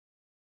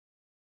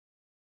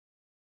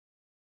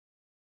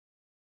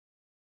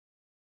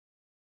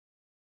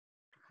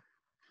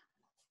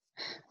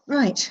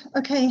Right,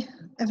 okay,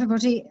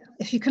 everybody,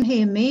 if you can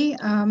hear me,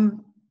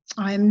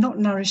 I am not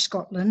Nourish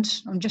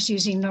Scotland. I'm just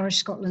using Nourish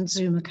Scotland's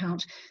Zoom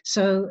account.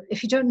 So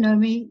if you don't know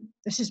me,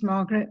 this is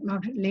Margaret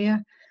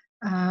Lear.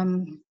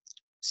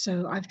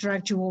 So I've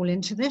dragged you all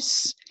into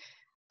this.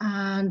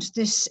 And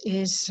this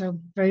is a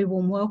very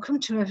warm welcome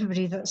to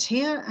everybody that's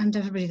here and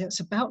everybody that's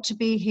about to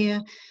be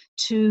here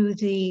to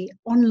the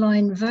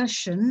online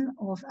version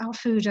of Our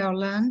Food, Our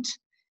Land,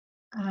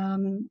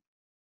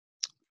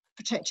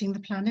 Protecting the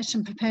Planet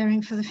and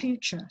Preparing for the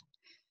Future.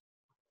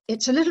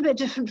 It's a little bit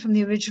different from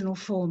the original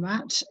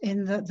format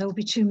in that there'll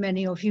be too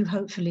many of you,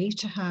 hopefully,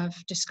 to have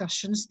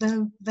discussions,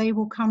 though they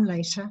will come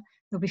later.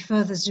 There'll be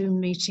further Zoom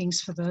meetings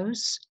for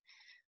those.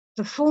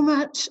 The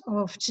format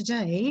of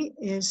today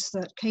is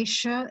that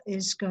Keisha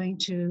is going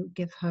to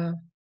give her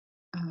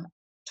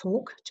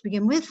talk to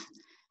begin with.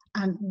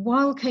 And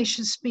while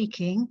Keisha's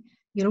speaking,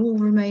 you'll all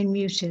remain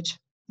muted.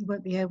 You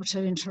won't be able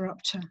to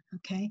interrupt her,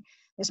 okay?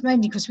 It's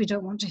mainly because we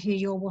don't want to hear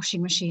your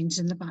washing machines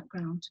in the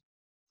background.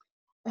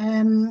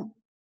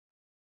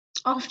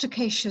 After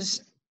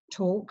Keisha's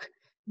talk,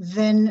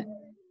 then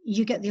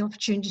you get the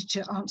opportunity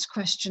to answer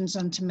questions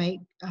and to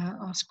make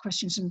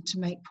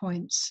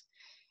points.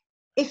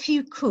 If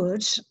you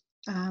could,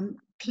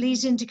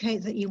 please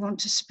indicate that you want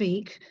to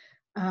speak,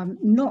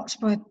 not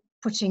by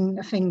putting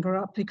a finger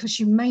up, because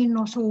you may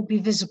not all be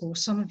visible.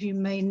 Some of you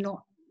may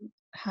not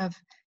have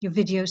your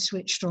video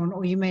switched on,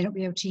 or you may not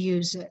be able to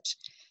use it.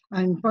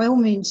 And by all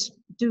means,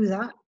 do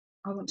that.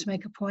 I want to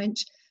make a point.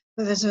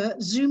 But there's a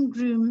Zoom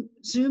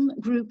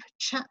group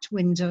chat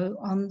window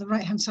on the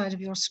right-hand side of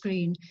your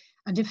screen.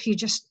 And if you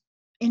just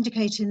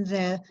indicate in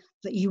there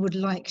that you would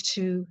like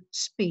to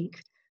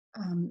speak,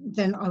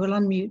 then I will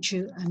unmute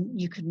you and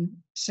you can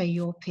say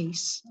your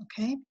piece,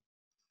 okay?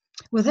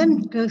 We'll then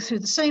go through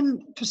the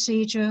same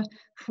procedure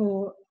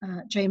for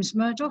James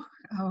Murdoch,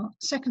 our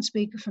second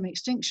speaker from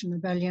Extinction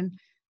Rebellion,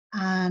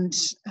 and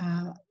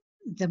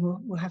then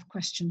we'll have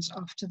questions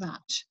after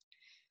that.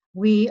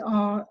 We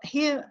are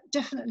here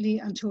definitely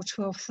until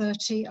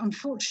 12:30.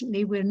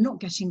 Unfortunately, we're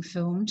not getting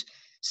filmed,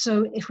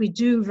 so if we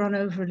do run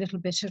over a little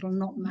bit, it'll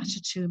not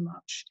matter too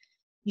much.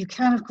 You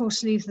can, of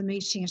course, leave the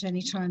meeting at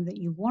any time that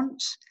you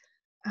want,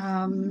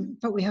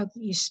 but we hope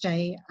that you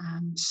stay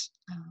and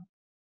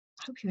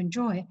hope you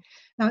enjoy.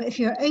 Now, if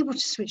you're able to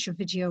switch your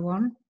video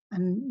on,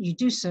 and you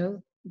do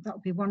so, that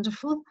would be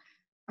wonderful.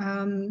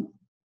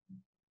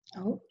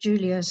 Oh,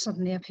 Julia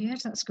suddenly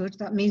appeared. That's good.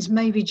 That means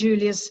maybe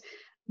Julia's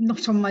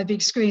not on my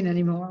big screen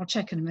anymore. I'll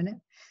check in a minute.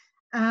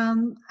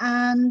 And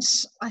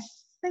I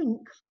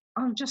think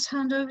I'll just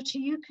hand over to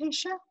you,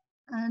 Keisha,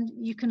 and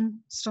you can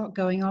start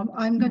going on.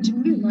 I'm going to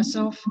mute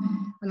myself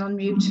and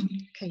unmute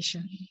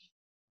Keisha.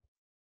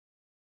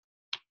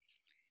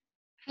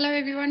 Hello,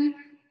 everyone.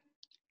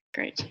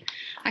 Great.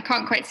 I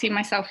can't quite see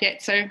myself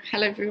yet, so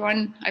hello,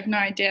 everyone. I have no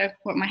idea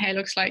what my hair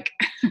looks like.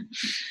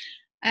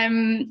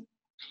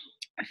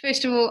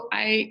 First of all,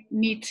 I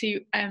need to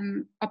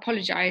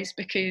apologise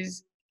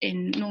because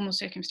in normal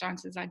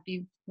circumstances, I'd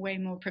be way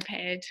more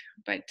prepared.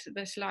 But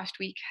this last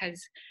week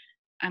has,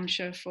 I'm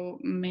sure for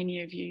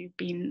many of you,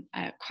 been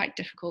quite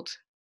difficult.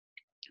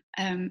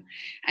 And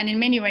in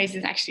many ways,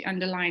 it's actually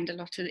underlined a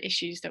lot of the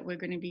issues that we're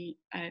going to be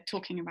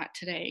talking about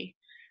today.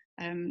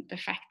 The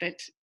fact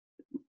that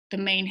the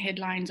main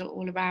headlines are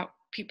all about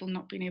people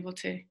not being able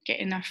to get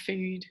enough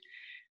food,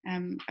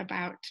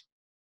 about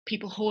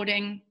people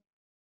hoarding,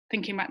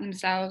 thinking about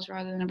themselves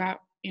rather than about,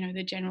 you know,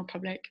 the general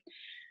public,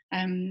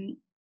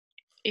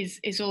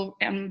 is all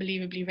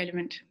unbelievably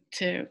relevant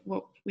to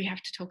what we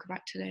have to talk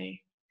about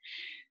today.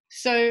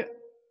 So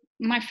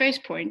my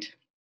first point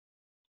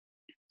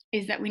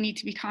is that we need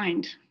to be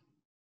kind.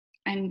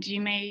 And you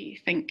may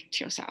think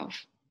to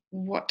yourself,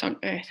 what on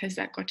earth has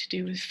that got to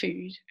do with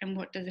food, and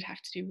what does it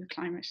have to do with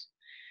climate?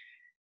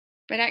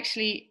 But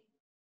actually,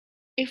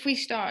 if we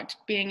start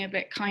being a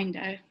bit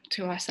kinder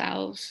to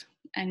ourselves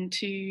and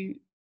to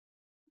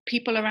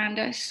people around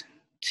us,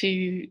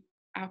 to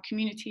our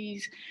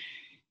communities,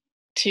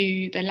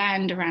 to the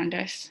land around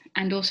us,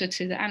 and also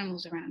to the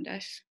animals around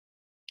us,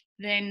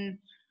 then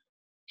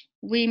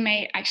we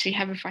may actually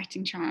have a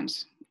fighting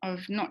chance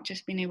of not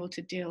just being able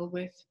to deal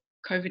with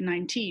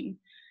COVID-19,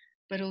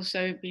 but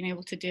also being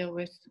able to deal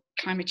with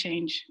climate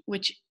change,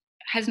 which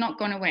has not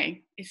gone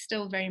away. It's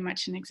still very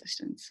much in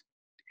existence.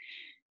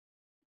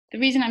 The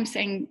reason I'm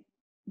saying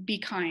be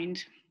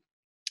kind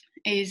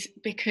is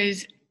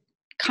because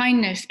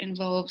kindness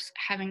involves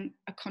having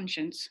a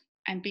conscience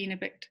and being a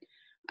bit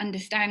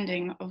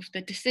understanding of the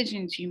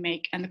decisions you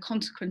make and the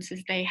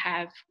consequences they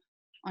have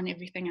on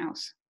everything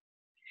else.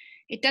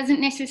 It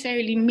doesn't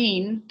necessarily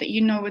mean that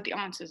you know what the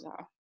answers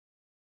are,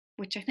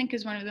 which I think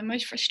is one of the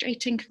most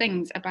frustrating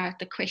things about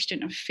the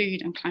question of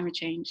food and climate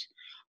change,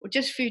 or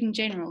just food in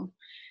general,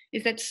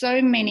 is that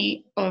so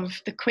many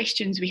of the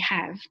questions we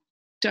have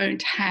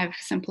don't have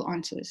simple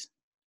answers.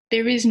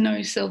 There is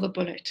no silver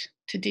bullet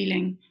to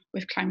dealing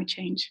with climate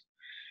change.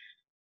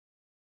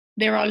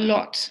 There are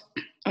lots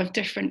of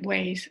different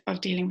ways of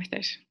dealing with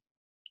it.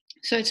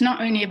 So it's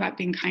not only about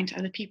being kind to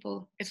other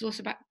people, it's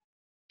also about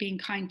being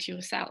kind to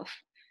yourself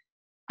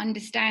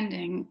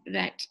understanding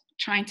that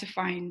trying to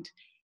find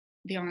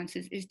the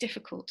answers is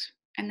difficult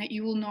and that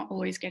you will not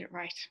always get it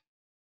right.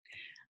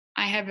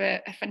 I have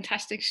a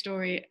fantastic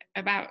story.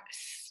 About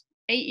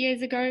 8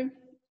 years ago,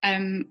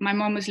 my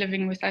mom was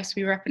living with us.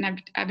 We were up in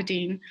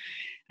Aberdeen,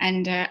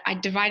 and I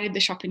divided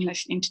the shopping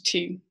list into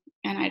two.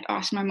 And I'd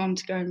asked my mom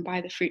to go and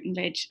buy the fruit and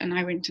veg, and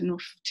I went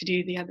off to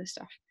do the other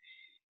stuff.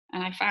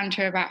 And I found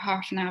her about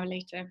half an hour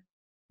later,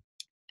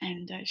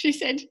 and she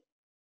said,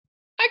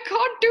 "I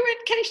can't do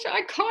it, Keisha,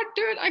 I can't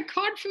do it. I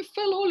can't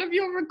fulfill all of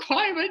your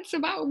requirements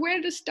about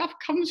where the stuff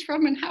comes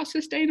from and how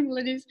sustainable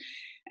it is."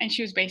 And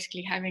she was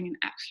basically having an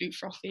absolute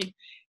frothy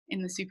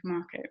in the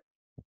supermarket.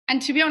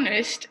 And to be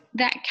honest,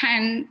 that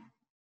can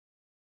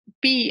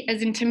be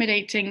as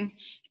intimidating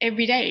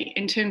every day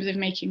in terms of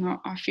making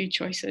our food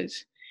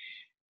choices.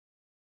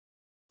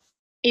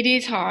 It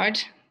is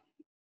hard,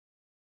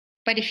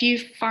 but if you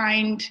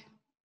find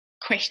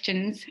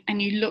questions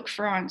and you look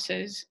for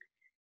answers,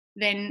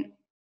 then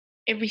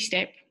every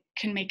step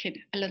can make it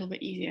a little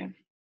bit easier.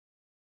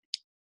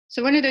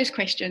 So one of those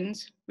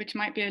questions, which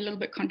might be a little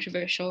bit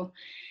controversial,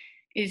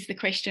 is the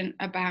question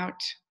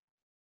about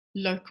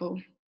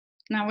local.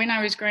 Now, when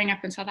I was growing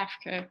up in South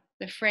Africa,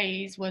 the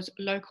phrase was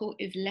local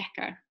is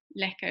lekker,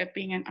 lekker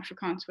being an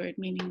Afrikaans word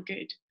meaning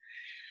good.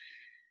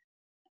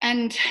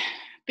 And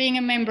being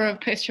a member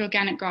of Perth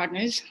Organic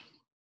Gardeners,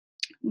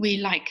 we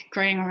like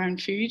growing our own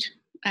food.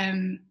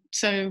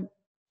 So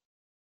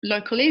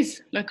local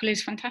is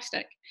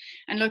fantastic.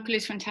 And local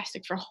is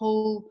fantastic for a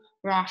whole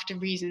raft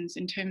of reasons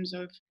in terms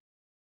of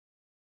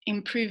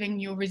improving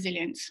your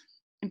resilience,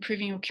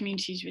 improving your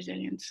community's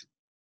resilience.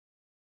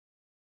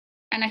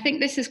 And I think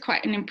this is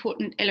quite an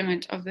important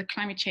element of the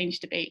climate change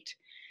debate,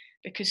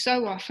 because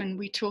so often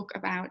we talk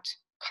about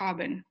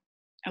carbon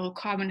or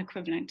carbon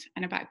equivalent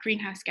and about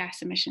greenhouse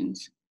gas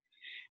emissions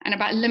and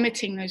about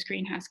limiting those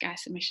greenhouse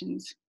gas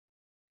emissions.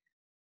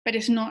 But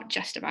it's not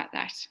just about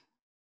that.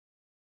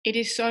 It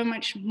is so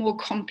much more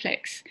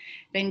complex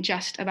than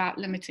just about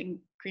limiting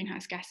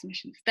greenhouse gas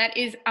emissions. That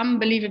is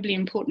unbelievably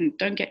important,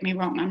 don't get me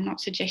wrong, I'm not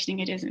suggesting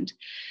it isn't,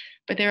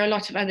 but there are a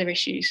lot of other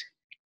issues.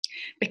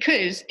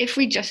 Because if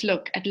we just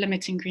look at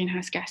limiting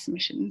greenhouse gas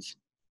emissions,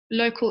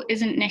 local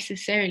isn't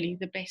necessarily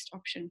the best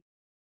option.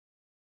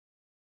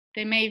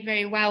 There may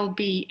very well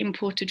be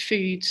imported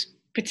foods,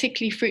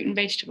 particularly fruit and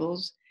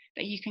vegetables,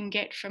 that you can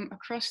get from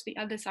across the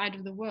other side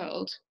of the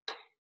world,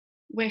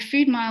 where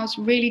food miles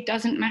really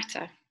doesn't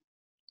matter,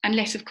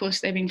 unless, of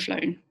course, they're being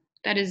flown.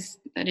 That is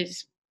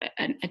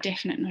a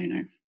definite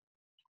no-no.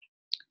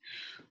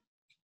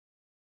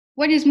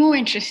 What is more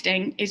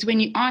interesting is when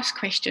you ask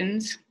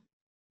questions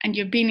and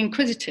you're being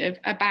inquisitive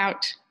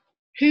about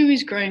who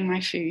is growing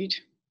my food,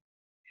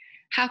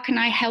 how can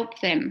I help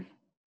them?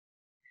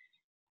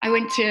 I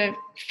went to a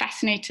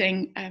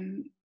fascinating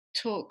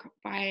talk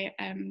by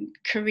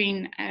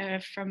Corinne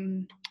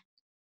from,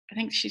 I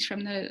think she's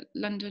from the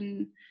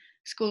London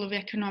School of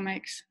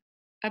Economics,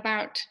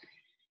 about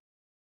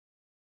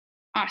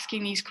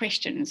asking these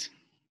questions.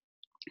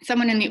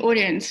 Someone in the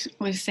audience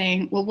was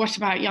saying, well, what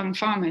about young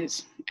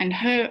farmers? And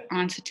her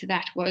answer to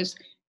that was,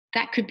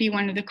 that could be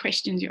one of the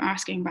questions you're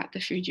asking about the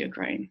food you're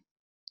growing.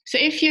 So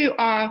if you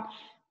are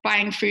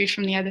buying food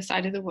from the other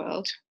side of the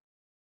world,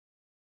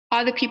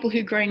 are the people who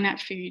are growing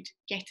that food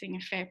getting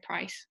a fair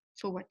price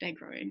for what they're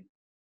growing?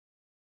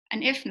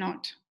 And if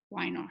not,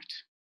 why not?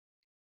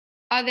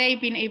 Are they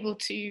being able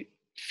to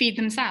feed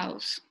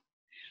themselves?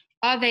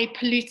 Are they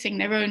polluting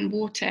their own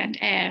water and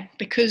air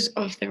because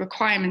of the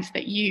requirements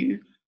that you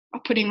are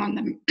putting on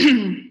them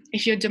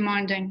if you're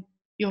demanding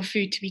your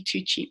food to be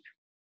too cheap?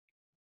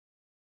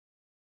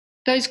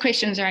 Those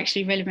questions are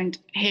actually relevant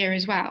here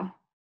as well.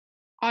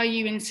 Are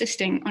you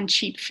insisting on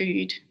cheap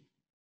food,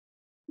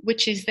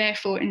 which is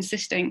therefore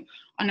insisting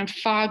on a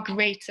far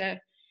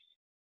greater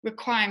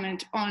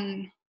requirement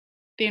on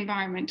the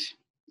environment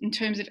in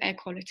terms of air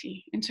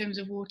quality, in terms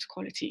of water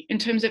quality, in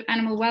terms of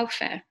animal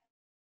welfare?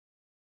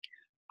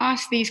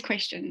 Ask these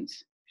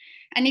questions.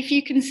 And if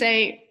you can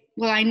say,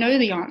 well, I know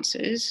the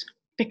answers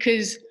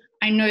because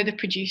I know the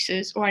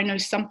producers or I know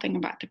something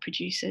about the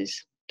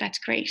producers, that's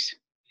great.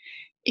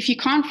 If you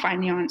can't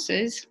find the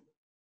answers,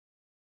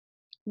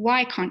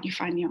 why can't you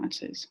find the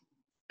answers?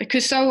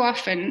 Because so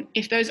often,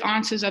 if those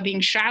answers are being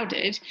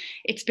shrouded,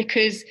 it's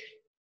because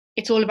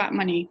it's all about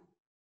money.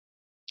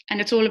 And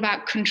it's all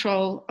about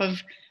control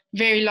of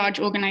very large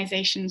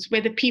organizations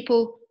where the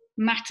people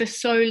matter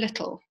so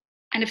little.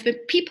 And if the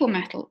people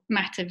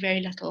matter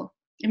very little,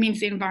 it means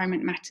the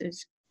environment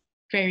matters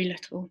very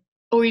little,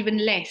 or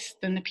even less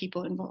than the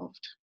people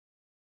involved.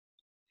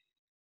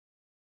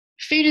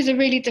 Food is a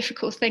really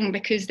difficult thing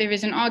because there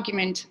is an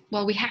argument,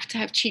 well, we have to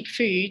have cheap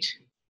food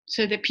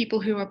so that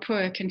people who are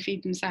poor can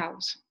feed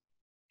themselves.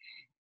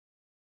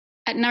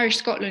 At Nourish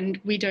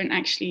Scotland, we don't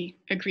actually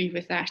agree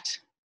with that.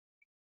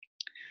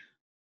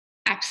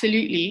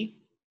 Absolutely,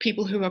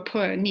 people who are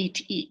poor need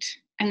to eat,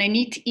 and they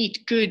need to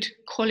eat good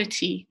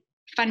quality,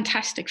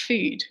 fantastic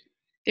food.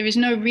 There is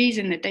no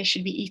reason that they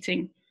should be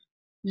eating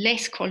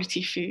less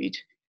quality food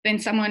than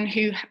someone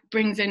who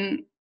brings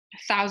in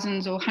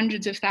thousands or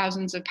hundreds of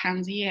thousands of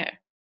pounds a year.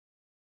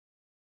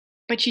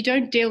 But you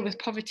don't deal with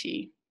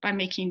poverty by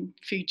making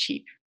food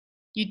cheap.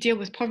 You deal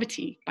with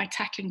poverty by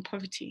tackling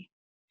poverty.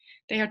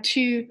 They are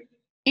two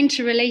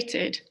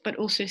interrelated but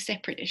also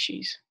separate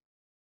issues.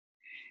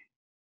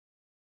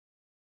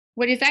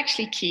 What is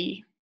actually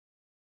key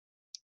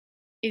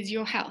is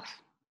your health,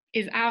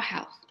 is our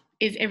health,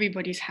 is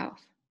everybody's health.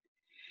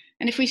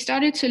 And if we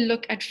started to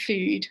look at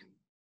food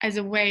as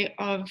a way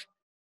of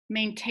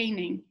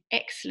maintaining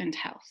excellent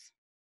health,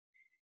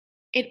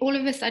 it all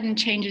of a sudden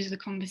changes the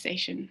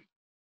conversation.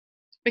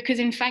 Because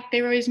in fact,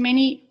 there are as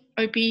many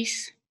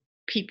obese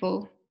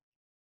people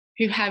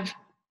who have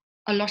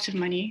a lot of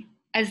money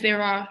as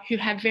there are who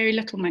have very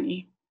little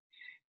money.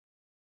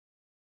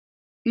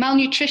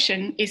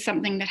 Malnutrition is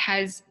something that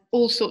has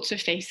all sorts of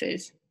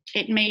faces.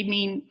 It may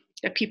mean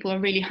that people are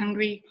really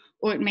hungry,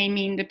 or it may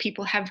mean that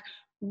people have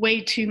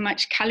way too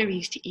much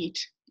calories to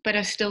eat, but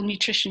are still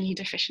nutritionally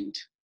deficient.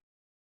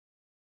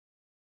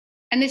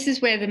 And this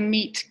is where the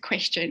meat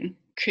question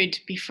could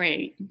be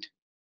framed.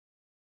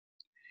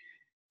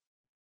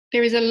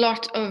 There is a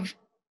lot of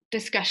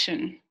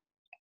discussion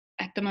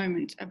at the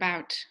moment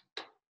about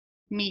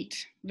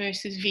meat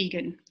versus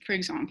vegan, for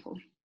example.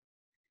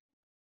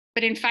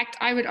 But in fact,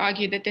 I would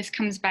argue that this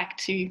comes back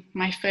to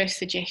my first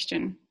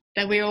suggestion,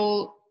 that we're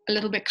all a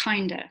little bit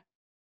kinder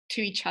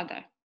to each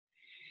other.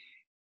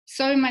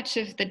 So much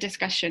of the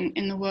discussion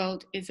in the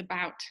world is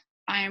about,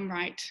 I am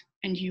right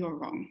and you are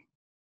wrong.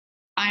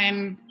 I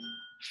am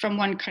from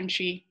one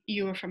country,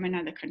 you are from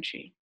another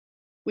country.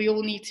 We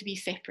all need to be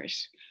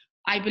separate.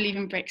 I believe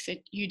in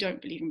Brexit, you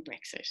don't believe in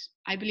Brexit.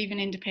 I believe in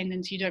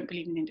independence, you don't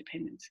believe in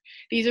independence.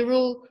 These are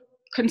all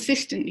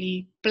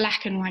consistently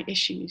black and white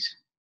issues.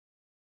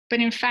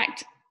 But in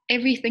fact,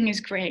 everything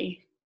is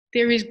grey.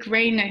 There is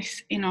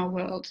greyness in our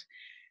world.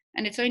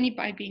 And it's only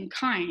by being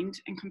kind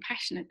and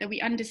compassionate that we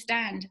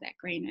understand that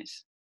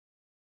greyness.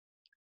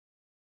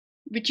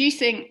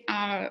 Reducing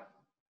our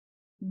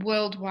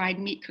worldwide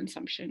meat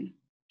consumption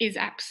is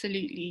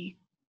absolutely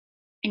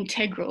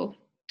integral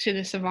to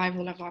the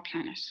survival of our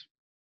planet.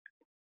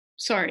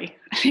 Sorry,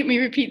 let me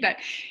repeat that.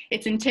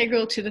 It's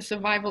integral to the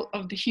survival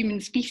of the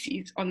human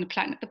species on the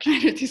planet. The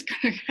planet is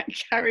going to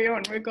carry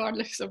on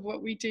regardless of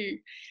what we do.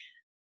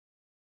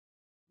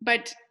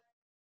 But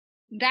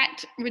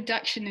that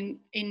reduction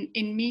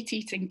in meat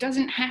eating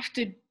doesn't have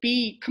to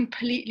be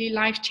completely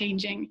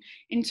life-changing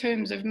in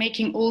terms of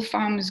making all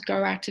farmers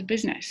go out of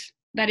business.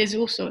 That is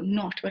also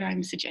not what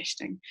I'm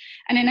suggesting.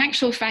 And in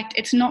actual fact,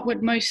 it's not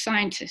what most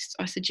scientists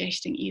are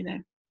suggesting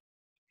either.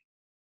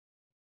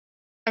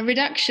 A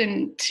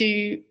reduction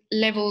to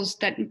levels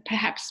that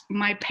perhaps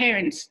my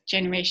parents'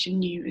 generation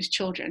knew as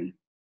children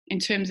in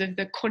terms of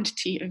the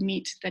quantity of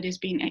meat that is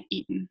being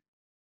eaten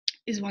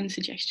is one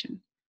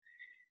suggestion.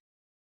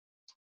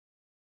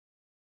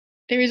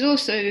 There is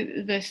also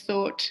the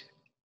thought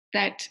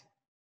that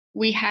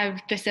we have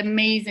this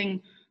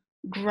amazing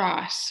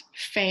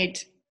grass-fed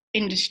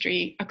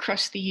industry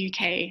across the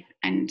UK,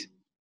 and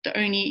the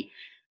only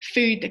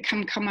food that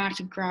can come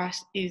out of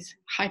grass is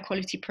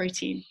high-quality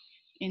protein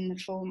in the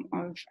form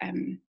of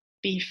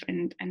beef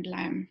and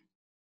lamb.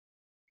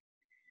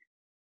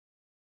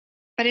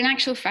 But in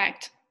actual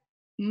fact,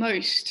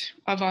 most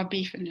of our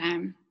beef and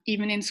lamb,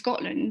 even in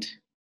Scotland,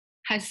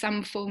 has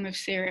some form of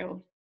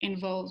cereal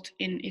involved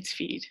in its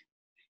feed.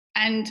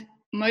 And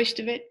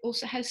most of it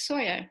also has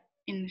soya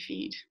in the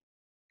feed.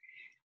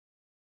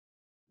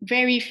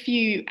 Very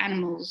few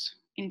animals,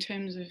 in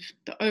terms of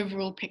the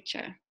overall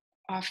picture,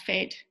 are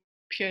fed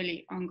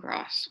purely on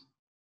grass.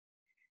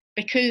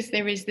 Because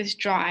there is this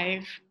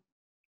drive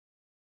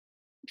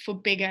for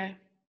bigger,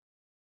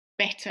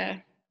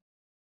 better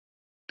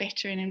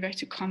in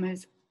inverted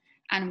commas,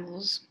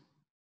 animals.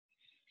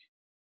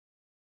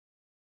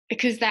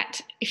 Because that,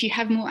 if you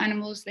have more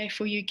animals,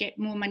 therefore you get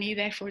more money,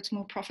 therefore it's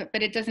more profit,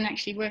 but it doesn't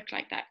actually work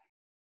like that.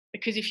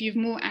 Because if you have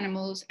more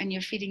animals and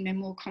you're feeding them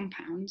more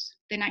compounds,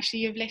 then actually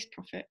you have less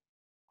profit.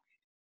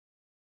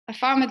 A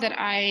farmer that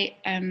I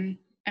am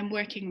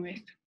working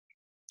with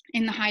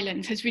in the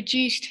Highlands has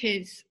reduced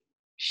his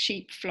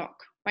sheep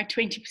flock by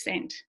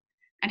 20%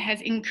 and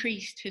has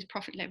increased his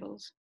profit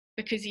levels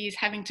because he is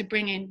having to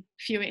bring in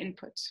fewer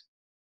inputs.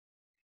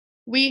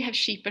 We have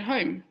sheep at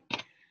home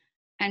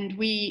and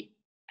we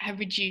have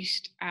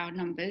reduced our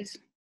numbers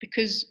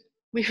because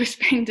we were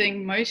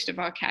spending most of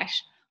our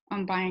cash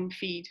on buying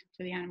feed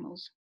for the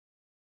animals.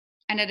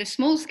 And at a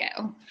small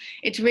scale,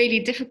 it's really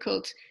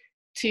difficult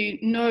to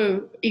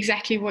know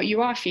exactly what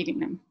you are feeding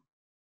them.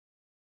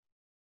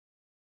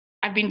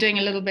 I've been doing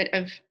a little bit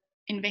of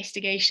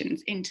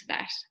investigations into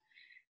that.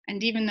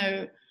 And even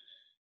though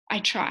I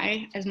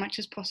try as much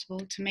as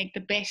possible to make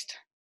the best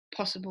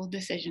possible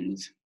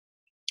decisions,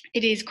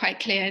 it is quite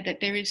clear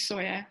that there is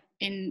soya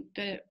in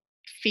the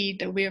feed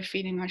that we are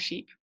feeding our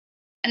sheep.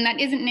 And that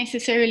isn't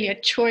necessarily a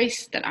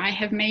choice that I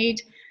have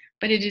made,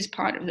 but it is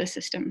part of the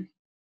system.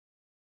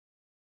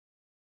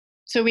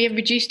 So we have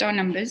reduced our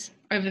numbers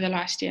over the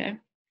last year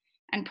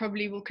and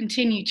probably will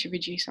continue to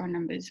reduce our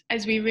numbers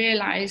as we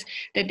realize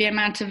that the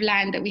amount of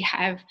land that we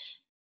have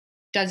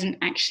doesn't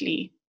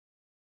actually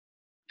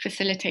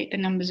facilitate the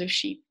numbers of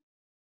sheep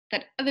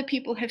that other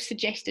people have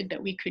suggested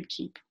that we could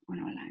keep on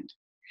our land.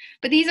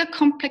 But these are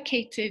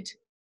complicated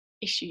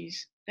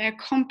issues. They're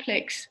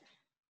complex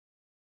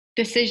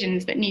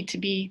decisions that need to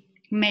be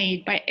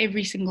made by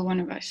every single one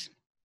of us.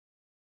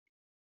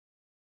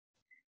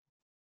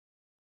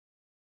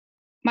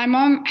 My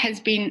mom has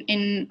been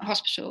in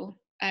hospital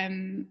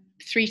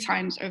 3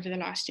 times over the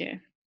last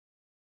year.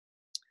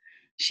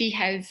 She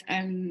has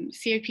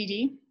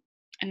COPD,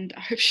 and I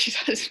hope she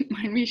doesn't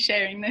mind me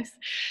sharing this.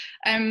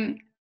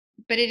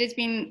 But it has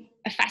been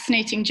a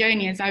fascinating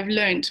journey as I've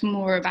learned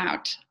more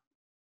about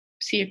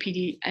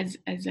COPD as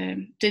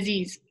a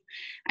disease.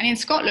 And in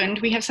Scotland,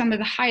 we have some of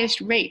the highest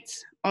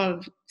rates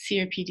of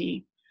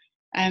COPD,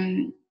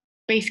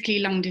 basically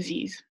lung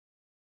disease.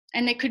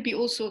 And there could be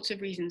all sorts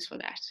of reasons for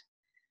that.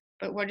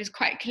 But what is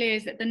quite clear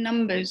is that the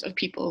numbers of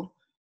people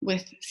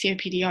with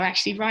COPD are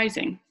actually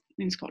rising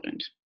in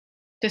Scotland,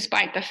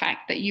 despite the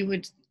fact that you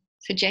would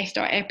suggest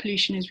our air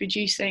pollution is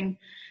reducing,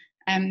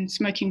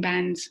 smoking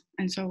bans,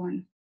 and so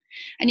on.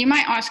 And you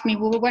might ask me,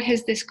 well, what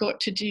has this got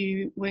to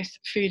do with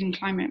food and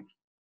climate?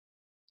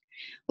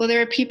 Well,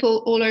 there are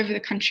people all over the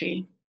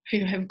country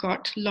who have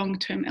got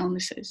long-term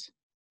illnesses,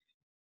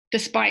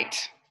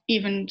 despite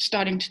even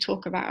starting to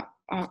talk about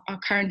our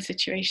current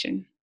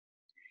situation.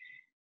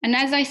 And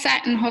as I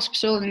sat in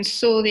hospital and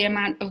saw the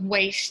amount of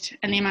waste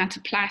and the amount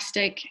of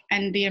plastic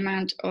and the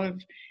amount of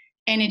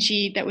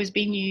energy that was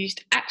being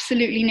used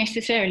absolutely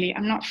necessarily,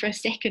 I'm not for a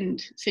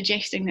second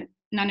suggesting that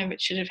none of it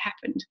should have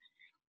happened.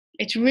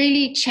 It's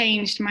really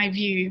changed my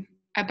view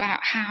about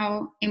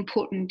how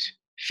important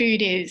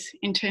food is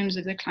in terms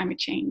of the climate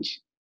change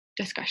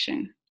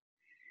discussion.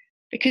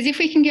 Because if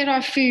we can get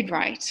our food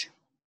right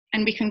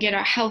and we can get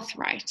our health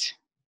right,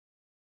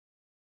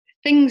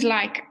 things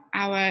like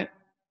our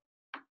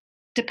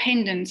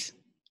dependence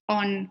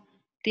on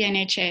the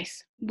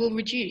NHS will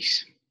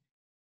reduce.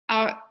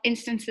 Our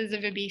instances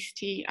of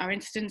obesity, our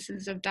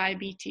instances of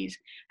diabetes,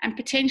 and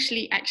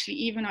potentially actually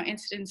even our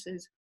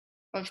instances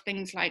of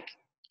things like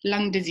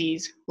lung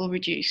disease will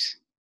reduce,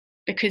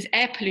 because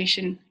air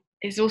pollution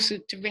is also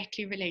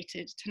directly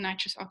related to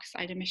nitrous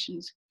oxide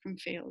emissions from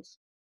fields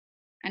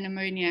and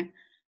ammonia,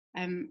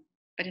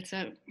 but it's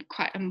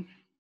quite a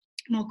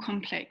more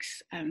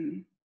complex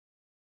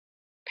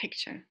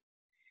picture.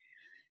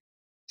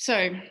 So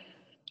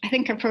I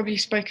think I've probably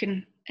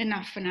spoken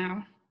enough for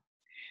now.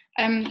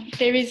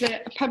 There is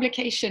a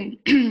publication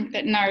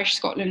that Nourish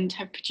Scotland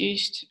have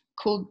produced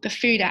called the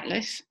Food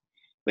Atlas,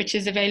 which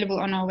is available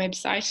on our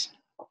website.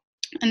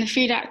 And the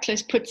Food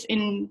Atlas puts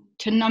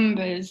into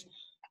numbers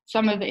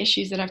some of the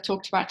issues that I've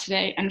talked about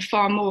today, and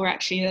far more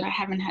actually that I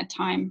haven't had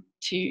time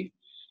to,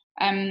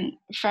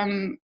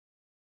 from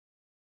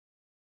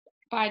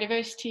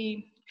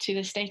biodiversity to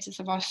the status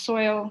of our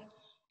soil,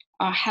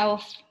 our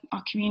health,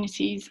 our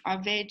communities,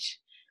 our veg,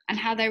 and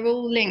how they're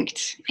all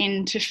linked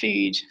into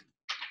food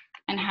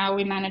and how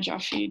we manage our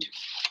food.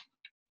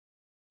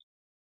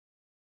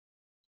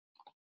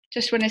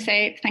 Just want to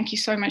say thank you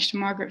so much to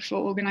Margaret for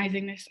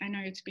organising this. I know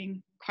it's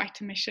been quite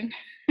a mission.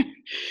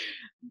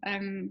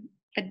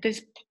 But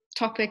this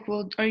topic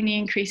will only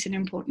increase in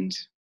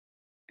importance.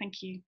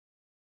 Thank you.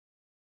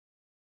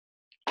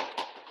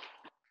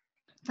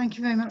 Thank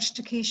you very much,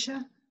 Takesha.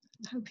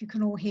 I hope you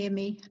can all hear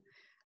me.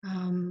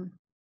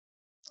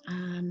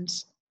 And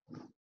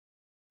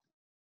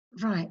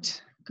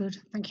right, good.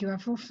 Thank you,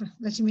 Avril, for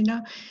letting me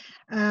know.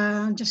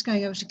 I'm just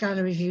going over to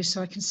gallery view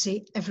so I can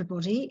see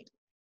everybody.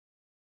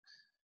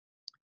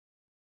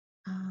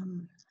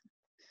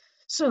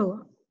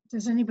 So,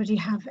 does anybody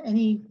have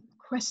any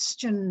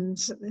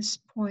questions at this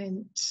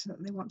point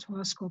that they want to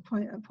ask, or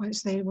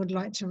points they would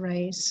like to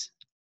raise?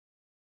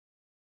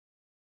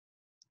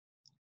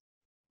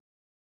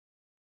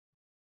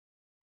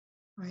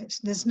 Right,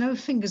 there's no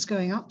fingers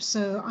going up,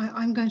 so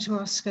I'm going to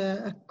ask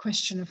a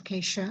question of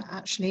Keisha,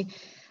 actually,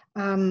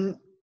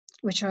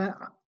 which I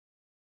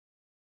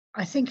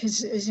think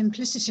is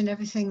implicit in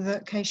everything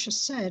that Keisha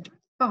said,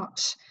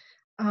 but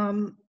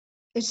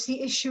it's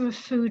the issue of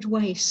food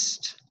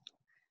waste.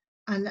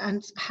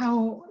 And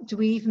how do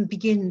we even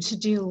begin to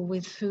deal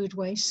with food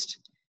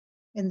waste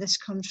in this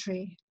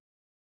country?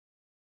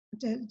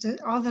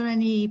 Are there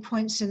any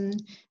points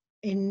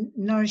in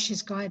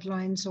Nourish's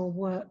guidelines or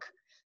work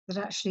that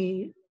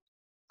actually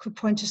could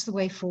point us the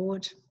way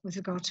forward with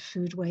regard to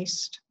food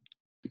waste?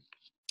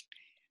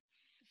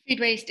 Food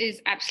waste is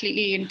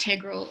absolutely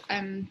integral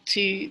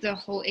to the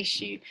whole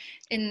issue.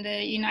 In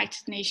the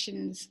United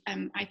Nations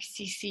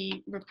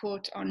IPCC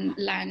report on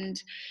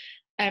land,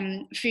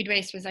 food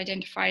waste was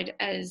identified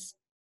as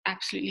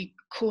absolutely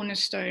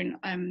cornerstone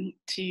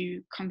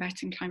to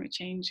combating climate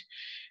change.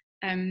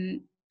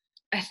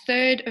 A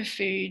third of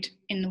food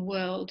in the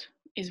world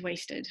is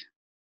wasted.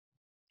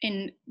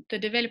 In the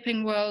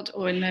developing world,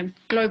 or in the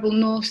global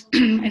north,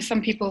 as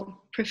some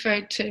people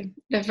prefer to,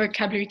 the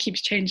vocabulary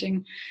keeps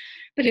changing,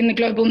 but in the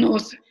global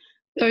north,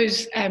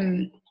 those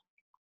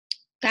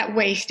that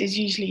waste is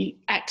usually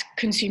at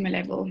consumer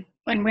level.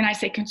 And when I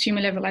say consumer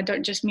level, I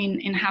don't just mean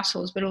in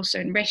households, but also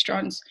in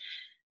restaurants,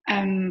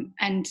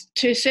 and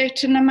to a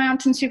certain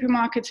amount in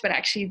supermarkets, but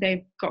actually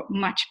they've got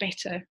much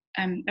better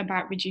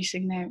about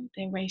reducing their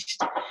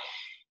waste.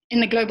 In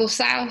the global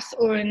south,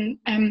 or in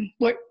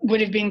what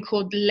would have been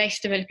called less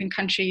developing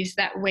countries,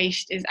 that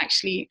waste is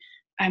actually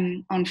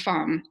on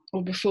farm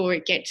or before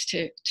it gets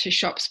to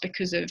shops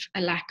because of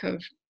a lack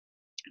of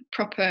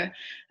proper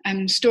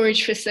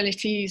storage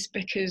facilities,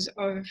 because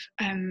of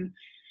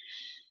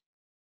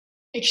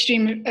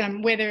extreme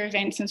weather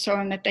events and so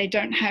on, that they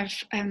don't have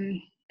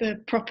the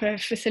proper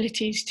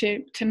facilities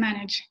to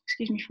manage.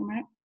 Excuse me for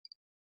a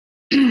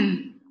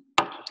minute.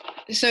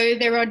 So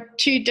there are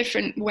two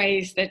different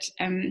ways that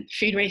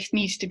food waste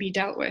needs to be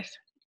dealt with.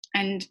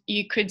 And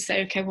you could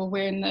say, okay, well,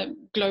 we're in the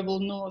global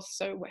north,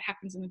 so what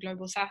happens in the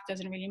global south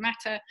doesn't really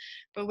matter.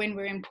 But when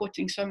we're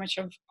importing so much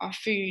of our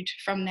food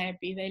from there,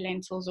 be they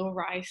lentils or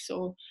rice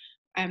or,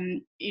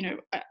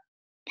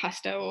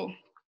 pasta or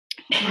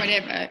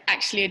whatever,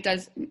 actually it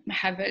does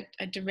have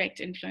a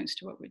direct influence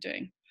to what we're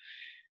doing.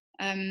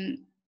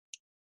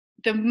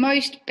 The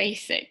most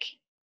basic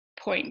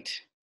point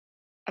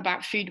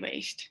about food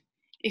waste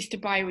is to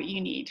buy what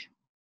you need.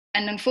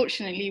 And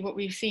unfortunately, what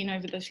we've seen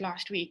over this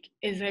last week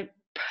is a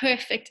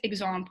perfect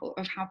example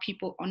of how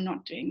people are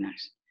not doing that.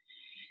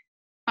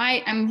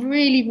 I am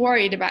really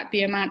worried about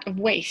the amount of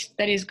waste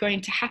that is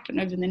going to happen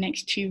over the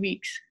next 2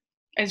 weeks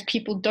as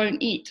people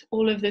don't eat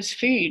all of this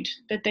food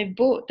that they've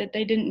bought that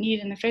they didn't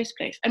need in the first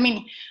place. I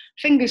mean,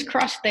 fingers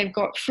crossed they've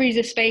got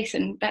freezer space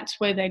and that's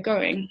where they're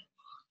going.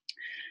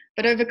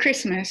 But over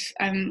Christmas,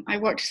 I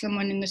watched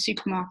someone in the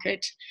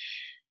supermarket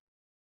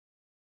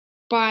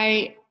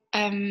buy,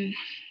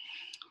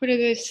 what are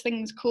those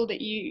things called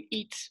that you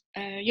eat?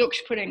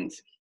 Yorkshire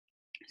puddings.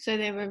 So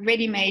they were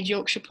ready-made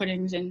Yorkshire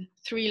puddings in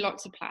 3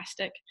 lots of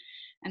plastic,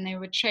 and they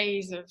were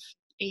trays of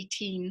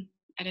 18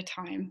 at a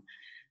time.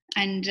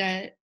 And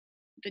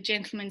the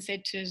gentleman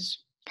said to his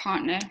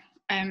partner,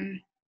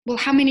 well,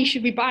 how many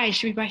should we buy?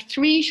 Should we buy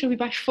 3? Should we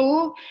buy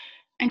 4?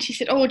 And she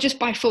said, oh, just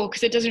buy 4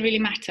 because it doesn't really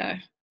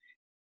matter.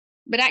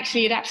 But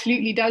actually, it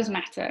absolutely does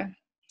matter.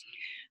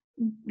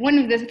 One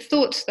of the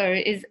thoughts, though,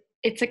 is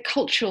it's a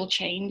cultural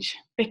change,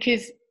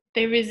 because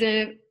there is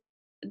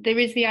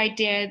the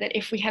idea that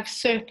if we have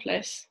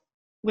surplus,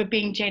 we're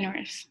being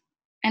generous.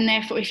 And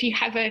therefore, if you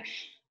have a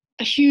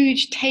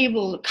huge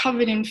table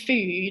covered in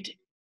food,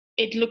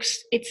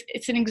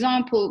 it's an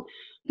example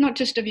not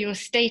just of your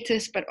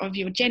status, but of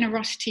your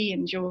generosity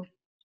and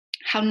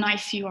how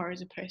nice you are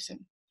as a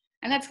person.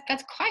 And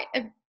that's quite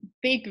a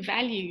big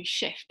value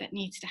shift that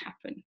needs to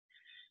happen,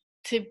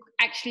 to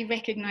actually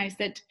recognize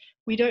that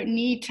we don't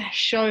need to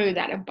show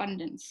that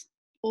abundance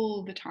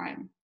all the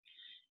time.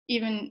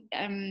 Even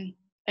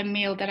a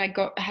meal that I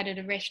had at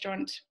a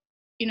restaurant,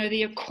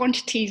 the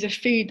quantities of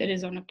food that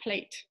is on a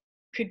plate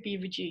could be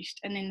reduced,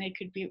 and then they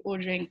could be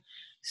ordering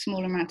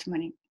small amount of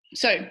money.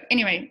 So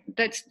anyway,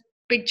 that's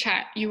big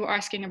chat. You were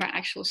asking about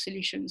actual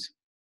solutions.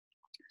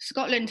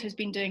 Scotland has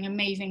been doing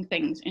amazing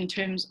things in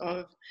terms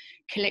of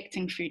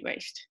collecting food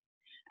waste.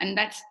 And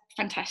that's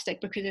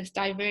fantastic because it's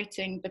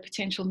diverting the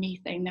potential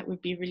methane that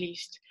would be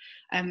released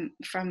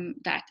from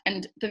that.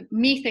 And the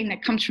methane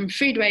that comes from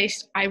food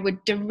waste, I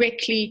would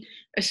directly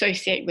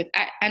associate with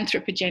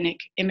anthropogenic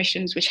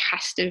emissions, which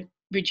has to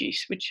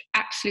reduce, which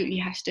absolutely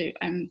has to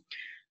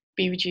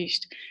be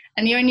reduced.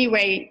 And the only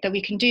way that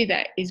we can do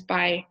that is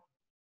by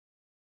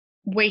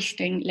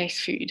wasting less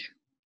food.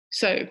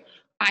 So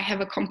I have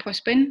a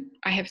compost bin.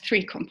 I have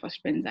 3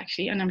 compost bins,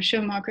 actually. And I'm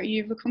sure, Margaret,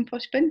 you have a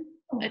compost bin?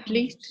 At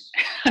least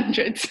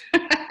hundreds.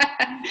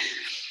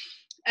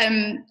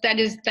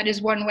 That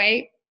is one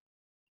way.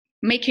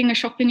 Making a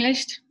shopping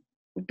list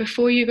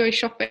before you go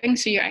shopping,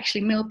 so you're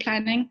actually meal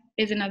planning,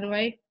 is another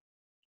way.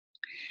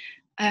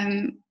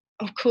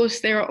 Of course,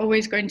 there are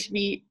always going to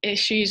be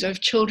issues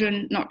of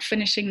children not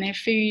finishing their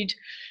food,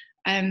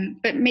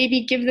 but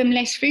maybe give them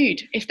less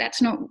food.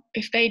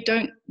 If they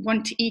don't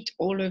want to eat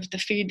all of the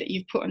food that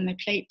you've put on their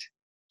plate,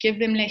 give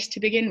them less to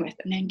begin with,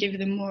 and then give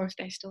them more if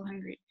they're still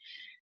hungry.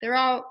 There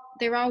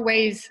are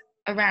ways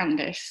around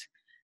this,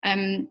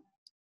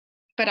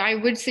 but I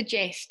would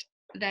suggest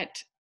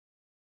that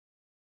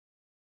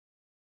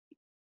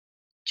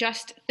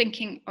just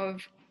thinking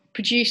of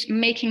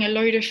making a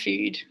load of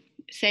food,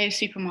 say a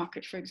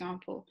supermarket, for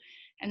example,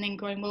 and then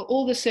going, well,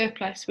 all the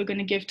surplus we're going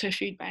to give to a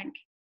food bank,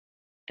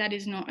 that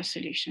is not a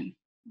solution.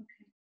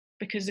 Okay.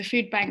 Because the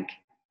food bank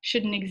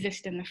shouldn't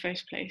exist in the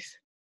first place.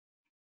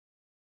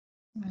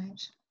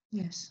 Right.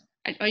 Yes.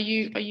 Are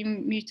you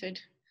muted?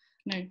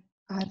 No.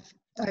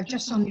 I've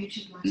just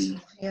unmuted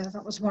myself. Yeah,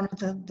 that was one of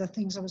the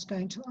things I was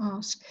going to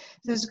ask.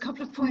 There's a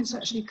couple of points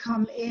actually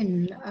come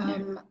in.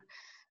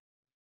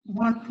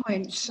 One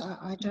point,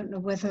 I don't know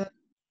whether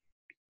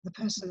the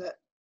person that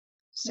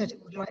said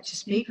it would like to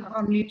speak. I've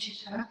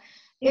unmuted her.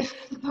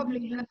 If the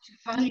public learn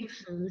to value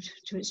food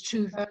to its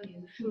true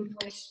value, food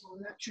waste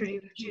will naturally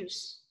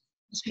reduce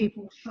as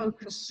people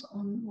focus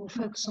on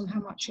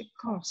how much it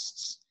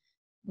costs.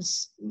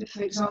 As,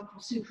 for example,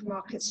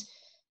 supermarkets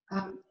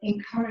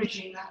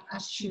encouraging that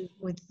attitude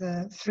with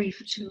the 3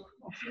 for 2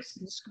 offers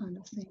and this kind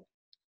of thing.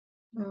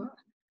 Do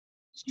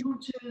you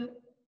want to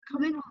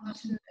come in on that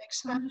and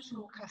expand at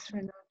all,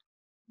 Catherine?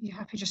 Are you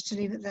happy just to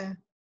leave it there?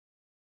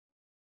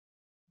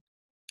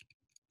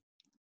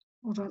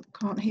 Hold on,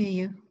 can't hear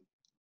you.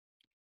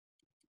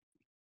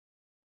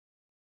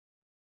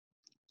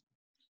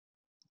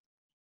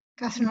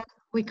 Catherine,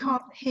 we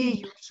can't hear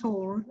you at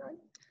all.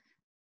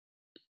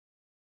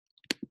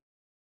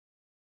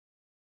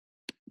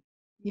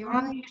 You're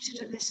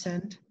unmuted at this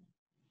end.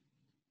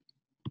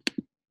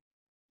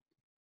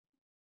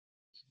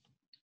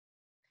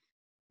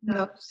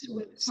 No,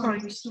 sorry,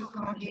 we still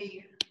can't hear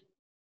you.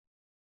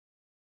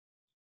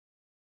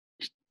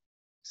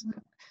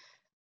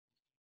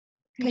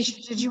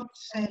 Keisha, did you want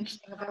to say anything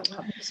about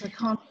that? Because I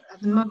can't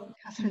at the moment,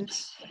 Catherine.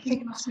 I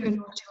think it must be on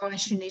your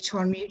device. You need to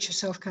unmute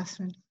yourself,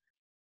 Catherine.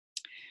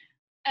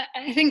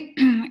 I think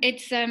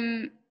it's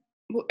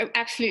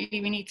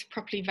absolutely we need to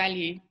properly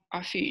value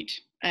our food.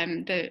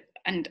 And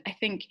I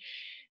think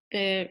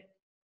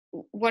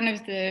one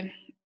of the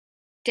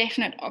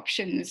definite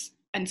options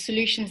and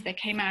solutions that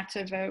came out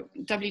of a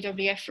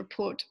WWF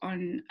report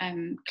on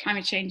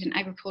climate change and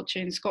agriculture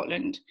in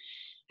Scotland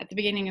at the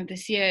beginning of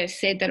this year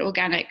said that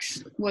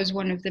organics was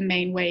one of the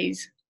main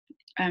ways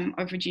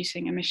of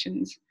reducing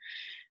emissions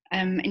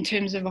in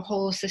terms of a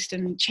whole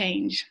system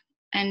change.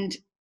 And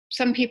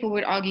some people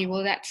would argue,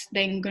 well, that's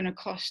then going to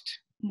cost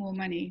more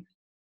money.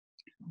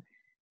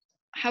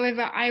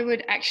 However, I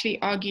would actually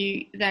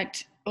argue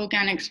that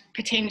organics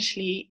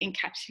potentially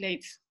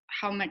encapsulates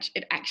how much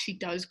it actually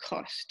does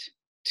cost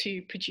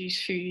to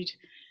produce food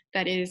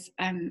that is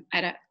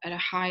at a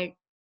high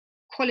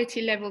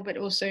quality level, but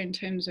also in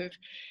terms of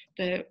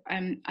the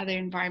other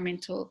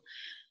environmental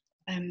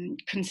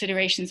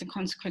considerations and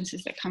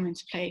consequences that come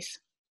into place.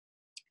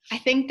 I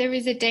think there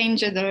is a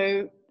danger,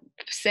 though,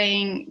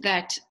 saying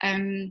that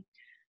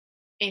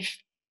if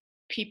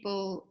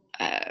people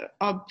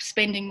are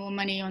spending more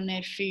money on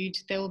their food,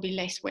 there will be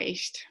less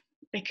waste,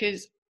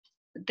 because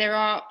there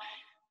are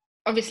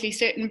obviously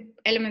certain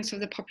elements of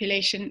the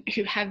population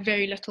who have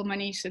very little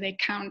money, so they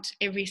count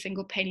every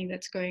single penny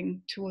that's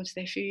going towards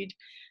their food.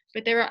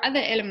 But there are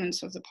other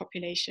elements of the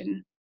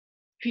population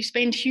who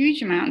spend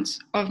huge amounts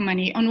of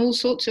money on all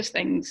sorts of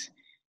things,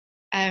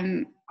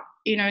 and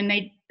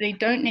they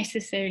don't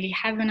necessarily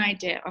have an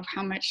idea of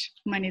how much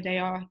money they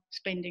are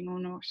spending or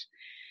not.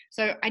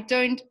 So I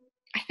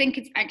think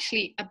it's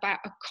actually about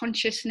a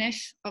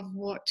consciousness of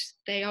what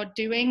they are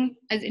doing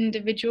as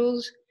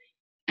individuals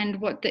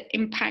and what the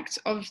impacts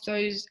of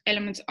those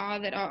elements are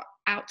that are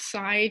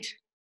outside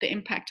the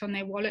impact on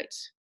their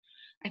wallets.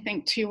 I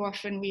think too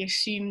often we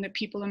assume that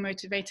people are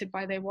motivated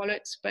by their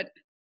wallets, but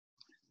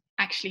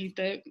actually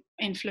the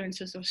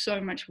influences are so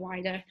much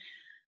wider,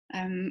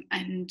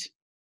 and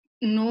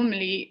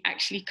normally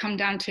actually come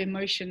down to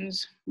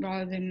emotions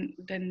rather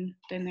than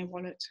their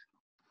wallet.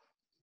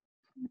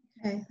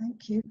 Okay,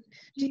 thank you.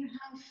 Do you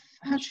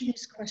have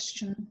Ashley's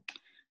question?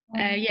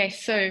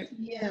 Yes, so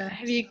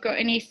have you got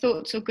any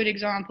thoughts or good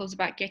examples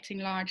about getting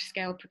large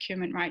scale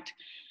procurement right?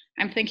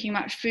 I'm thinking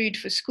about food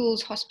for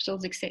schools,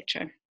 hospitals,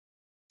 etc.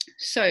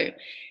 So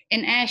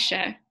in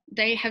Ayrshire,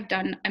 they have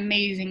done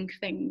amazing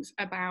things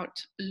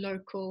about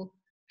local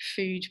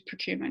food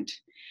procurement.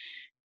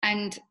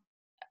 And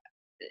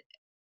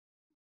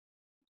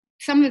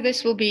some of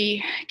this will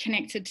be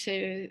connected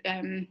to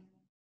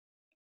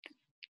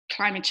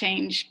climate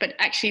change, but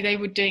actually they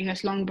were doing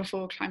this long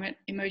before climate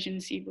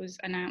emergency was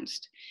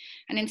announced.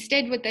 And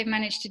instead what they've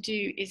managed to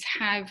do is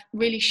have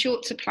really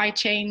short supply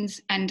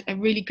chains and a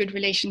really good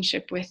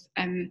relationship with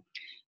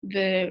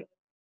the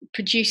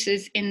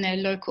producers in their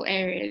local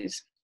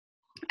areas.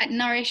 At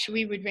Nourish,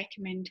 we would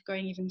recommend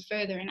going even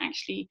further and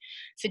actually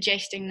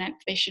suggesting that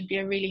there should be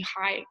a really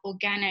high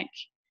organic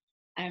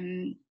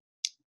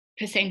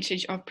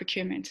percentage of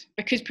procurement,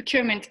 because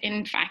procurement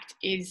in fact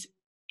is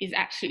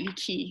absolutely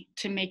key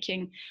to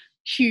making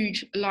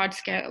huge large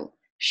scale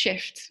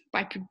shifts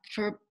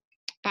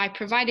by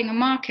providing a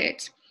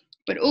market,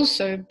 but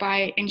also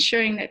by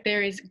ensuring that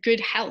there is good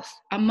health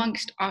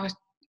amongst our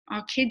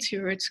kids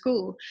who are at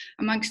school,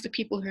 amongst the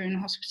people who are in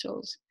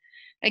hospitals.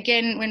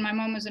 Again, when my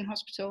mom was in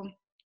hospital,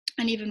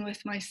 and even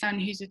with my son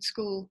who's at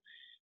school,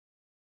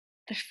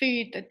 the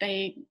food that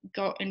they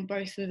got in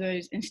both of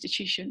those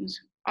institutions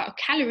are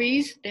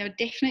calories. There are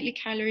definitely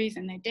calories,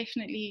 and they're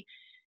definitely,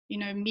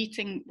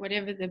 meeting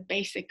whatever the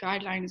basic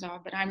guidelines are.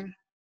 But I'm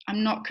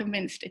not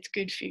convinced it's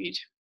good food,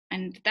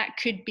 and that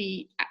could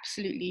be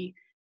absolutely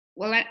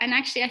well. And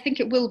actually, I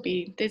think it will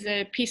be. There's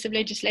a piece of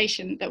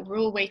legislation that we're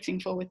all waiting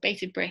for with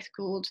bated breath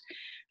called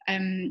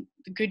the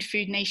Good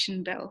Food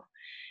Nation Bill,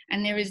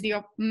 and there is the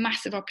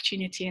massive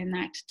opportunity in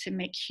that to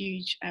make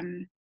huge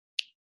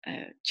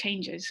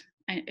changes,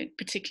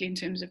 particularly in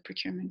terms of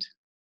procurement.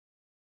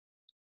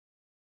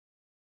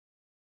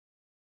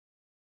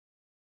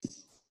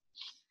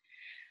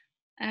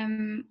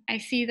 I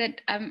see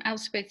that,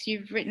 Elspeth,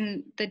 you've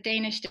written, the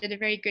Danish did a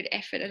very good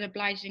effort at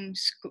obliging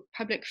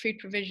public food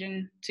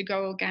provision to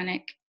go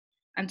organic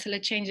until a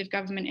change of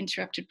government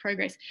interrupted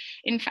progress.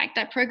 In fact,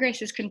 that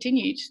progress has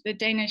continued. The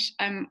Danish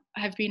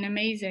have been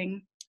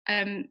amazing.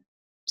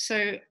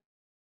 So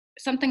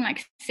something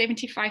like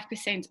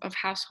 75% of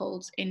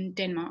households in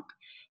Denmark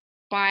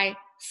buy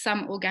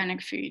some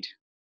organic food.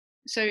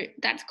 So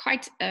that's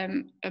quite a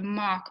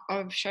mark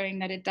of showing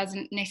that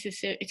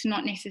it's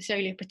not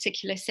necessarily a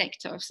particular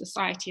sector of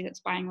society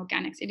that's buying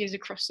organics. It is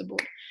across the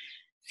board,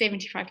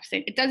 75%.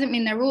 It doesn't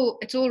mean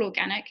it's all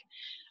organic.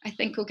 I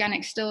think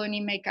organics still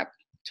only make up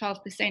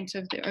 12%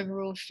 of the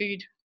overall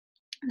food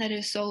that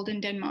is sold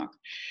in Denmark.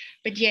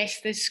 But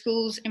yes, the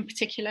schools in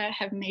particular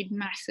have made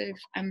massive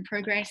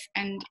progress,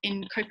 and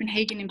in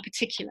Copenhagen in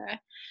particular,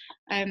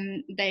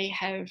 they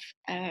have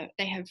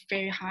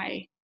very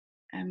high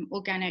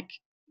organic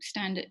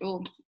standard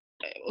or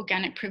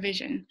organic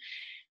provision.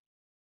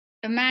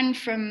 A man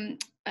from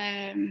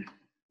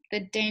the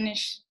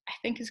Danish, I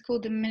think it's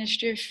called the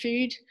Ministry of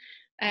Food,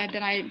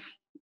 that I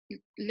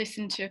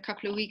listened to a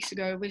couple of weeks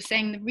ago, was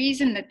saying the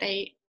reason that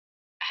they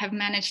have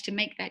managed to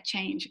make that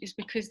change is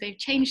because they've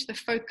changed the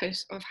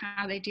focus of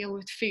how they deal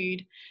with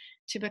food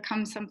to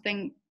become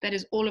something that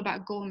is all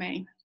about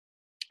gourmet.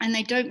 And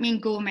they don't mean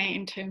gourmet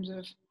in terms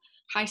of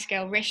high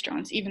scale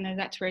restaurants, even though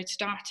that's where it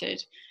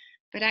started,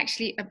 but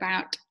actually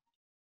about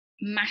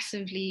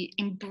massively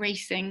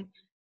embracing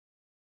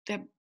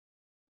the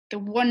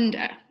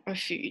wonder of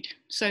food.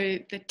 So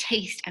the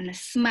taste and the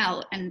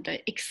smell and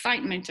the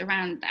excitement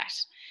around that.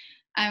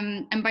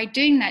 And by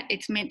doing that,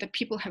 it's meant that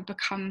people have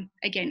become,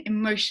 again,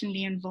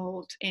 emotionally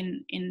involved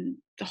in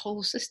the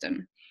whole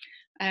system,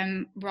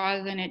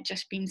 rather than it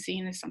just being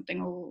seen as something,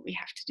 oh, we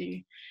have to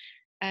do.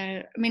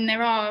 I mean,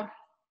 there are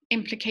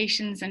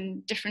implications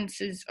and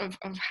differences of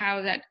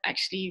how that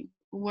actually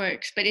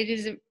works, but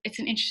it's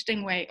an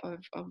interesting way of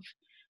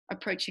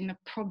approaching the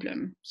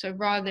problem. So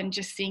rather than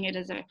just seeing it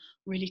as a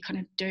really kind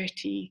of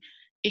dirty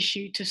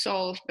issue to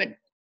solve, but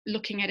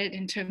looking at it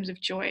in terms of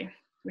joy,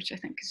 which I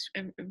think is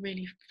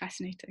really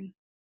fascinating.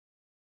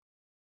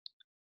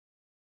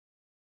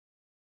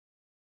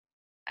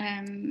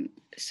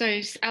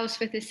 So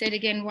Elspeth has said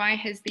again, why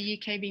has the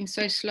UK been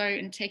so slow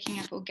in taking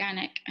up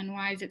organic, and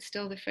why is it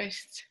still the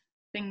first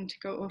thing to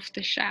go off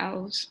the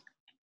shelves?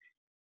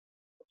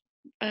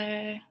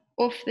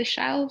 Off the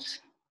shelves?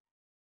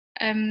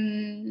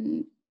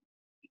 Do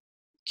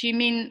you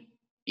mean,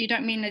 you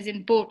don't mean as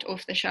in bought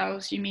off the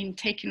shelves, you mean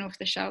taken off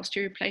the shelves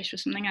to replace with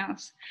something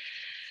else?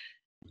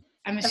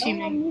 I'm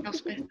assuming,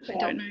 Elspeth, I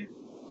don't know.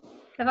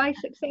 Have I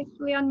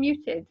successfully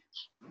unmuted?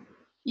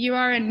 You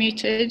are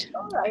unmuted.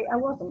 All right, I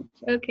wasn't.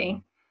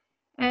 Okay.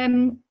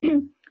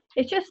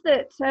 It's just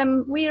that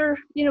we're,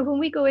 when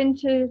we go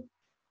into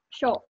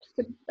shops,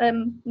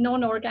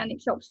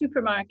 non-organic shops,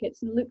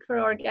 supermarkets, and look for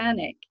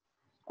organic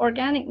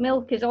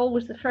milk is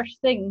always the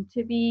first thing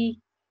to be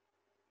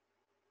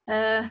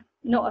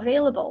not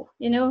available.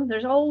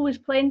 There's always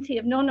plenty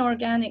of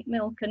non-organic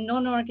milk and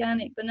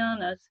non-organic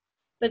bananas,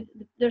 but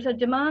there's a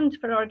demand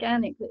for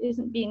organic that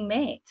isn't being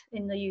met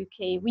in the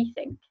UK, we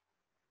think,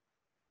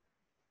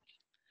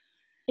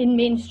 in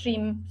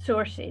mainstream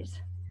sources,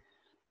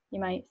 you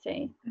might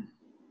say.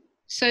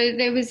 So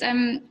there was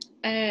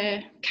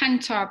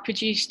Kantar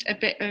produced a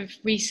bit of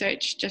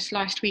research just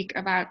last week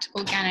about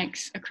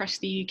organics across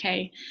the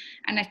UK,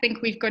 and I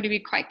think we've got to be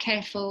quite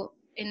careful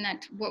in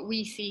that what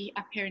we see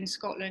up here in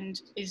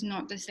Scotland is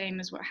not the same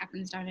as what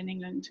happens down in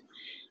England.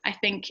 I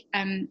think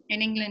in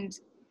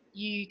England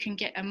you can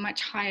get a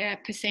much higher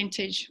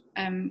percentage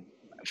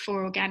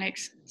for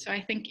organics. So I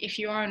think if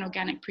you are an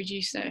organic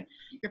producer,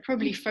 you're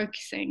probably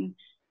focusing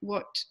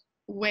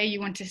where you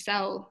want to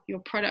sell your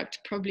product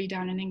probably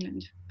down in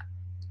England.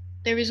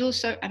 There is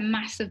also a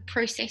massive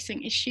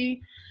processing issue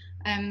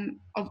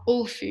of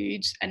all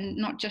foods, and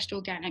not just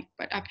organic,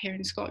 but up here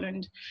in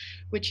Scotland,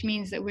 which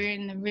means that we're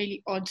in a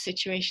really odd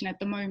situation at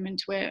the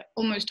moment where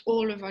almost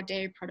all of our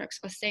dairy products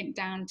are sent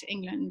down to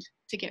England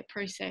to get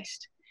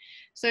processed.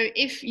 So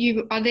if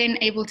you are then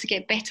able to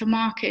get better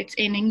markets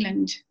in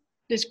England,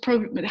 there's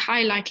probably a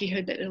high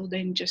likelihood that it'll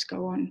then just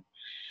go on.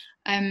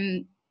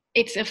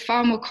 It's a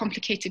far more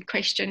complicated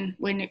question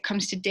when it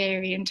comes to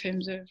dairy in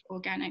terms of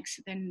organics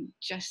than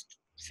just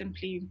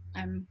simply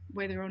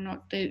whether or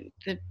not the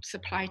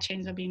supply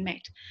chains are being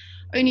met.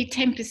 Only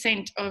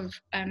 10% of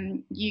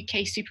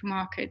UK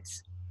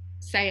supermarkets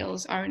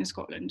sales are in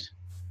Scotland,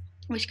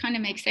 which kind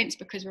of makes sense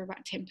because we're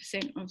about 10%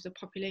 of the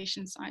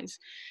population size.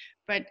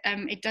 But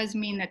it does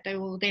mean that there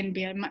will then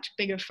be a much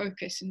bigger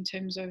focus in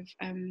terms of,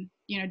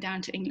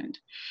 down to England.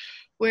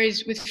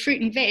 Whereas with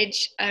fruit and veg,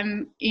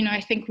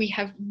 I think we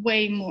have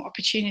way more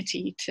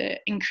opportunity to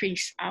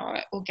increase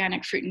our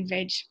organic fruit and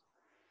veg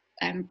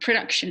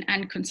production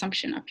and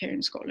consumption up here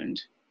in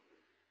Scotland.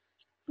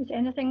 Is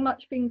anything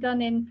much being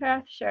done in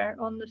Perthshire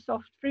on the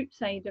soft fruit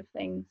side of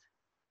things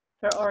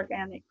for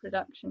organic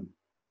production?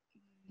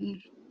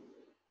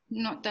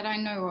 Not that I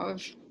know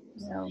of.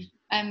 No.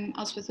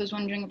 Elspeth was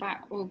wondering about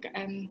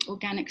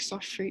organic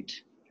soft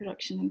fruit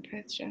production in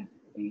Perthshire.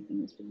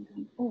 Anything that's been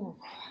done? Oh.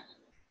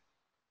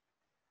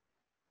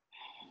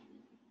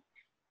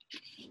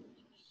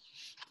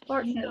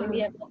 Fortunately, we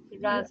have lots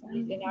of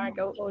raspberries in our own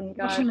garden.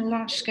 Not on a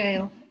large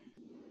scale.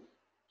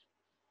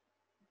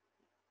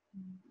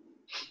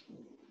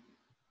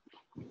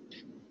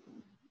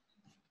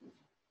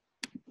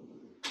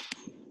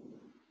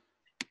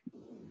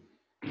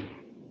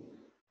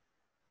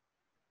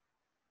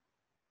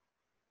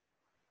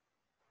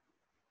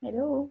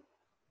 Hello.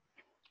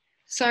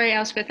 Sorry,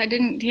 Elspeth, I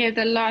didn't hear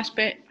the last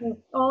bit.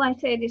 All I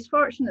said is,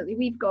 fortunately,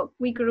 we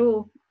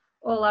grow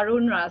all our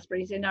own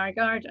raspberries in our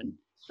garden.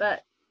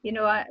 But you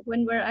know,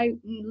 when we're out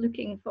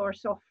looking for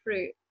soft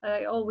fruit,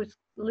 I always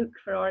look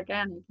for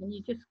organic, and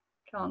you just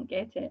can't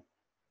get it.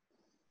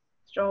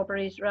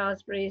 Strawberries,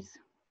 raspberries,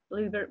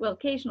 blueberry. Well,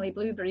 occasionally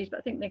blueberries, but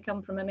I think they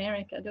come from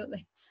America, don't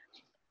they?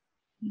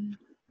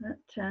 But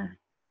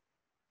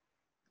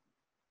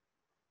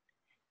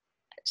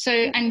so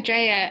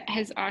Andrea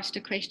has asked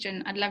a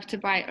question. I'd love to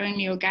buy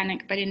only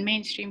organic, but in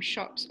mainstream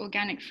shops,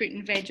 organic fruit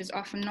and veg is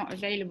often not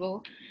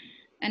available,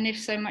 and if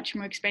so, much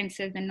more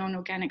expensive than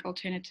non-organic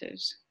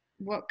alternatives.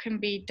 What can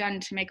be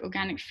done to make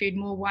organic food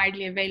more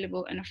widely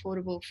available and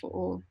affordable for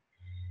all?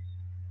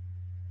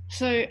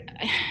 So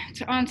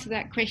to answer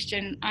that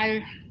question,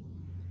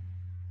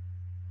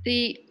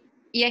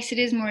 yes, it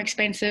is more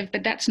expensive,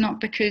 but that's not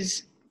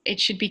because it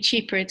should be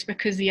cheaper. It's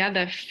because the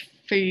other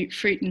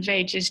fruit and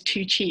veg is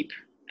too cheap.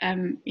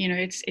 You know,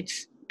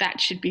 it's that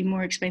should be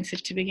more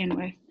expensive to begin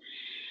with.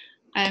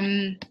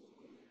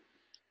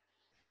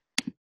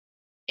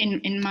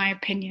 In my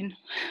opinion,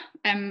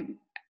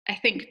 I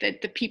think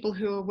that the people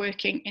who are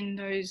working in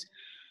those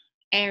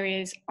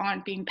areas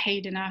aren't being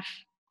paid enough.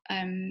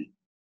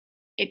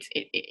 It's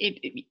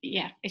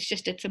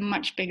a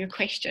much bigger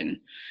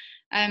question.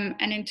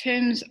 And in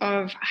terms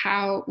of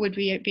how would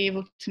we be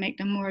able to make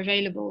them more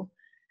available,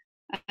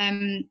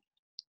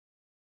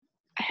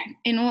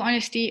 in all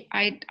honesty,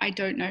 I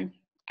don't know.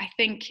 I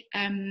think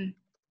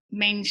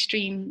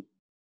mainstream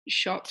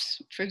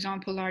shops, for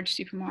example, large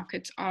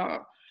supermarkets,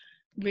 are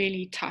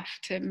really tough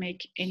to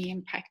make any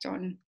impact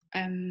on.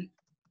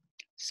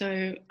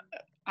 So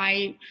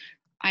I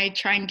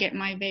try and get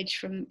my veg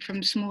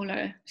from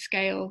smaller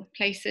scale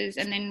places,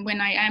 and then when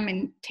I am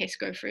in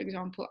Tesco, for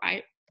example,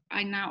 I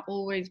now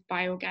always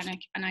buy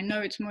organic, and I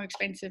know it's more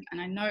expensive,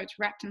 and I know it's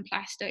wrapped in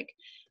plastic,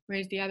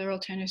 whereas the other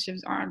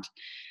alternatives aren't.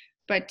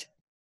 But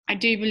I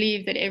do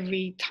believe that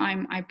every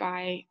time I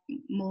buy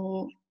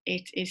more,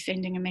 it is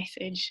sending a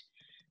message,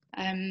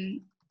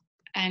 and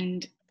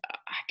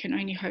I can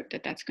only hope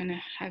that that's going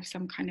to have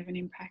some kind of an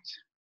impact.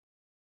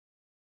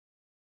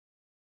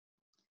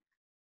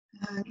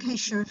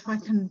 Keisha, if I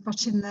can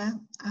butt in there,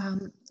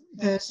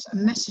 there's a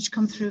message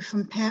come through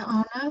from Per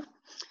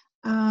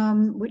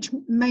Arno, which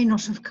may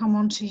not have come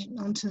onto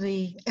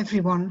the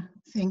everyone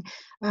thing.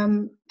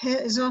 Per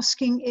is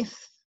asking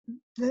if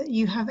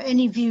you have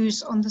any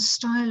views on the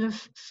style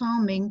of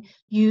farming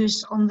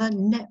used on the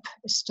Knepp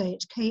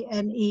estate,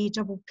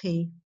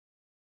 K-N-E-P-P.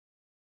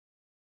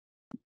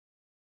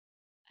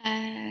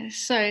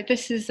 So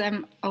this is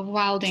a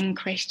wilding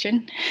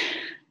question.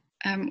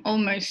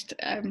 Almost,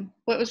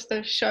 what was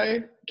the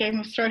show? Game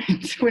of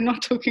Thrones. We're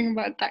not talking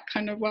about that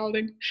kind of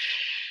wilding.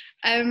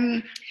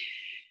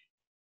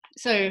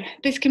 So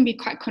this can be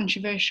quite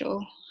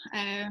controversial.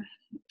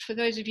 For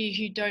those of you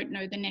who don't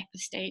know the Knepp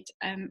estate,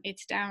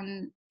 it's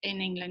down in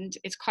England.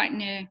 It's quite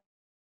near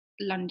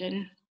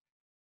London.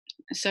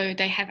 So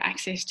they have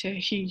access to a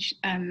huge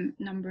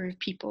number of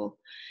people.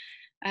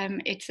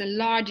 It's a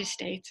large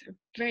estate, a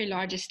very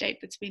large estate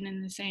that's been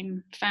in the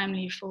same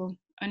family for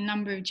a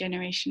number of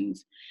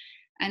generations,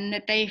 and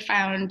that they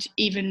found,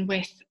 even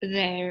with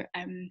their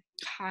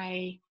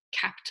high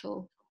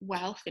capital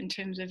wealth in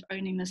terms of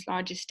owning this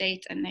large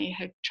estate, and they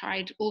had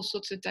tried all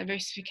sorts of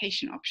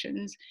diversification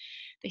options,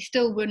 they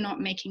still were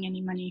not making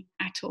any money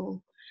at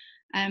all.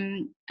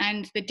 And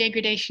the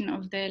degradation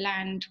of their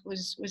land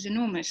was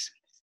enormous.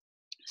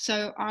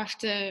 So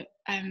after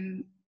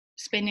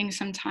spending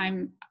some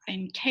time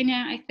in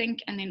Kenya, I think,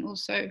 and then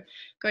also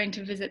going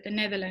to visit the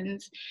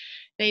Netherlands,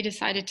 they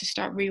decided to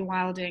start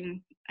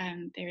rewilding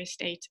their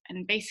estate,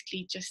 and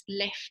basically just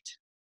left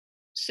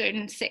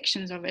certain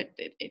sections of it.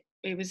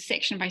 It was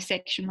section by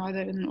section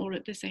rather than all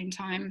at the same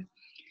time,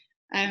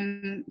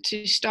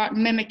 to start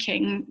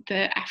mimicking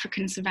the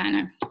African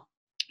savanna.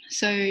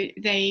 So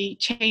they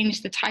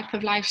changed the type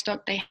of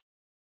livestock they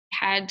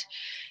had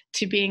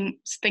to being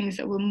things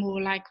that were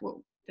more like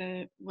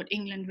what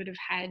England would have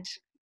had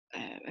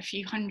a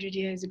few hundred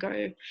years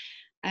ago.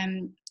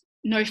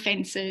 No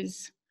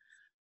fences,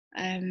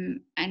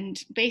 and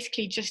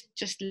basically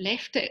just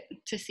left it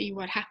to see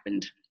what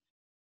happened.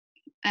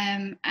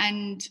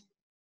 And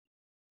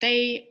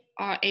they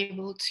are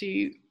able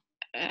to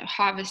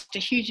harvest a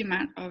huge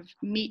amount of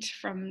meat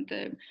from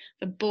the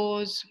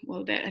boars.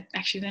 Well, they're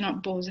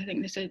not boars. I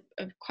think there's a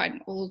quite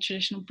an old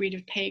traditional breed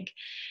of pig.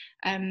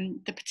 The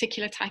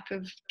particular type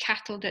of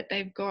cattle that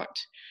they've got,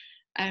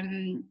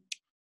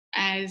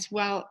 as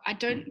well. I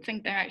don't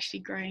think they're actually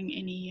growing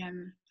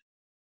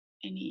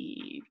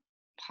any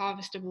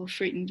harvestable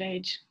fruit and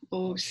veg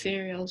or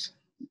cereals.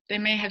 They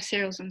may have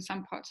cereals on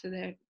some parts of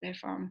their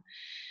farm.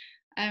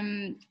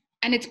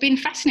 And it's been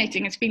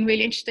fascinating. It's been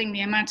really interesting.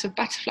 The amount of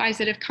butterflies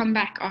that have come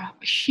back are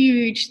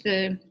huge.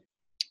 The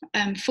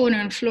fauna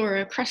and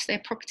flora across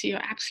their property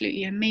are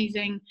absolutely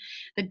amazing.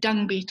 The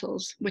dung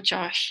beetles, which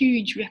are a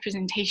huge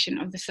representation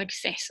of the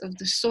success of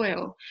the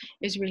soil,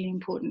 is really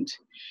important.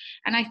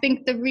 And I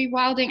think the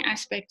rewilding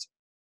aspect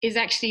is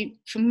actually,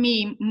 for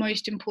me,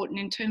 most important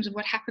in terms of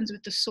what happens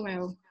with the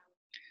soil.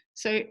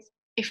 So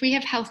if we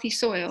have healthy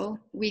soil,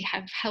 we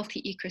have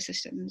healthy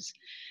ecosystems.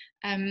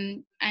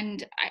 And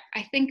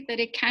I think that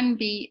it can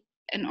be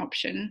an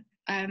option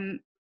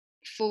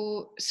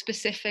for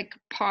specific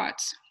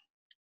parts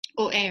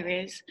or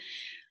areas.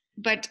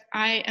 But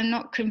I am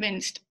not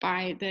convinced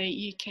by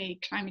the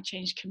UK Climate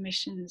Change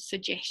Commission's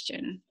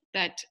suggestion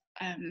that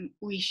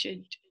we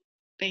should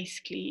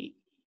basically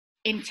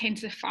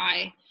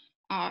intensify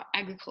our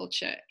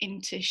agriculture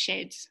into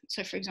sheds.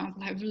 So, for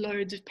example, have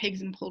loads of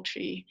pigs and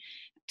poultry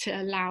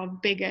to allow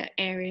bigger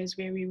areas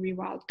where we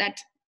rewild.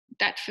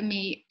 That for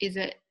me is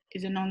a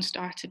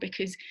non-starter,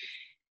 because,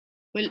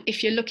 well,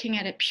 if you're looking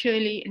at it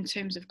purely in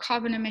terms of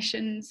carbon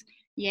emissions,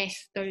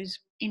 yes, those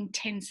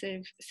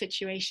intensive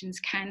situations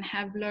can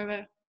have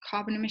lower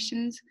carbon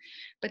emissions,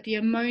 but the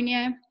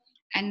ammonia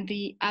and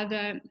the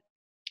other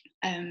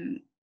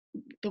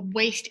the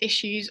waste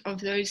issues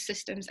of those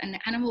systems and the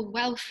animal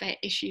welfare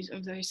issues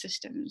of those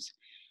systems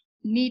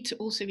need to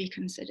also be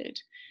considered.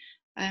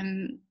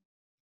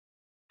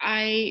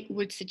 I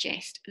would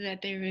suggest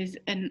that there is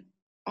an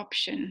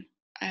option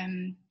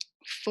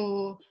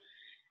for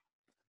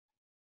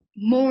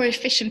more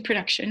efficient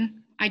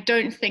production. I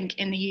don't think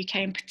in the UK,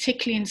 and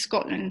particularly in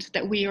Scotland,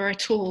 that we are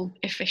at all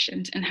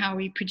efficient in how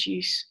we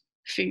produce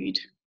food.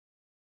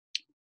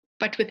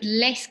 But with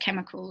less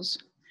chemicals,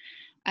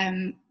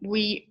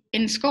 we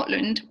in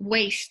Scotland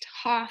waste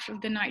half of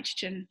the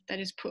nitrogen that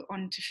is put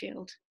onto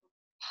field.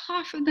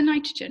 Half of the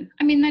nitrogen.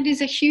 I mean, that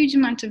is a huge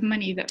amount of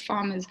money that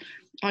farmers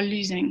are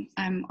losing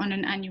on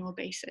an annual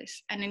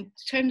basis. And in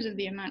terms of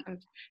the amount of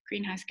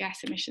greenhouse gas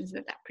emissions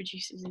that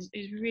produces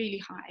is really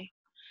high.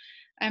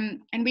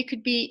 And we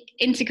could be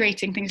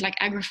integrating things like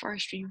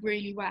agroforestry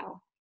really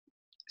well.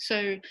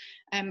 So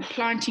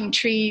planting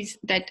trees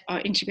that are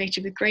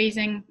integrated with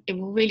grazing, it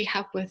will really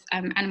help with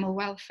animal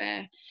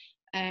welfare.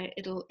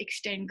 It'll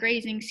extend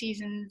grazing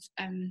seasons.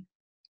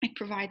 It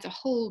provides a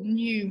whole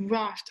new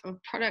raft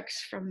of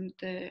products from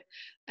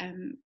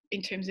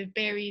in terms of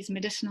berries,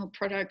 medicinal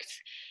products,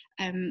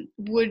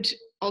 wood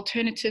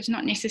alternatives,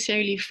 not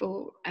necessarily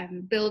for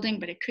building,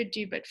 but it could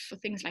do, but for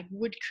things like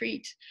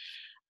woodcrete.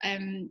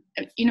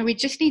 We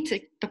just need to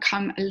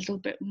become a little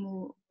bit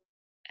more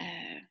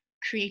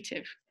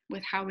creative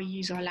with how we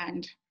use our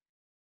land.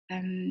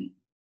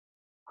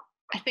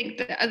 I think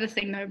the other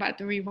thing, though, about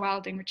the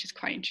rewilding, which is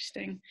quite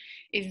interesting,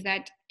 is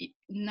that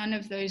none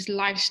of those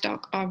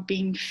livestock are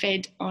being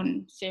fed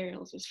on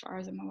cereals, as far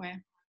as I'm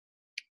aware.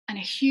 And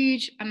a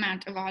huge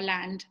amount of our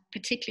land,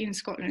 particularly in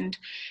Scotland,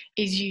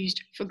 is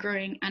used for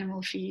growing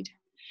animal feed.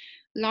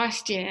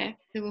 Last year,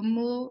 there were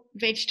more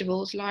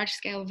vegetables,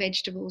 large-scale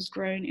vegetables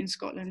grown in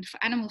Scotland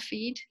for animal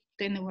feed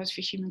than there was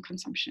for human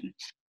consumption.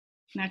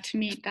 Now, to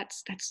me,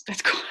 that's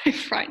quite a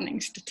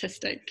frightening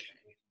statistic.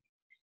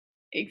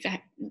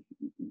 Exactly.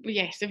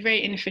 Yes, a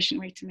very inefficient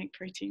way to make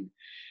protein.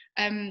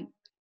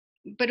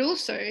 But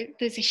also,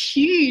 there's a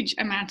huge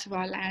amount of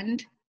our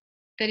land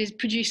that is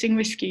producing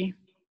whiskey.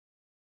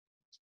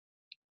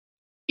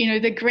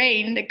 The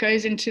grain that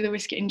goes into the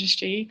whiskey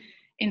industry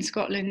in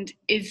Scotland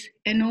is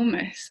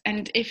enormous.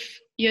 And if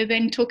you're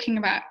then talking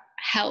about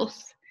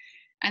health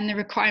and the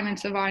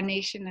requirements of our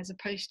nation as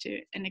opposed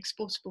to an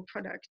exportable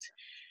product,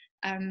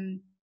 then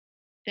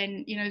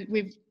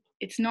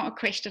it's not a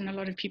question a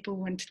lot of people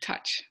want to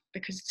touch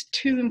because it's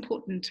too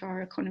important to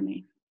our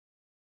economy,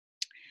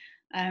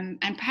 and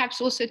perhaps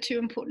also too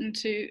important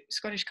to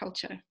Scottish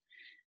culture.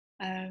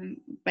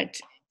 But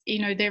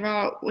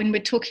when we're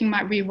talking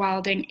about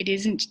rewilding, it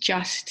isn't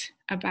just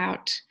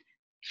about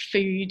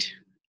food.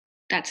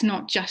 That's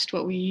not just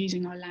what we're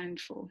using our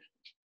land for.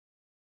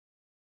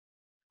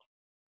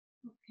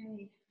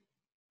 Okay.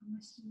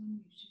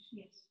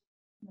 Yes.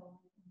 No.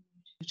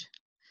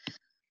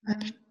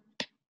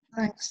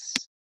 Thanks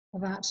for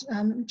that.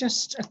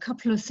 Just a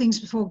couple of things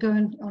before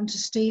going on to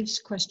Steve's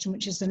question,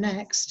 which is the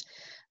next.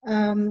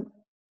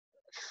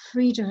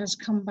 Frida has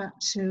come back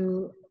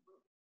to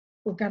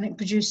organic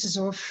producers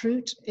of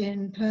fruit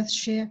in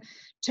Perthshire,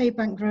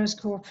 Taybank Growers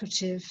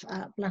Cooperative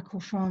at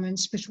Blackwell Farm in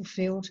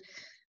Spitalfield.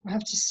 I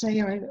have to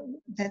say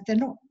they're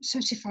not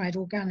certified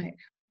organic,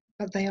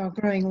 but they are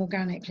growing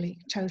organically,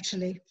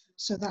 totally.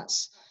 So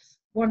that's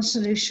one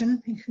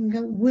solution.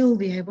 You will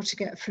be able to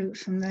get fruit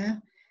from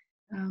there.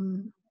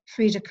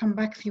 Frida, come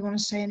back if you want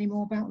to say any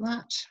more about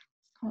that.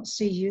 Can't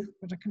see you,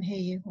 but I can hear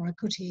you, or I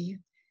could hear you.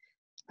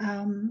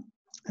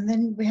 And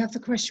then we have the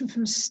question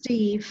from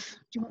Steve.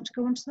 Do you want to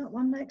go on to that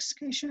one next,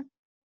 Keisha?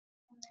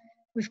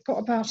 We've got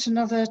about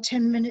another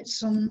 10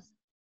 minutes on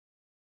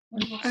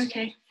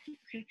Okay.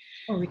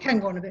 Oh, we can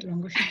go on a bit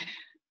longer.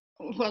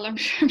 Well, I'm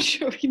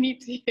sure we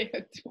need to hear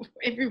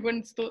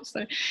everyone's thoughts,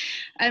 though.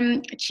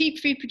 Cheap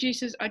food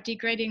producers are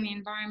degrading the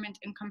environment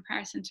in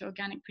comparison to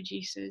organic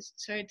producers.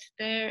 So it's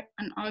there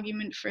an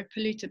argument for a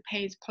polluter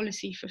pays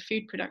policy for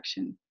food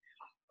production.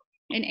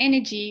 In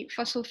energy,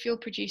 fossil fuel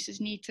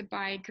producers need to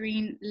buy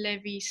green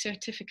levy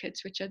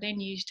certificates, which are then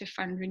used to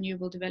fund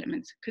renewable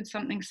developments. Could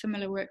something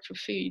similar work for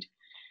food?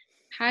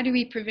 how do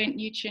we prevent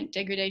nutrient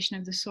degradation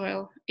of the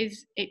soil?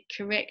 Is it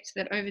correct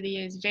that over the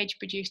years, veg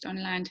produced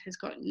on land has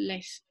got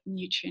less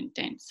nutrient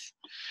dense?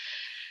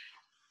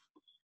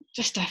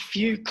 Just a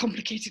few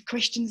complicated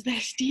questions there,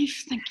 Steve.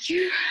 Thank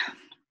you.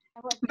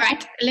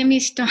 Right, let me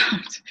start.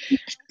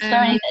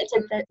 Sorry,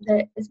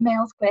 it's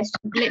Mel's question.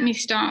 Let me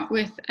start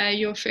with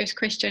your first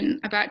question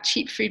about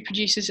cheap food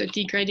producers are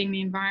degrading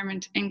the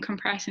environment in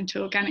comparison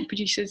to organic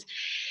producers.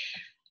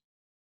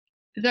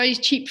 Those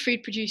cheap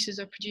food producers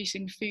are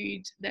producing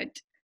food that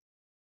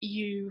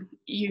you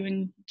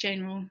in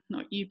general,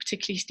 not you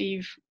particularly,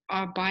 Steve,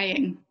 are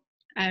buying.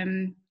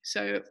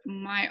 So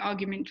my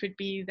argument would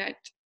be that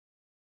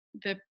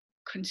the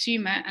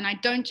consumer, and I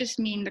don't just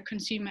mean the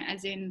consumer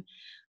as in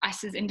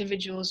us as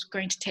individuals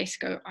going to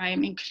Tesco, I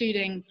am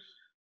including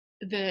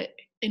the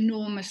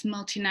enormous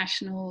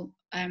multinational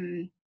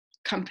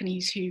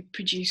companies who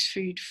produce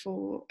food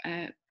for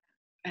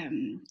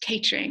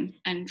catering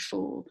and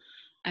for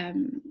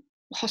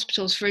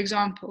hospitals, for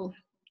example.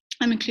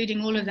 I'm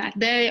including all of that.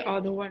 They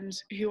are the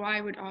ones who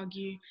I would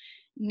argue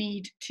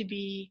need to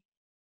be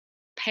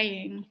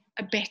paying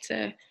a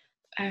better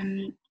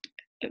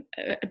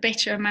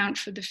amount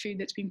for the food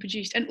that's been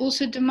produced, and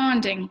also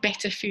demanding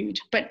better food,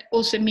 but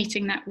also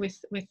meeting that with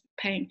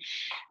paying.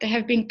 There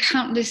have been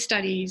countless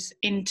studies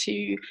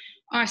into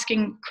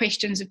asking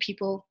questions of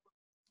people,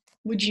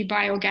 would you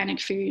buy organic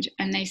food?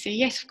 And they say,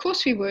 yes, of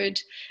course we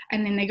would.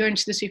 And then they go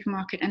into the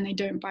supermarket and they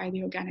don't buy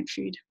the organic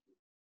food.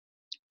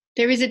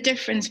 There is a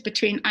difference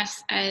between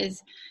us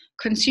as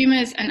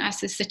consumers and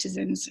us as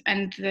citizens,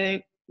 and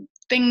the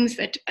things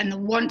that and the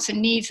wants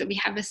and needs that we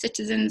have as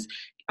citizens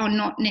are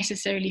not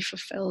necessarily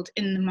fulfilled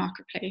in the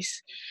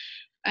marketplace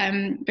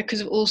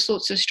because of all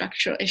sorts of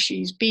structural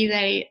issues, be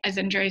they, as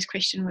Andrea's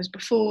question was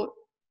before,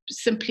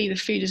 simply the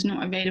food is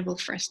not available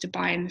for us to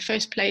buy in the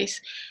first place,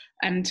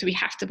 so we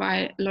have to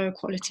buy lower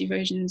quality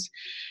versions,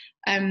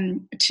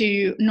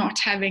 to not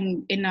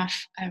having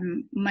enough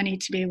money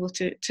to be able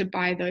to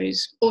buy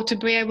those, or to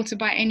be able to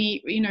buy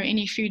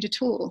any food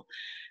at all.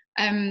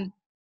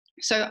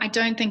 So I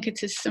don't think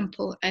it's as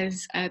simple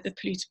as the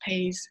polluter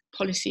pays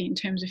policy in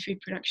terms of food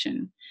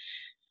production.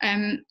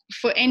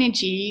 For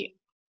energy,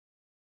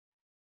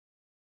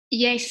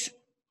 yes,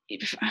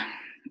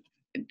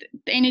 the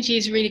energy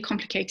is really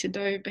complicated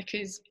though,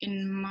 because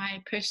in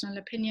my personal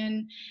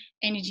opinion,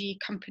 energy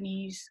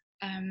companies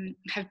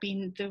have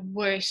been the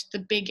worst.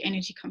 The big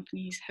energy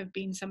companies have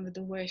been some of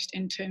the worst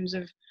in terms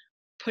of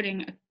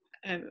putting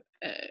a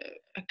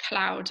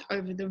cloud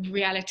over the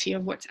reality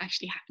of what's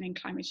actually happening in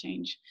climate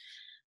change.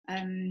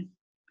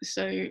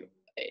 So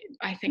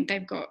I think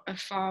they've got a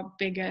far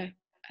bigger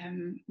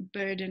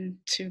burden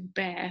to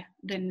bear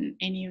than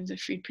any of the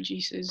food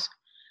producers.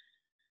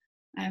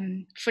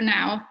 For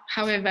now,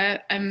 however,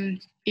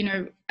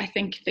 I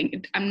think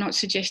I'm not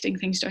suggesting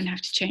things don't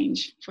have to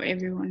change for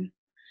everyone.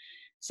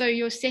 So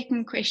your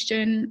second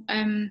question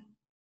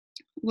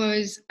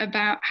was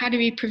about how do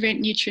we prevent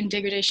nutrient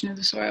degradation of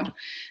the soil?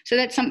 So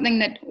that's something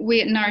that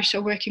we at Nourish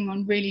are working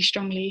on really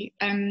strongly.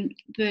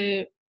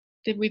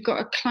 We've got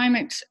a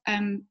climate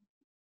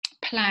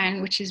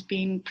plan which is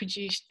being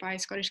produced by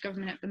Scottish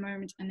Government at the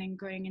moment and then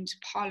going into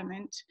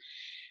Parliament,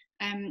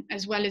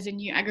 as well as a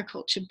new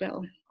agriculture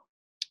bill.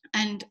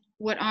 And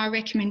what our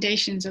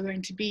recommendations are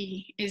going to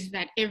be is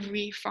that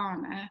every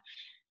farmer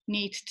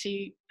needs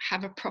to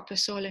have a proper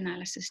soil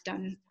analysis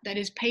done that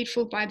is paid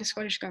for by the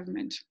Scottish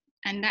Government.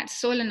 And that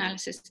soil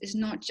analysis is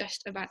not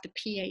just about the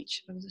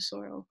pH of the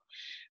soil,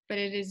 but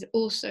it is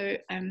also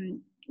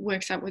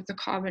works out what the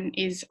carbon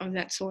is of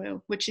that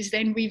soil, which is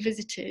then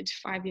revisited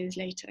 5 years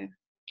later.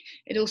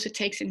 It also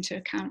takes into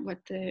account what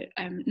the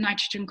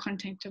nitrogen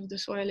content of the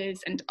soil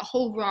is, and a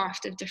whole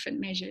raft of different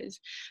measures,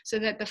 so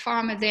that the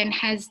farmer then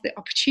has the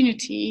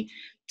opportunity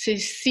to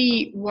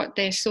see what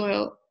their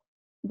soil,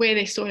 where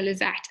their soil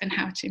is at and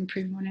how to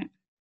improve on it.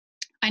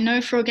 I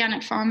know for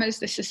organic farmers,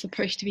 this is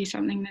supposed to be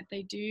something that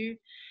they do.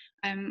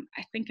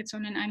 I think it's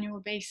on an annual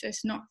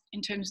basis, not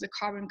in terms of the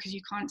carbon, because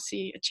you can't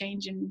see a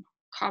change in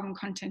carbon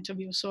content of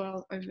your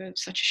soil over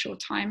such a short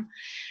time.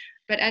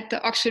 But at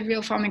the Oxford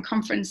Real Farming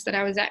Conference that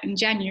I was at in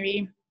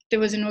January, there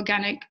was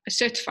a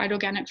certified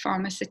organic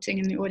farmer sitting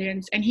in the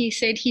audience, and he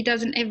said he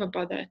doesn't ever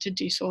bother to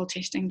do soil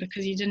testing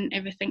because he didn't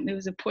ever think there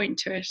was a point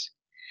to it.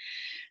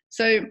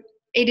 So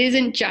it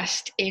isn't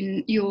just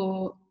in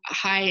your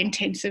high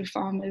intensive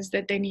farmers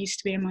that there needs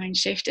to be a mind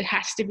shift. It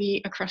has to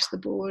be across the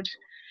board.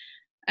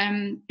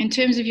 In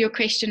terms of your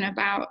question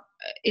about,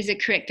 is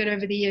it correct that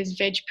over the years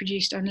veg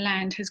produced on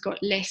land has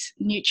got less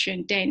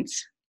nutrient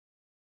dense?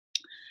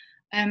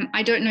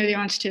 I don't know the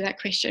answer to that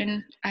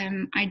question.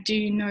 I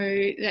do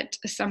know that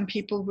some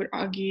people would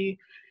argue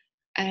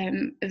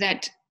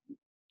that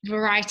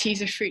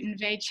varieties of fruit and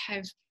veg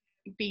have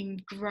been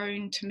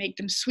grown to make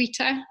them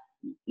sweeter,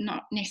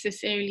 not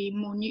necessarily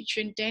more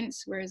nutrient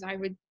dense, whereas I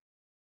would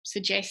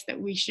suggest that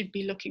we should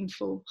be looking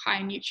for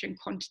high nutrient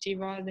quantity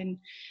rather than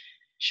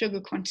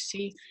sugar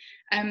quantity.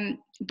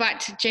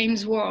 But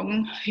James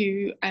Wong,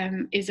 who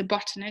is a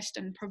botanist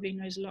and probably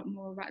knows a lot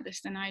more about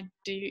this than I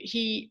do,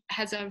 he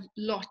has a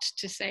lot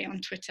to say on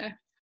Twitter.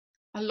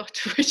 a lot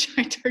of which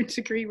I don't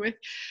agree with,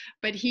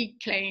 but he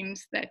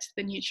claims that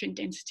the nutrient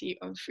density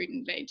of fruit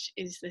and veg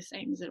is the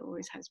same as it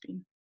always has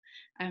been.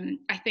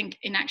 I think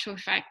in actual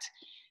fact,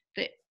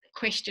 the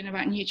question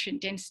about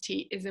nutrient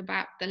density is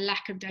about the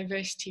lack of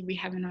diversity we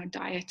have in our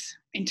diet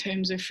in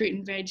terms of fruit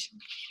and veg.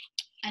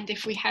 And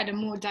if we had a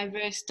more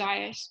diverse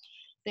diet,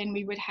 then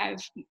we would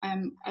have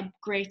a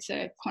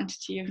greater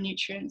quantity of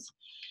nutrients.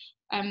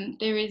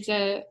 There is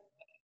a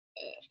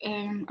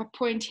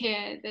point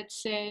here that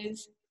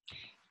says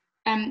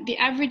the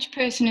average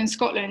person in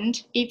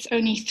Scotland eats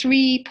only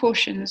 3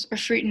 portions of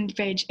fruit and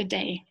veg a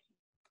day,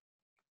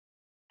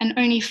 and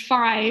only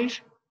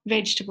 5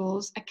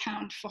 vegetables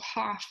account for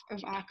half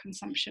of our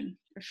consumption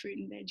of fruit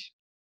and veg.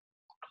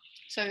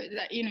 So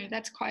that, you know,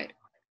 that's quite,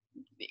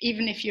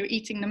 even if you're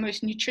eating the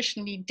most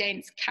nutritionally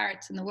dense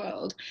carrots in the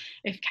world,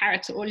 if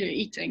carrots are all you're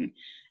eating,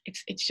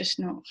 it's just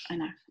not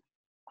enough.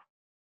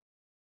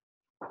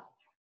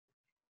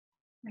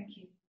 Thank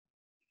you.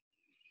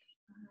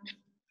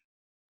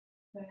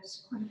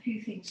 There's quite a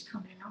few things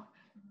coming up.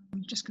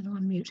 I'm just going to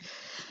unmute.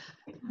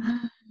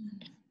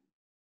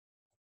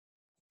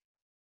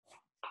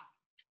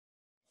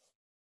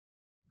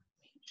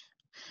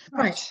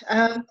 Right.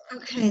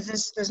 Okay.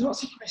 There's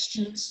lots of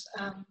questions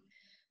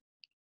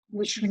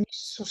which we need to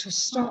sort of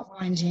start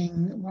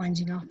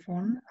winding up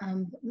on.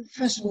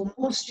 First of all,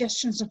 more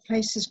suggestions of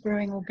places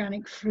growing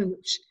organic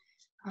fruit.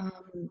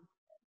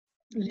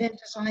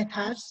 Linda's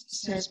iPad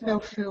says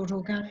Belfield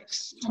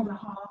Organics,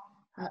 Tomahawk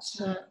at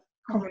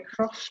Comrie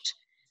Croft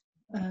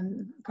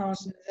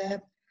garden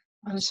there.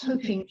 I was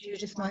hoping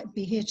Judith might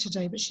be here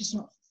today, but she's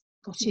not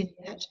got in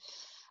yet.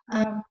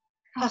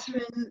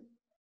 Catherine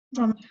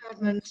from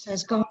Herdman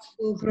says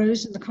Garfield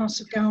grows in the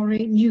Castle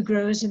Gowrie, new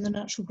growers in the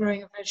natural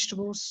growing of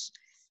vegetables.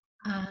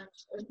 And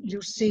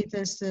you'll see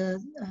there's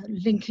the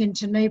link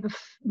into neighbour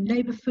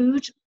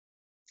food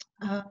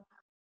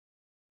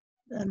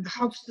and the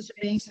hubs that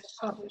are being set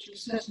up, which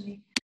is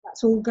certainly,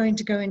 that's all going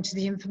to go into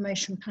the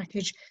information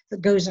package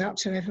that goes out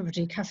to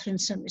everybody. Catherine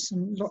sent me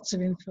lots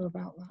of info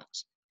about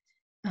that.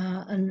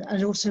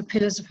 And also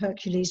Pillars of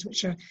Hercules,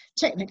 which are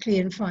technically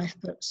in Fife,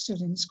 but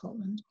still in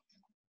Scotland.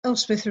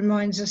 Elspeth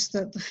reminds us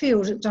that the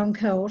field at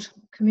Dunkeld,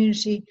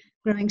 community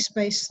growing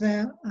space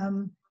there,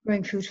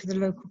 growing food for the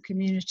local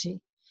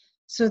community.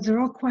 So there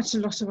are quite a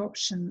lot of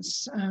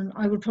options.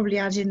 I would probably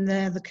add in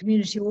there the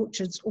community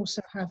orchards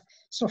also have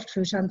soft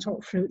fruit and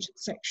top fruit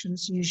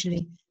sections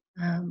usually,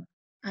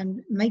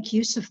 and make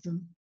use of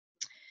them.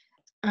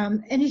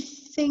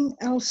 Anything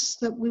else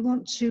that we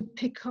want to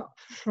pick up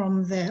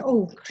from there?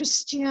 Oh,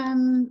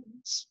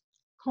 Christian's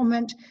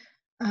comment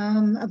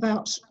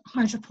about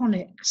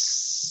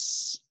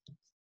hydroponics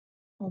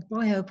or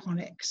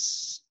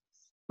bioponics,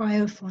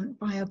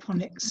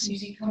 bioponics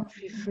using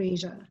country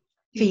feeder.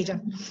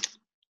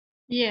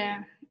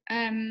 Yeah,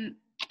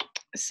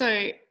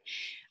 so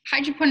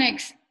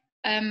hydroponics,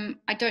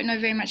 I don't know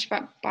very much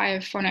about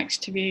biophonics,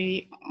 to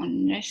be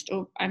honest,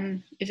 or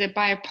is it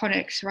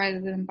bioponics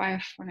rather than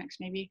biophonics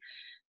maybe?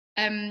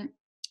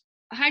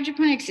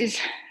 Hydroponics is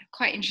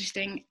quite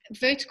interesting.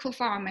 Vertical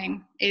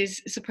farming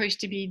is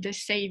supposed to be the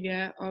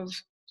saviour of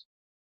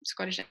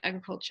Scottish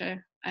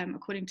agriculture,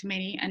 according to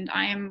many, and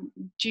I am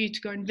due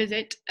to go and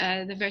visit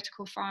the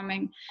vertical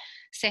farming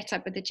set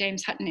up at the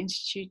James Hutton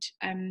Institute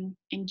in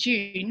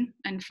June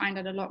and find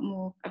out a lot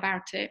more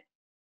about it.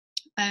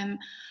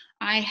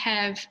 I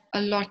have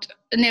and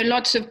there are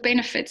lots of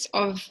benefits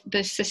of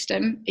the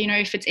system. You know,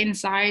 if it's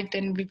inside,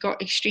 then we've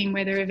got extreme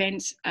weather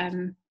events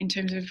in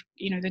terms of,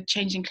 you know, the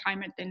changing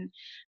climate, then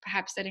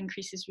perhaps that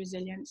increases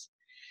resilience.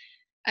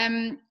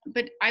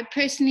 But I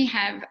personally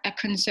have a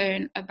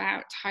concern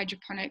about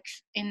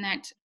hydroponics in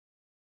that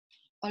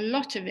a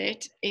lot of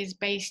it is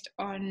based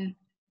on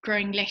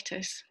growing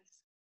lettuce.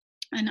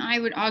 And I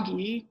would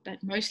argue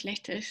that most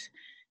lettuce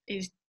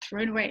is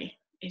thrown away.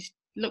 It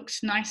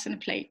looks nice on a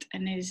plate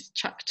and is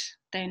chucked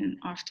then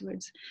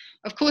afterwards.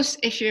 Of course,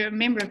 if you're a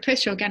member of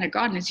Perth Organic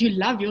Gardeners, you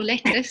love your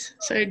lettuce.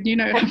 So, you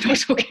know, I'm not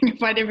talking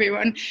about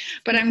everyone,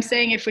 but I'm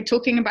saying if we're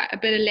talking about a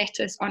bit of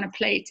lettuce on a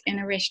plate in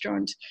a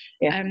restaurant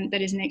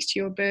that is next to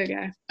your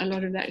burger, a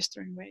lot of that is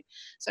thrown away.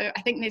 So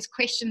I think there's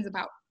questions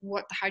about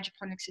what the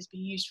hydroponics is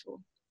being used for.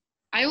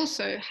 I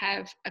also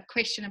have a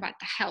question about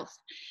the health.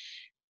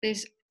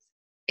 It's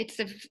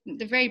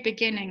the very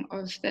beginning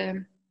of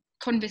the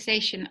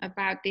conversation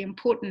about the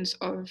importance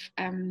of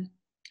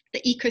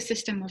the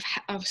ecosystem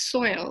of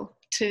soil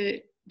to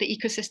the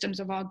ecosystems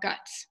of our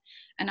guts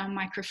and our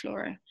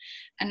microflora.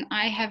 And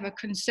I have a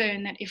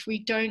concern that if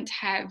we don't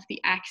have the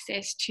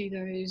access to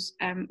those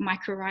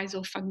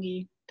mycorrhizal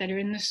fungi that are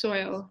in the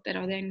soil that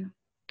are then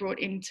brought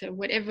into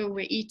whatever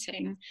we're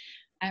eating,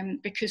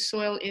 because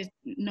soil is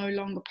no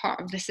longer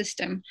part of the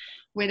system,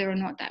 whether or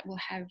not that will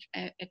have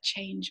a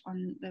change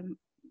on the,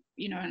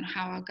 you know, on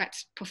how our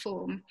guts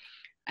perform.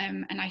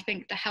 And I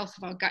think the health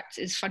of our guts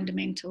is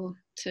fundamental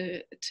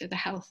to the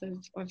health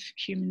of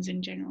humans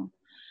in general.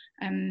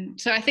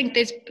 So I think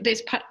there's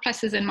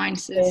pluses and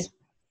minuses.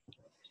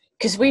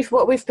 because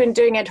what we've been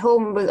doing at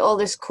home with all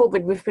this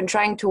COVID, we've been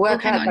trying to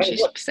work hang out. on,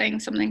 she's saying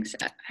something.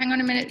 Hang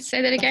on a minute.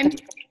 Say that again.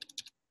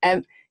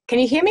 Can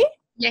you hear me?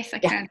 Yes, I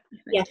can.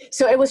 Yeah.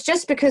 So it was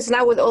just because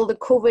now with all the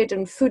COVID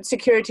and food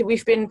security,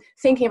 we've been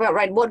thinking about,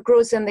 right, what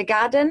grows in the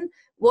garden,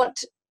 what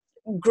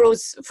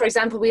grows. For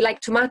example, we like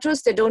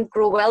tomatoes. They don't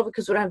grow well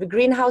because we don't have a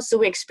greenhouse. So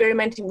we're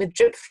experimenting with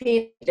drip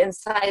feed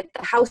inside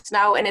the house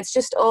now, and it's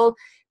just all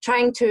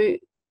trying to,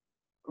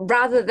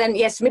 rather than,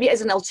 yes, maybe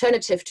as an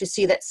alternative to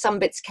see that some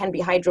bits can be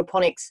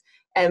hydroponics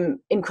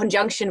in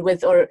conjunction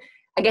with, or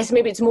I guess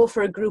maybe it's more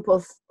for a group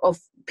of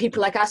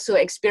people like us who are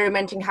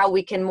experimenting how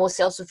we can more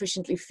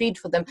self-sufficiently feed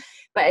for them.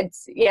 But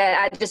it's,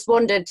 yeah, I just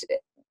wondered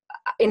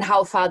in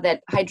how far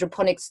that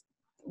hydroponics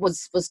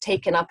was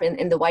taken up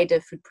in the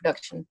wider food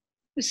production.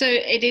 So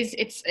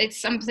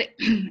it's something,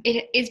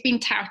 it is being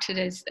touted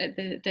as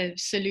the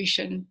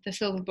solution, the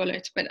silver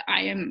bullet, but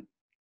I am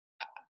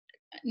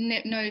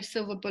no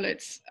silver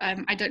bullets.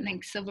 I don't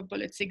think silver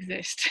bullets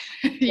exist.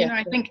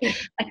 I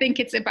think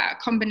it's about a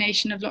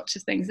combination of lots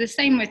of things. The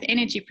same with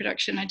energy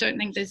production. I don't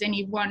think there's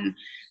any one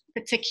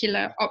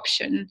particular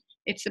option.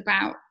 It's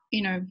about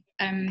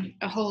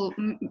a whole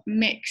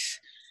mix.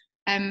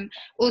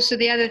 Also,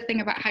 the other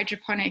thing about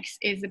hydroponics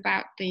is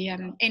about the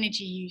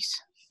energy use.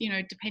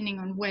 Depending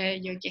on where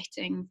you're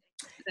getting.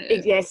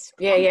 Yes,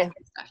 yeah.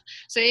 Stuff.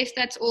 So if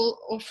that's all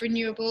off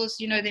renewables,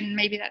 then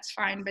maybe that's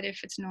fine. But if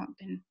it's not,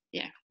 then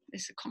yeah.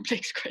 It's a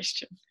complex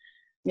question.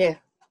 Yeah,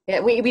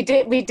 we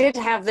did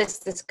have this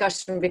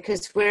discussion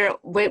because we're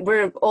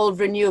all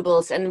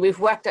renewables, and we've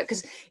worked out,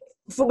 because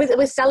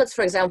with salads,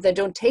 for example, they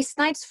don't taste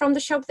nice from the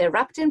shop. They're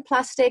wrapped in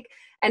plastic,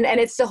 and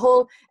it's the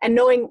whole, and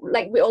knowing,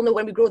 like we all know,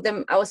 when we grow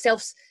them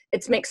ourselves,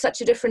 it makes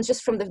such a difference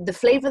just from the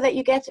flavor that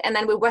you get, and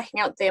then we're working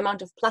out the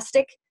amount of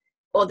plastic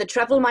or the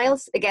travel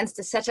miles against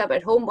the setup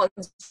at home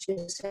once you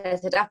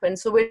set it up. And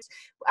so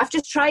I've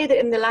just tried it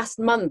in the last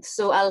month,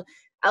 so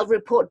I'll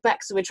report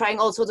back. So we're trying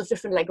all sorts of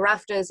different, like,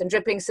 rafters and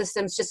dripping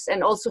systems,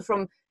 and also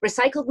from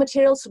recycled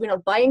materials, so we're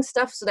not buying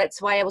stuff. So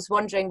that's why I was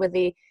wondering with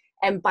the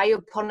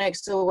bioponics.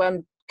 So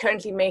I'm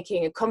currently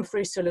making a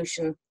comfrey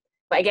solution,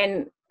 but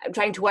again, I'm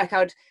trying to work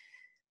out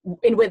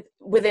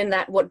within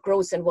that what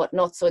grows and what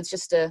not. So it's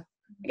just I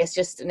guess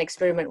just an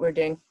experiment we're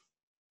doing.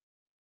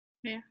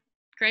 Yeah,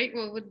 great.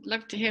 Well, would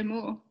love to hear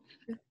more.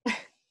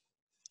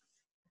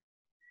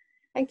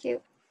 Thank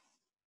you.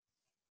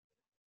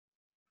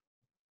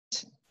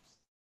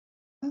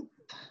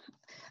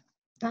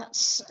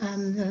 That's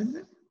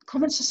the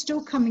comments are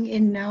still coming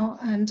in now,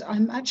 and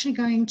I'm actually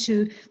going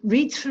to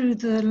read through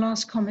the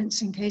last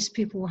comments in case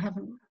people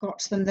haven't got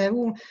to them. They're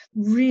all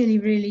really,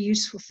 really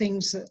useful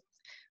things that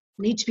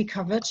need to be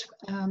covered,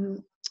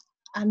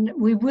 and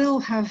we will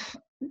have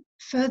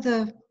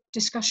further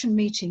discussion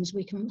meetings.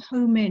 We can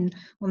home in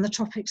on the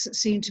topics that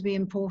seem to be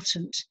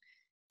important,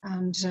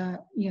 and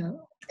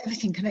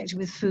everything connected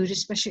with food,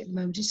 especially at the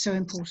moment, is so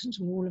important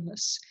to all of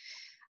us.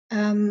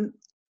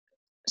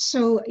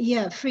 So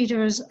yeah, Frida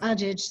has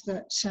added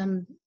that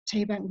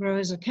Taybank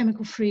growers are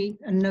chemical free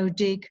and no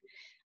dig,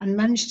 and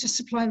managed to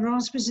supply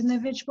raspberries in their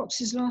veg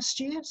boxes last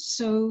year.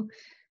 So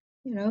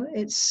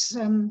it's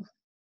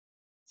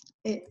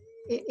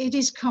it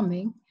is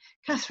coming.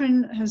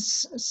 Catherine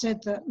has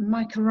said that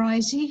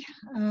mycorrhizae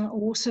are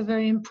also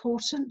very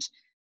important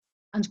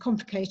and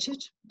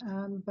complicated,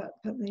 but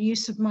the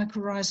use of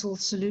mycorrhizal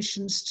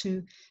solutions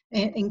to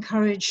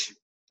encourage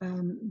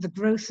the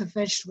growth of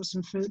vegetables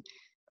and fruit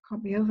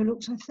can't be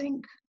overlooked, I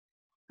think.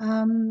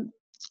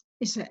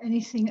 Is there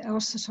anything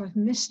else that I've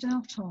missed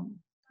out on?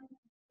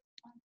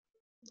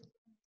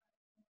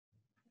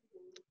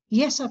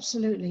 Yes,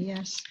 absolutely,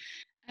 yes.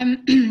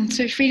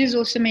 So Frida's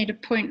also made a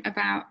point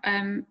about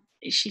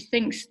she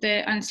thinks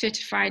they're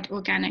uncertified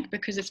organic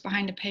because it's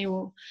behind a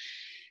paywall.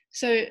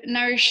 So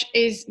Nourish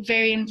is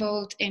very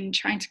involved in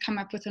trying to come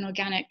up with an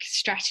organic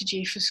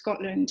strategy for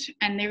Scotland,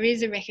 and there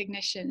is a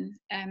recognition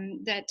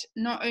that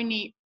not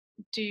only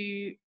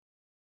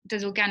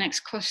does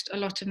organics cost a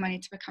lot of money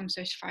to become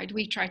certified.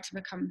 We tried to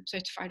become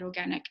certified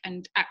organic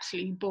and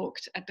absolutely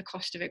balked at the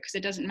cost of it, because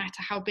it doesn't matter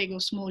how big or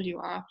small you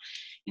are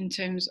in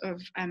terms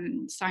of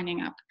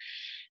signing up.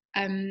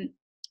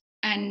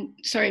 And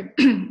sorry,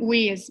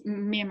 we as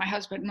me and my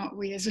husband, not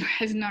we as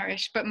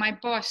Nourish, but my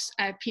boss,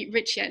 Pete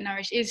Ritchie at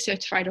Nourish, is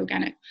certified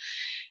organic.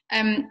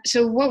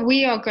 So what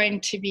we are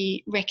going to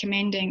be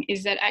recommending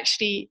is that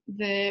actually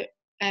the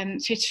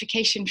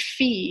certification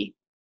fee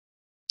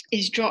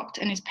is dropped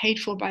and is paid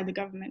for by the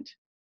government,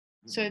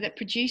 so that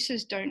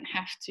producers don't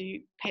have to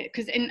pay,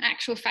 because in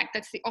actual fact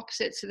that's the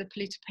opposite to the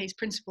polluter pays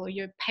principle.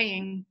 You're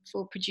paying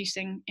for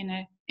producing in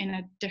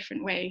a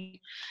different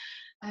way.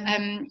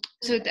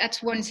 So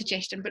that's one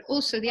suggestion. But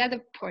also the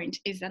other point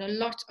is that a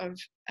lot of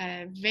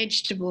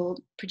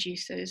vegetable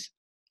producers,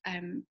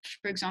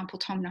 for example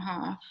Tom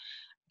Nahar,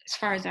 as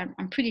far as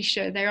I'm pretty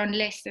sure, they're on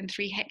less than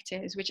 3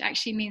 hectares, which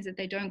actually means that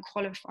they don't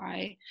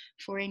qualify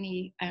for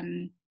any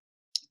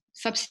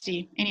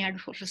subsidy, any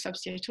agricultural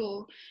subsidy at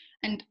all.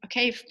 And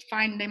okay,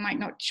 fine, they might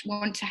not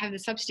want to have the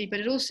subsidy, but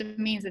it also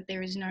means that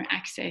there is no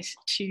access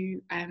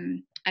to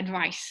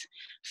advice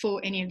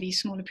for any of these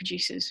smaller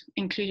producers,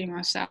 including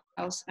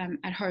ourselves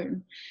at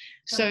home.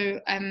 So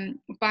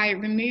by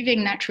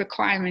removing that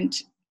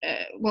requirement,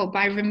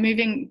 by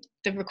removing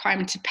the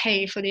requirement to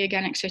pay for the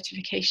organic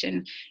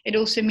certification, it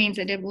also means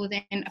that it will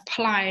then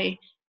apply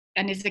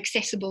and is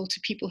accessible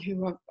to people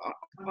who are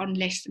on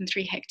less than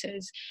 3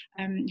 hectares,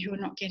 who are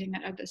not getting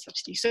that other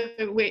subsidy. So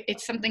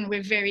it's something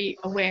we're very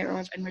aware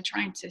of, and we're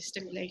trying to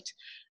stimulate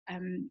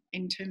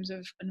in terms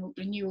of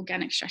a new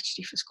organic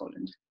strategy for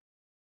Scotland.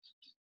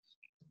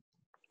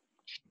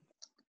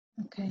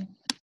 Okay.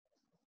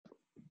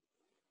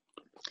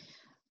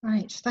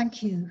 Right,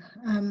 thank you.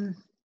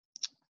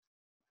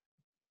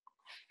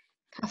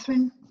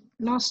 Catherine,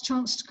 last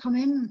chance to come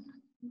in.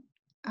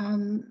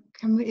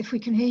 Can we, if we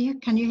can hear you,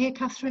 can you hear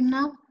Catherine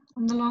now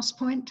on the last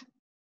point?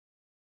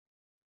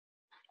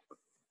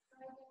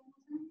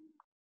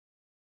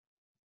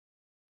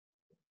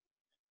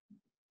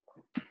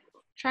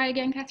 Try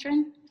again,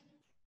 Catherine.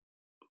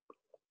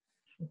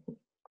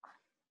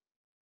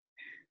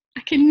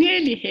 I can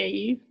nearly hear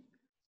you.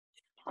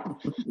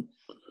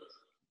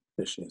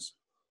 There she is.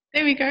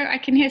 There we go. I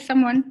can hear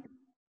someone.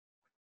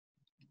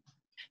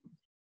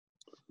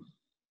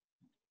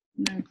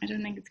 No, I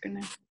don't think it's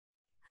gonna.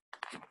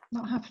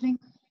 Not happening.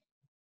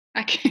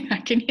 I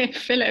can hear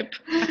Philip.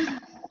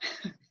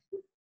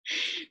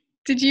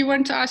 Did you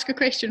want to ask a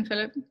question,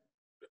 Philip?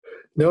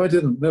 No, I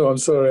didn't. No, I'm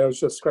sorry. I was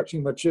just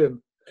scratching my chin.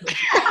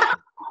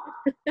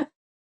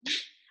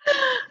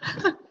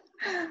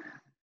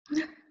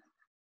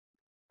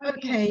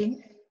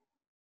 Okay.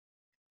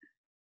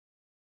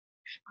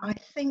 I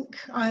think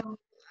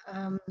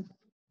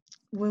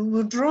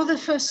we'll draw the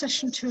first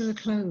session to a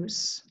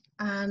close.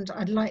 And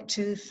I'd like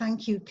to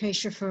thank you,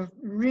 Keisha, for a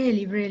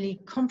really,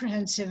 really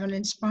comprehensive and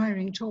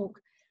inspiring talk.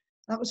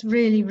 That was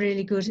really,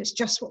 really good. It's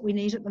just what we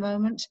need at the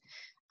moment.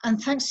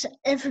 And thanks to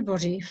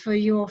everybody for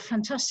your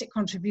fantastic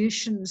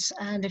contributions.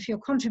 And if your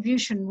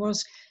contribution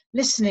was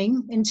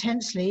listening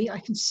intensely, I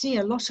can see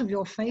a lot of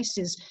your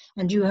faces,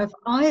 and you have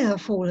either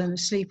fallen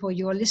asleep or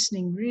you are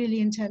listening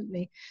really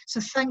intently. So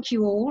thank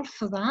you all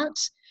for that.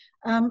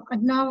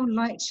 I'd now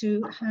like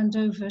to hand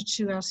over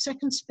to our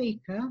second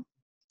speaker,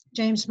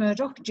 James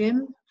Murdoch,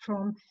 Jim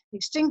from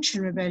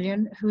Extinction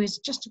Rebellion, who is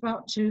just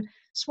about to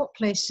swap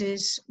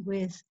places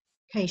with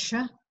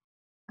Keisha.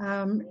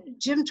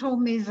 Jim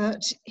told me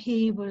that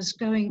he was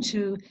going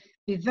to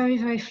be very,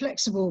 very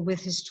flexible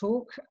with his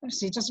talk, as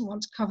he doesn't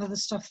want to cover the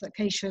stuff that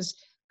Keisha's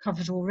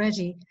covered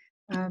already.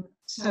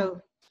 So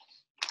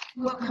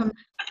welcome,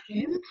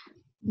 Jim.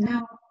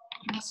 Now,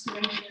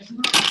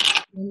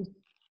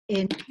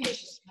 in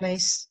Keisha's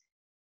place,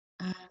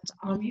 and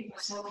I'll mute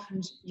myself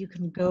and you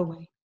can go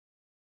away.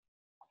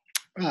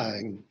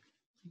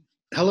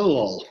 Hello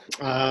all.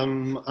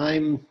 I'm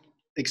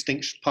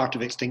part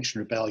of Extinction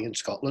Rebellion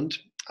Scotland.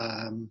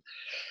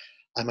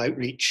 I'm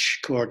outreach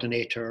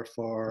coordinator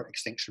for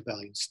Extinction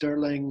Rebellion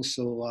Stirling,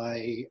 so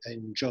I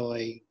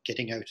enjoy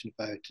getting out and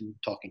about and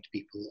talking to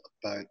people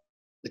about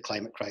the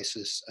climate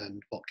crisis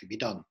and what can be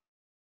done.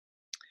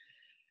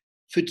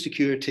 Food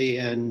security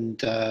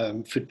and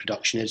food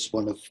production is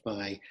one of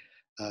my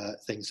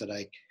things that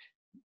I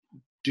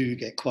do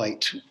get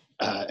quite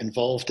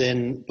involved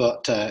in,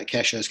 but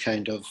Keisha has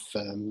kind of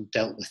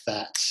dealt with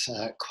that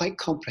quite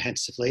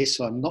comprehensively,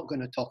 so I'm not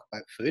going to talk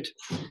about food.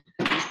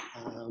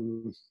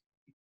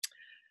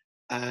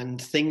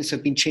 And things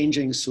have been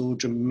changing so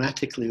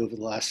dramatically over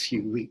the last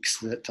few weeks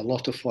that a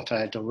lot of what I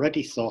had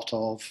already thought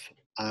of,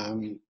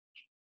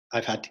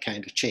 I've had to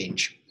kind of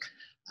change.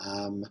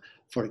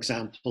 For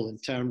example, in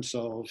terms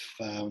of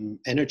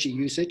energy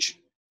usage,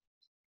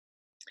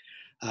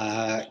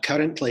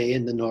 currently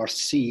in the North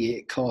Sea,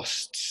 it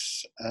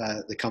costs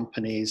the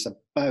companies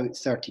about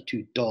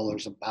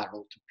 $32 a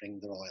barrel to bring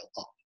their oil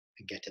up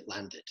and get it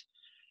landed.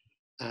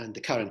 And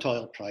the current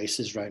oil price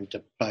is round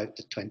about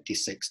the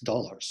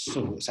 $26.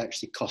 So it's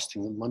actually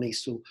costing them money.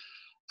 So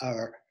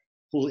our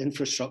whole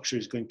infrastructure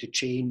is going to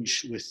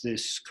change with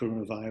this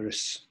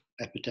coronavirus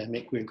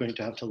epidemic. We're going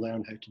to have to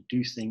learn how to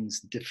do things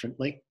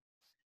differently.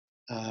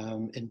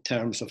 In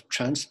terms of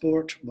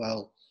transport,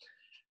 well,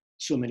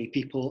 so many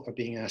people are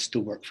being asked to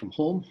work from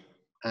home.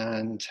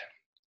 And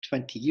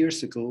 20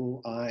 years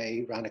ago,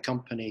 I ran a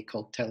company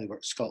called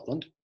Telework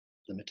Scotland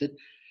Limited,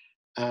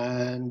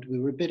 and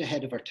we were a bit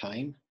ahead of our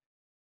time.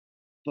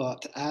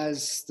 But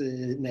as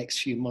the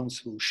next few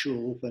months will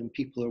show, when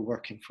people are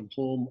working from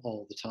home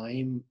all the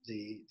time,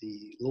 the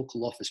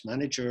local office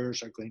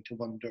managers are going to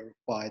wonder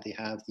why they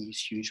have these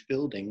huge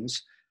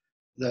buildings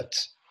that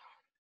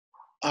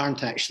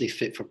aren't actually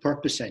fit for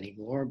purpose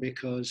anymore,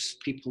 because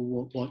people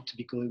won't want to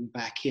be going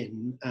back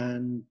in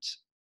and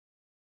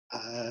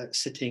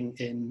sitting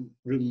in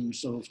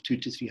rooms of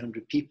 200 to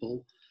 300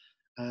 people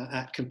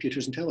at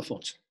computers and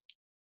telephones.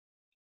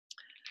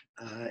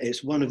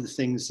 It's one of the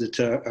things that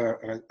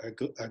are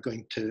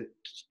going to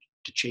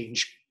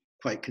change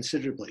quite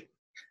considerably.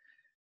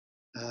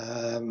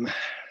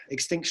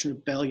 Extinction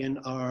Rebellion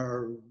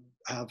are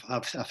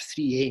have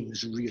three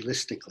aims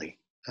realistically.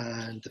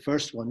 And the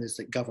first one is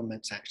that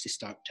governments actually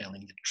start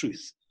telling the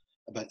truth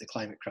about the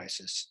climate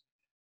crisis.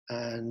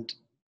 And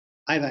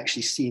I've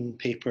actually seen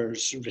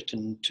papers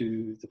written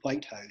to the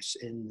White House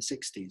in the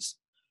 60s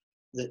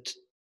that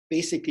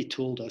basically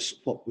told us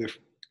what we're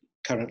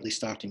currently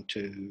starting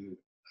to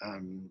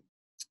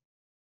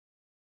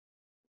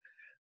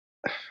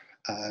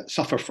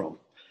suffer from.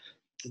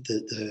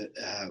 The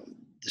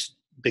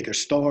bigger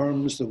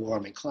storms, the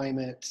warming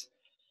climate,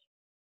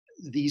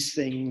 these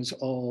things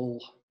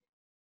all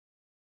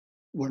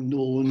were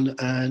known,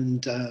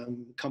 and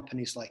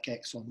companies like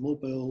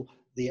ExxonMobil,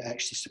 they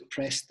actually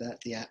suppressed that.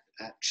 They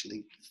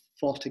actually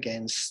fought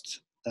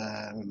against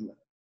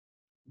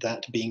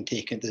that being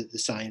taken, the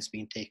science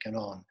being taken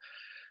on.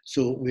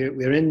 So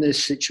we're in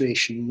this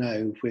situation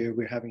now where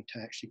we're going to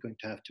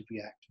have to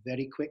react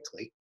very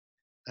quickly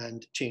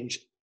and change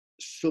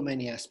so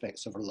many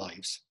aspects of our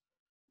lives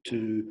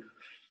to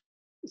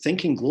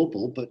thinking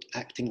global but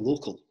acting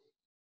local.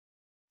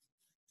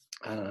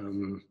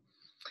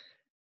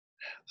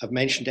 I've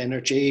mentioned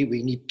energy.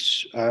 We need,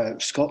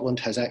 Scotland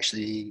has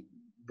actually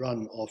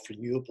run off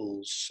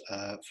renewables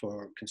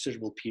for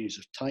considerable periods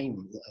of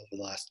time over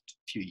the last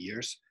few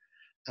years,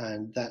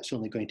 and that's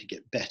only going to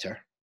get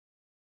better.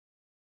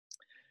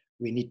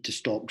 We need to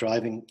stop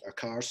driving our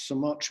cars so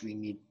much. We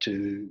need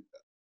to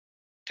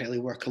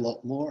telework a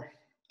lot more.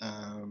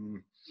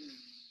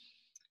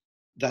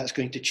 That's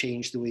going to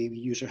change the way we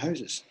use our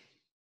houses.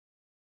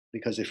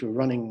 Because if we're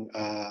running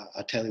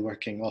a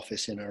teleworking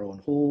office in our own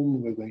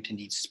home, we're going to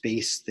need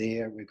space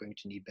there. We're going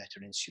to need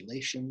better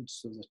insulation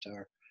so that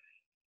our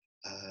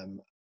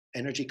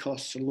energy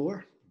costs are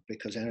lower,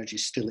 because energy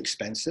is still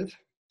expensive.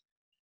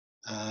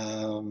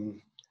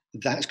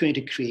 That's going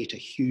to create a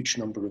huge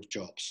number of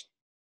jobs.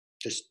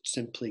 Just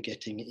simply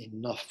getting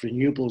enough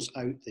renewables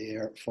out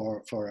there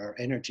for our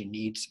energy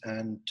needs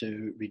and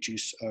to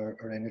reduce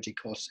our energy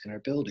costs in our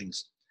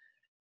buildings.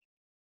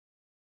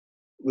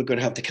 We're going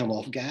to have to come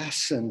off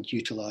gas and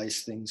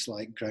utilize things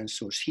like ground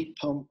source heat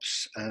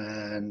pumps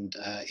and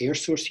air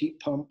source heat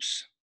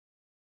pumps.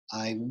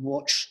 A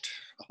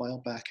while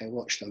back, I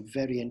watched a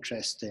very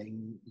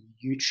interesting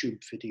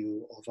YouTube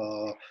video of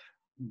a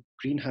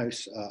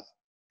greenhouse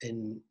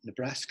in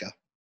Nebraska,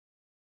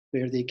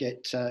 where they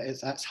get,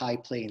 that's high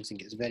plains and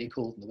gets very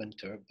cold in the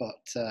winter,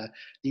 but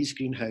these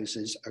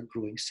greenhouses are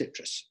growing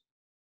citrus.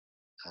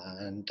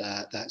 And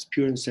that's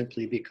pure and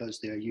simply because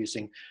they are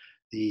using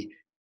the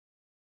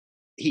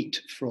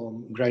heat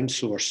from ground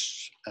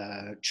source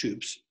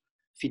tubes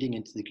feeding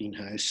into the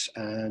greenhouse,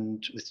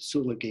 and with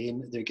solar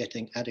gain, they're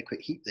getting adequate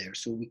heat there.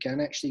 So we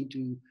can actually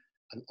do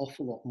an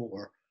awful lot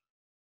more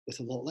with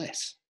a lot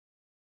less.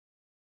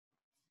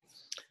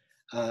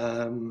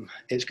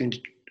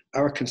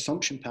 Our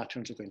consumption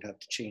patterns are going to have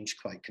to change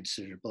quite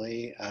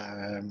considerably.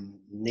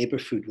 Neighbour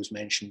food was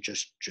mentioned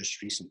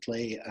just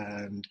recently,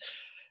 and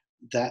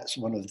that's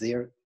one of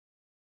their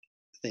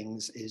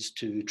things, is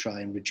to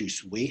try and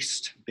reduce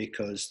waste,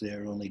 because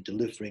they're only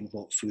delivering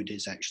what food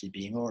is actually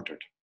being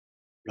ordered,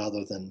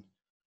 rather than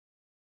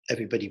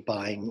everybody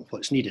buying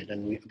what's needed.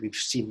 And we've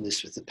seen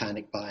this with the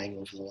panic buying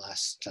over the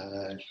last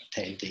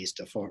 10 days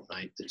to a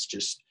fortnight.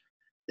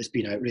 It's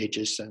been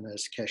outrageous. And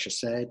as Kesha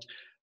said,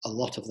 a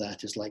lot of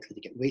that is likely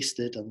to get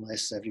wasted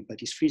unless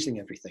everybody's freezing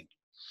everything.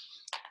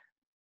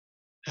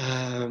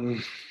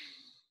 The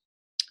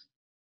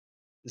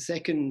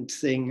second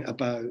thing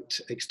about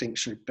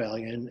Extinction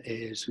Rebellion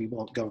is we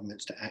want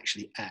governments to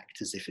actually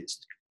act as if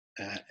it's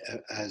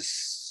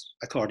as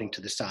according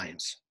to the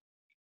science.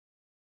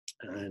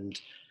 And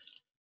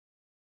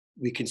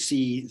we can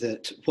see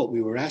that what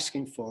we were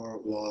asking for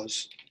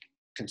was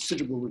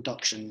considerable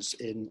reductions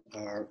in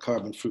our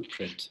carbon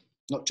footprint,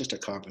 not just a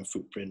carbon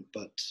footprint,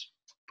 but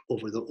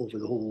over the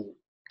whole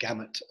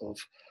gamut of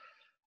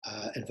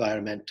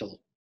environmental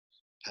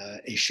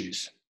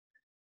issues.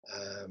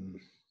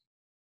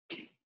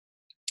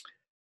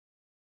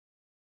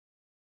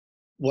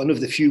 One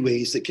of the few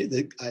ways that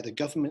either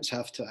governments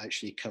have to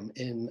actually come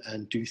in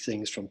and do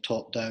things from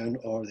top down,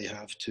 or they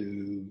have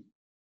to,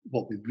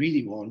 what we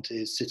really want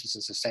is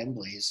citizens'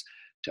 assemblies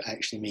to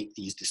actually make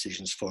these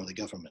decisions for the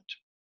government.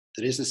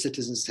 There is a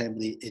citizens'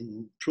 assembly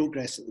in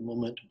progress at the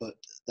moment, but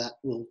that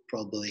will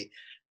probably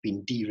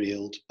be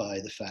derailed by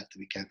the fact that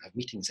we can't have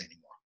meetings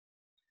anymore.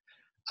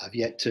 I've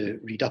yet to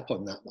read up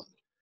on that one.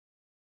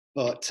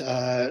 But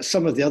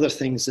some of the other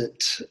things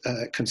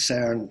that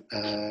concern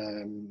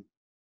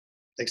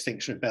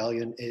Extinction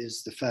Rebellion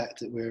is the fact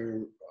that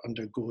we're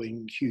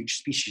undergoing huge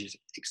species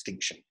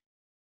extinction.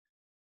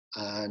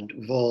 And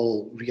we've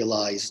all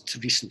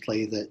realized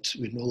recently that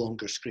we no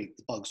longer scrape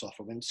the bugs off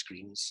our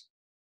windscreens.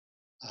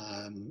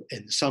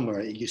 In the summer,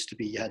 it used to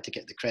be you had to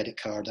get the credit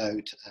card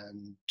out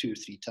and 2 or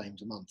 3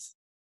 times a month.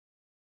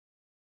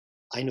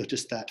 I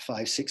noticed that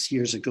 5-6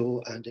 years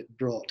ago, and it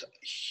brought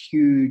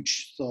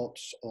huge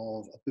thoughts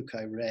of a book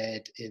I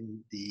read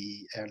in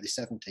the early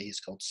 70s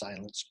called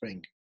Silent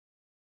Spring,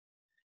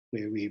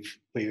 where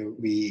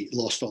we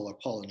lost all our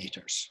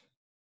pollinators.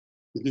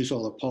 We lose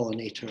all our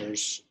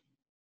pollinators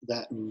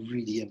that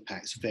really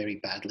impacts very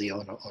badly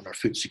on our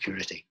food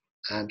security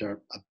and our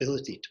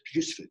ability to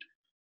produce food.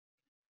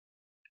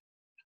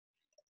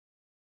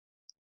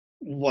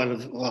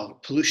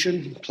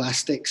 Pollution,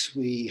 plastics,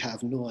 we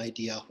have no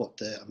idea what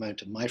the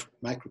amount of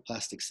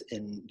microplastics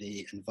in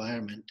the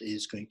environment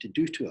is going to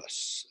do to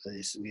us.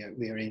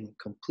 We are in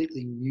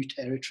completely new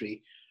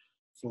territory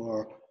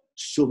for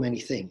so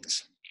many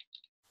things.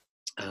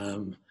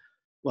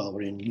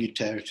 We're in new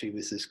territory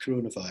with this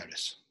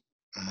coronavirus.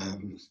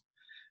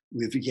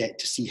 We've yet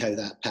to see how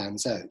that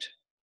pans out.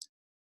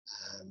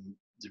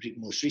 The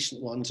most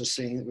recent ones are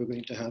saying that we're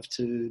going to have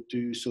to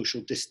do social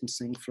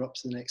distancing for up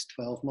to the next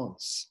 12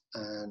 months.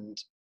 And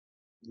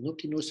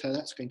nobody knows how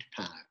that's going to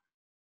pan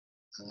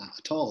out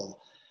at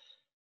all.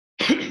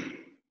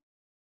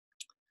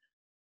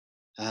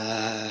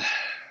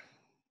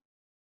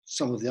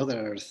 Some of the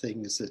other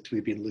things that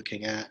we've been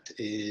looking at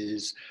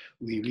is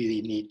we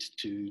really need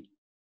to,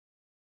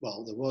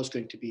 there was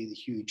going to be the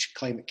huge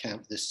climate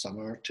camp this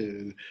summer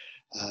to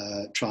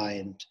try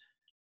and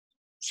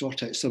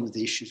sort out some of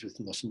the issues with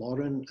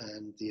Mossmoran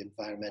and the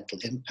environmental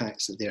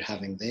impacts that they're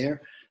having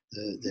there,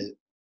 the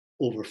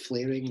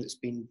overflaring that's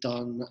been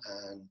done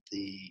and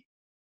the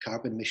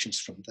carbon emissions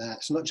from that.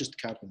 It's not just the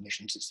carbon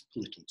emissions, it's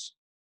the pollutants.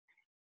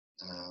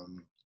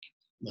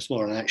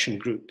 Mossmoran Action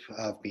Group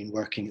have been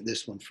working at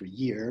this one for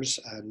years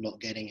and not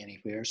getting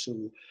anywhere, so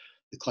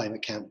the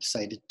climate camp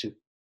decided to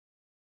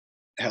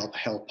help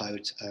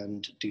out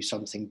and do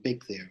something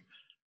big there.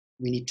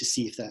 We need to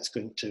see if that's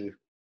going to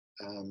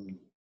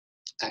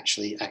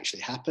actually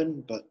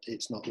happen, but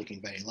it's not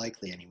looking very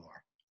likely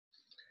anymore.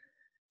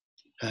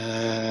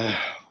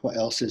 What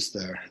else is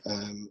there?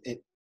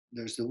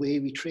 There's the way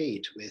we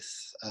trade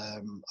with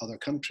other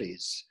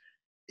countries.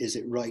 Is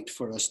it right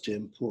for us to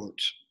import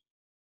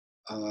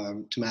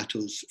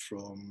tomatoes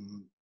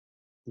from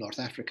North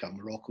Africa,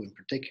 Morocco in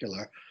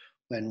particular,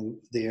 when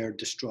they're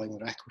destroying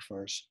their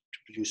aquifers to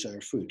produce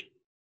our food?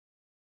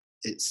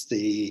 It's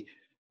the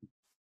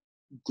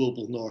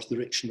global north, the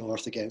rich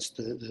north against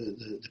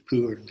the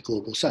poor in the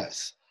global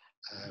south,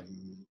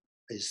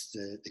 is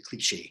the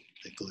cliche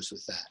that goes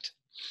with that.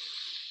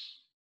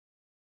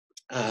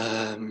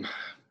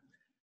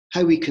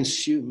 How we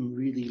consume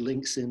really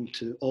links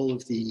into all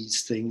of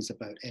these things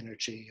about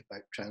energy,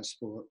 about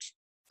transport,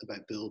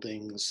 about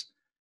buildings,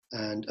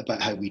 and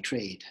about how we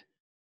trade.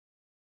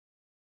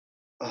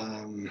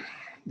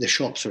 The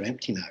shops are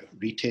empty now.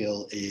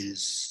 Retail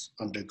is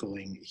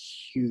undergoing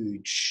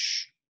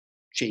huge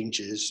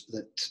changes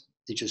that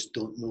they just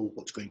don't know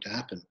what's going to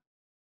happen.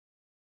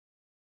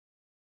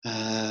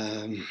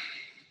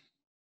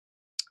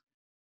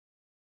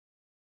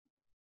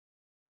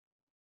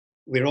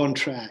 We're on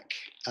track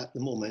at the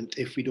moment,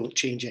 if we don't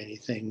change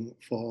anything,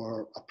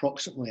 for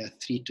approximately a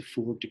 3 to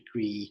 4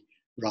 degree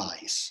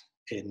rise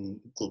in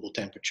global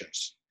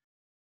temperatures.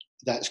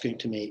 That's going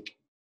to make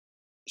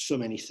so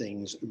many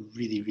things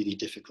really, really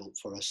difficult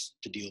for us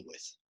to deal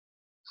with.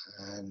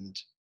 And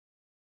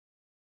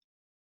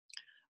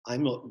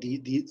I'm not,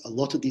 a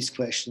lot of these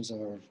questions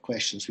are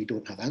questions we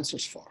don't have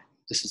answers for.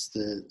 This is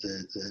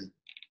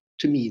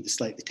to me, the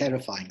slightly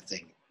terrifying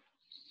thing.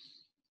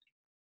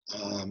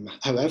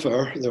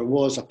 However, there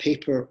was a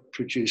paper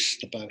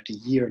produced about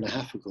 1.5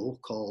 years ago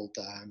called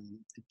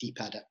Deep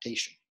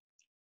Adaptation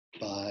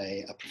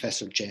by a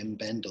Professor Jem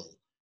Bendel,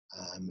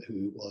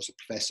 who was a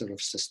professor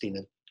of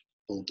sustainable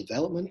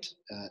development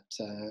at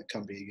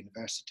Cumbria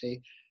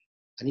University.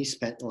 And he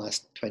spent the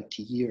last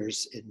 20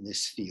 years in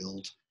this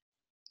field.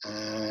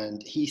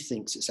 And he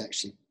thinks it's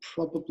actually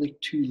probably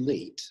too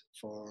late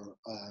for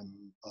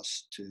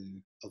us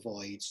to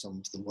avoid some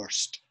of the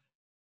worst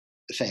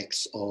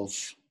effects of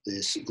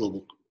this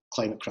global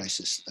climate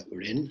crisis that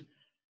we're in.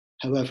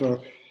 However,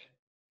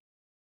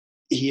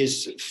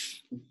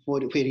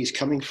 where he's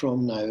coming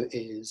from now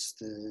is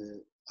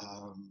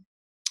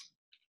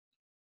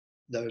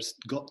there's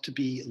got to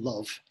be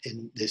love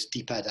in this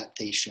deep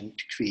adaptation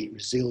to create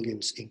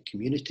resilience in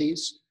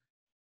communities.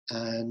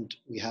 And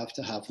we have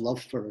to have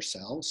love for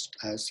ourselves,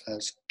 as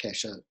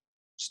Kesha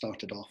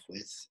started off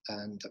with,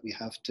 and that we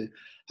have to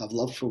have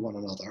love for one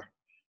another.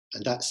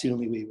 And that's the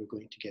only way we're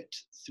going to get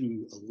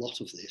through a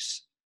lot of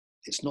this.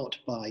 It's not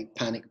by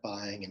panic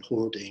buying and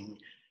hoarding,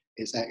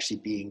 it's actually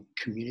being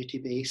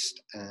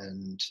community-based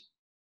and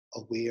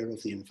aware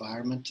of the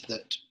environment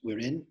that we're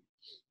in.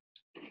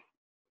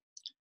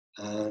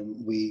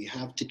 We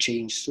have to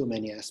change so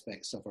many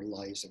aspects of our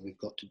lives, and we've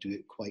got to do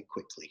it quite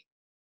quickly.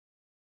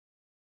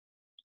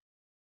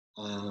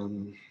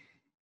 I'm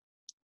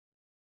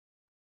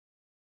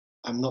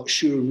not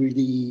sure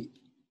really,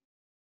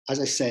 as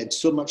I said,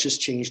 so much has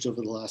changed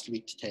over the last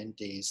week to 10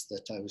 days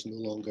that I was no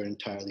longer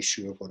entirely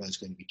sure what I was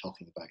going to be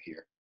talking about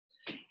here.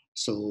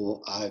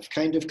 So I've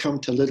kind of come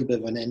to a little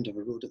bit of an end of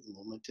a road at the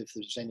moment. If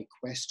there's any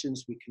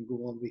questions, we can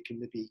go on. We can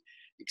maybe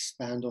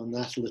expand on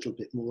that a little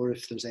bit more.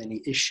 If there's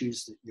any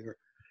issues that you're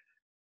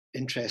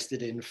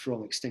interested in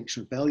from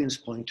Extinction Rebellion's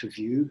point of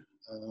view,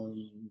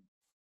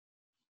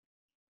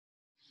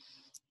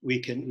 we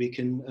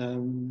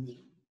can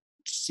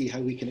see how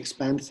we can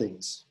expand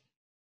things.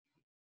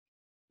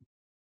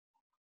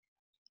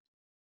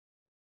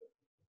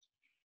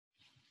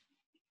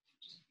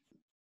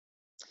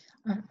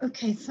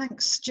 Okay,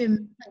 thanks,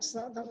 Jim. Thanks,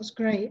 that was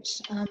great.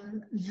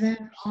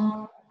 There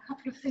are a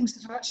couple of things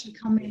that have actually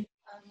come in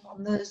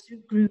on the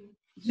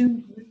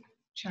Zoom group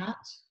chat.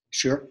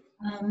 Sure.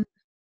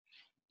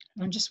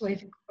 I'm just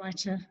waving goodbye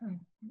to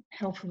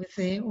help with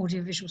the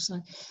audiovisual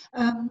side.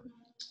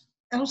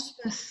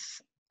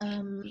 Elspeth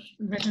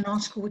read an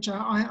article which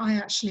I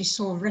actually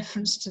saw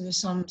reference to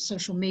this on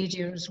social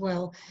media as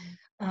well,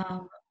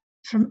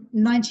 from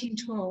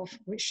 1912,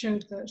 which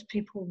showed that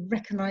people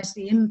recognise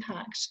the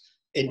impact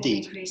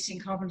Indeed. of increasing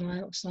carbon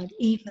dioxide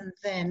even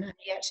then, and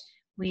yet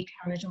we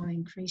carried on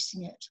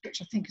increasing it,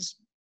 which I think is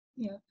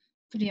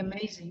pretty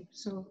amazing.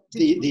 So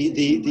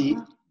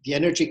the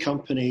energy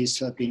companies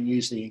have been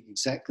using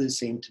exactly the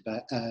same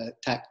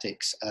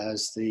tactics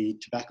as the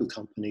tobacco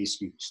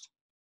companies used.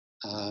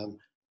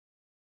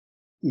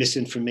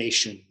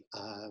 Misinformation,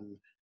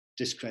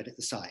 discredit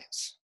the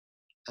science.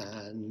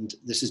 And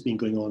this has been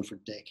going on for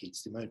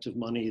decades. The amount of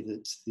money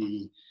that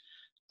the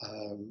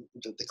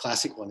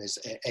classic one is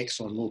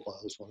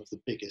ExxonMobil is one of the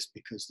biggest,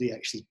 because they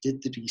actually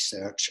did the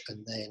research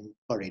and then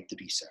buried the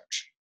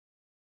research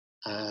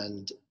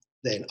and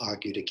then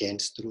argued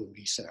against their own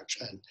research.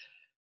 And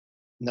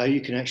now you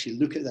can actually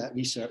look at that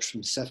research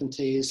from the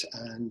 70s,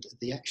 and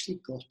they actually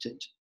got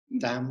it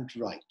damned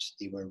right.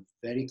 They were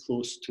very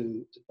close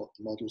to what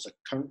the models are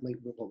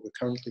what we're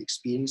currently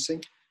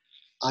experiencing.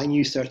 I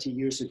knew 30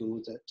 years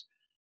ago that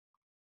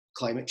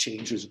climate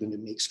change was going to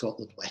make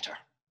Scotland wetter,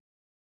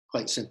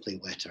 quite simply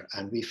wetter.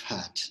 And we've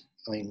had,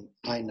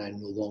 I now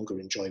no longer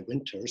enjoy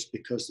winters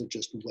because they're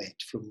just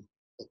wet from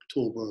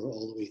October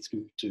all the way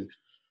through to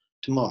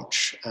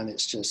March. And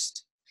it's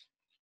just,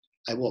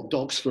 I walk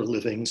dogs for a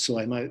living, so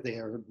I'm out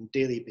there on a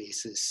daily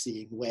basis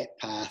seeing wet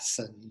paths,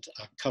 and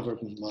I'm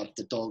covered in mud.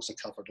 The dogs are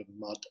covered in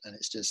mud, and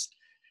it's just,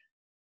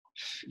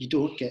 you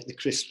don't get the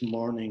crisp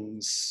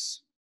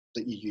mornings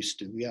that you used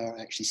to. We are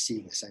actually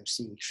seeing this. I'm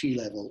seeing tree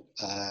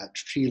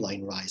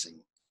line rising.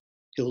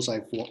 Hills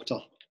I've walked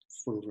up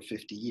for over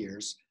 50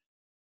 years.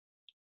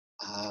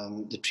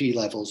 The tree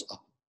level's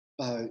up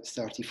about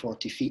 30,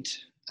 40 feet,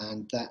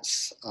 and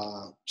that's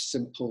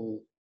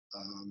simple.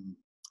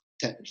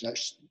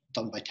 That's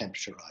done by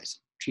temperature rise.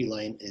 Tree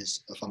line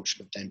is a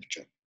function of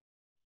temperature.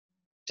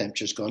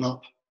 Temperature's gone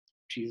up,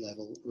 tree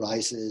level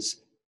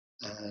rises,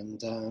 and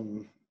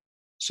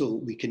so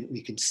we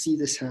can see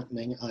this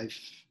happening.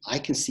 I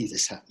can see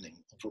this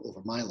happening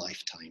over my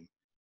lifetime,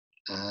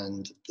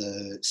 and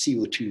the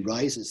CO2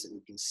 rises that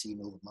we've been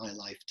seeing over my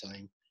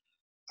lifetime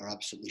are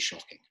absolutely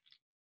shocking.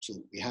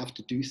 So we have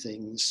to do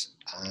things,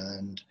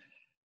 and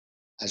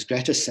as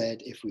Greta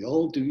said, if we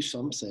all do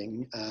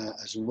something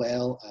as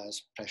well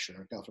as pressure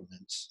our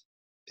governments,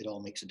 it all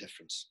makes a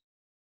difference.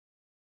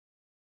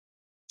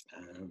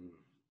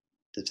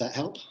 Did that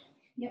help?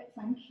 Yeah,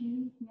 thank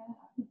you. Yeah,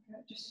 I think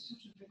that just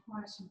sort of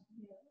requires some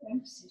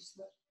emphasis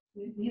that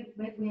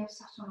we have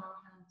sat on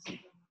our hands.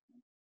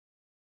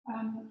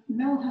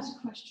 Mel has a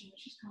question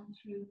which has come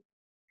through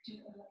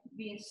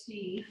via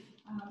Steve,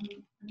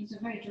 and it's a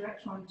very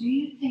direct one. Do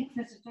you think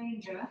there's a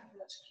danger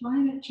that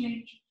climate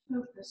change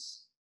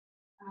focus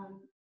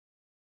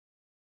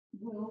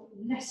will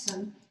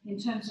lessen in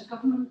terms of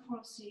government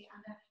policy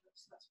and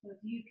efforts, that's both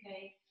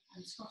UK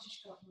and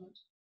Scottish government,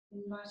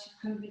 in light of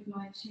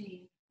COVID-19?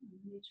 We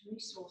need to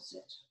resource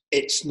it.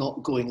 It's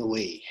not going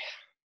away.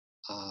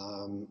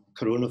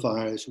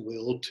 Coronavirus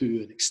will,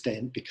 to an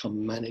extent,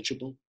 become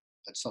manageable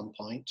at some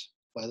point.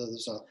 Whether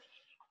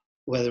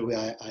we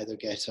either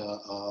get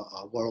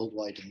a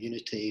worldwide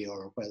immunity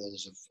or whether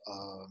there's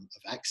a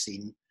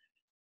vaccine,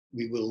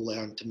 we will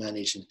learn to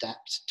manage and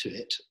adapt to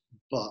it.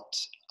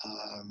 But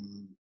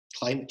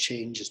climate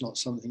change is not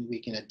something we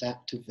can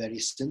adapt to very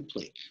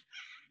simply.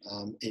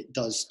 It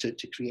does,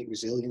 to create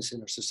resilience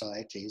in our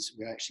societies,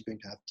 we're actually going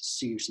to have to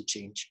seriously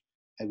change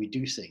how we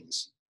do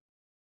things.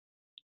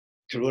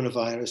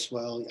 Coronavirus,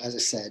 well, as I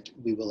said,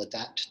 we will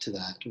adapt to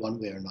that one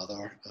way or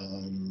another,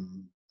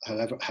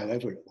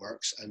 however it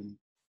works, and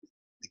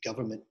the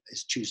government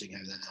is choosing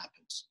how that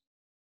happens,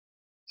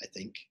 I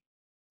think.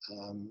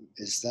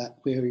 Is that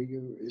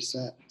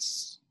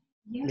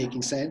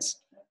making sense?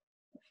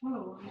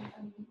 Follow,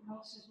 and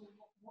Ross says,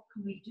 well, what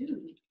can we do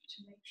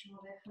to make sure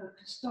their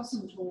focus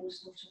doesn't always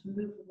sort of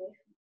move away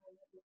from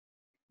it?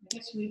 I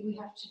guess we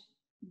have to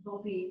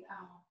lobby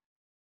our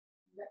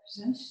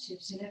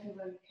representatives in every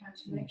way we can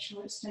to make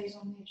sure it stays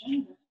on the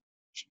agenda.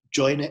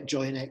 Join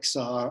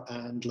XR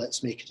and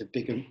let's make it a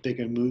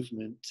bigger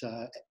movement.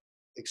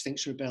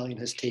 Extinction Rebellion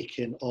has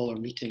taken all our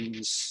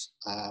meetings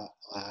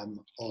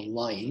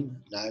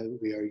online now.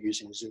 We are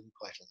using Zoom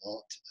quite a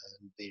lot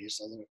and various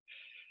other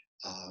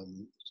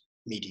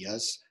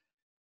medias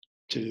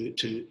to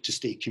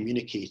stay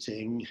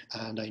communicating.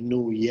 And I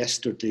know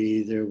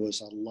yesterday there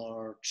was a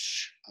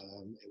large,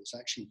 it was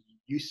actually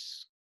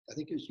Youth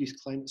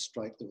Climate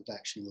Strike that had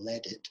actually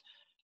led it,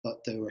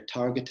 but they were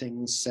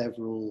targeting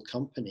several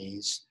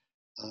companies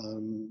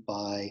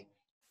by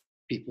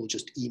people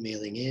just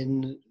emailing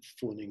in,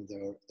 phoning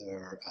their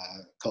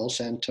call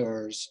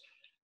centers,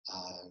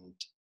 and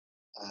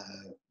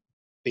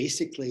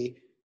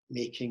basically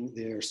making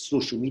their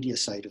social media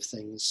side of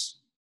things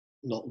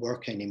not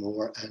work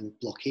anymore and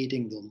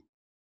blockading them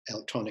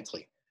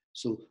electronically.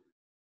 So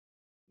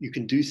you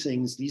can do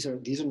things, these are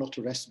not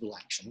arrestable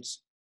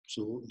actions,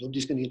 so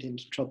nobody's going to get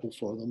into trouble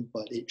for them,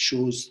 but it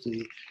shows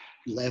the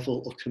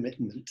level of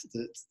commitment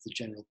that the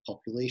general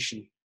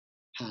population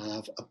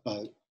have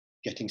about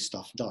getting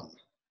stuff done.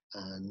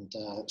 And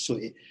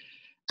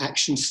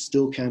actions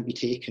still can be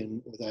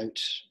taken without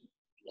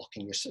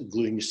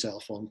gluing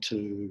yourself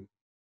onto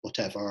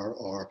whatever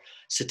or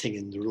sitting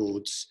in the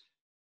roads,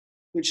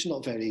 which is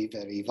not very,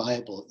 very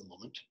viable at the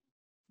moment.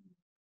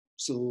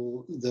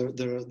 So there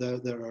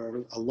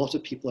are a lot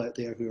of people out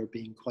there who are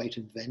being quite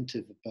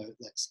inventive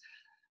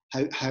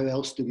about how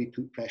else do we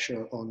put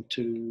pressure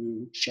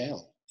onto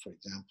Shell, for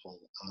example.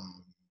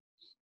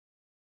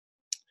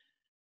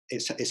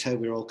 It's how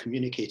we're all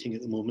communicating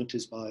at the moment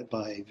is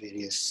by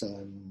various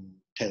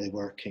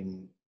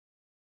teleworking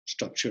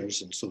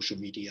structures and social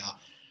media.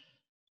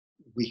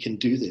 We can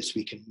do this,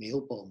 we can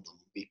mail bomb them,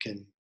 we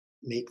can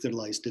make their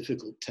lives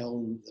difficult, tell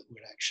them that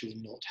we're actually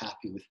not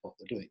happy with what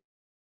they're doing.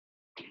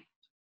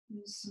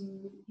 There's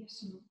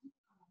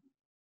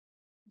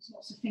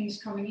lots of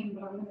things coming in,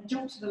 but I'm going to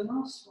jump to the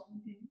last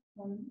one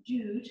from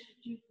Jude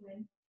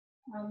Flynn.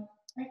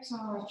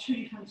 XR are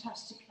truly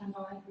fantastic, and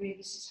I agree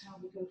this is how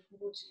we go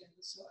forward together.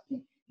 So I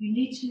think you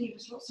need to leave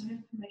us lots of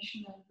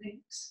information and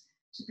links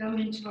to go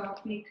into our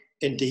big.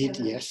 Indeed,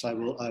 yes, I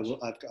will.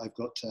 I've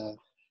got.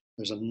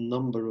 There's a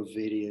number of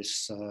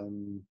various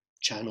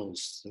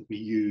channels that we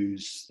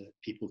use that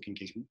people can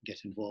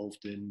get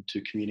involved in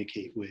to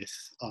communicate with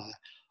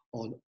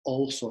on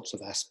all sorts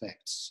of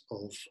aspects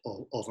of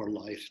our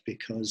life,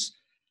 because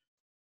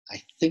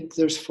I think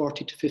there's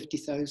 40 to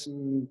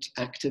 50,000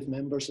 active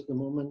members at the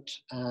moment,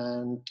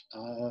 and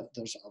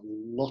there's a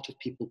lot of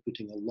people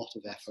putting a lot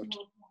of effort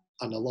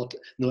and a lot.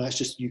 No, that's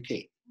just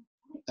UK.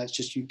 That's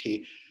just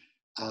UK.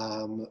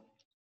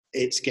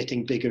 It's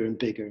getting bigger and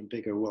bigger and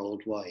bigger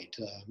worldwide.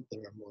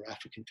 There are more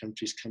African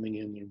countries coming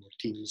in. There are more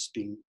teams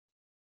being.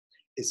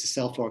 It's a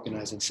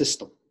self-organizing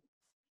system,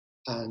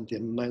 and the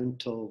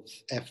amount of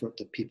effort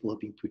that people have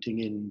been putting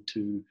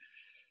into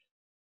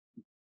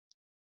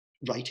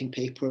writing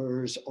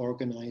papers,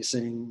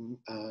 organizing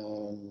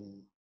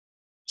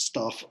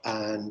stuff,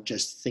 and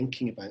just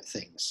thinking about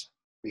things,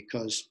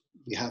 because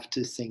we have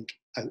to think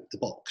out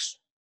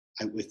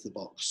with the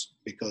box,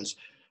 because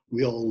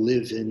we all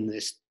live in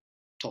this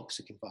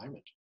toxic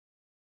environment.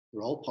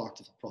 We're all part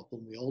of the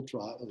problem. We all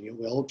drive, we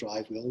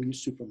all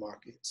use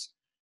supermarkets.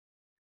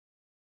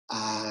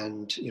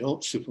 And,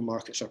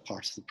 supermarkets are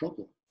part of the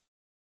problem.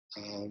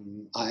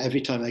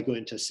 Every time I go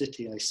into a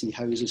city, I see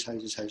houses.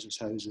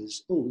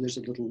 Oh, there's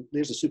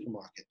a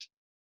supermarket.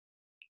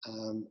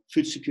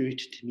 Food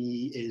security to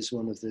me is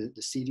one of the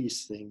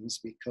serious things,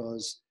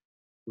 because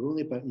we're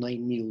only about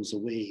 9 meals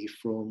away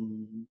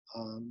from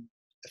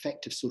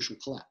effective social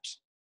collapse.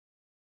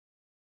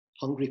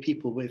 Hungry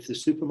people, if the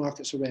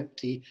supermarkets are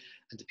empty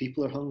and the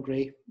people are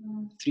hungry,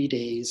 3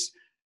 days,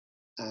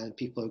 and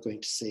people are going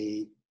to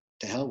say,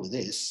 to hell with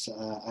this,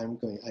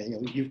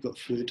 you've got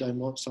food, I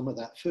want some of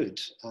that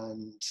food.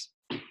 And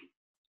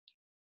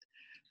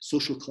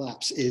social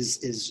collapse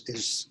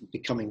is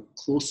becoming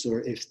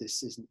closer if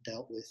this isn't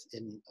dealt with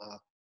in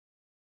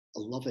a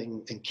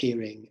loving and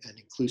caring and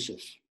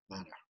inclusive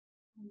manner.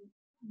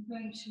 I'm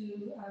going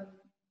to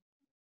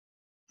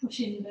put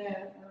in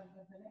there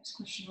the next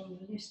question on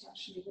the list,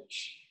 actually,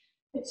 which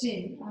fits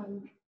in.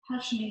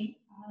 Hajni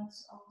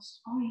has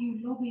asked, are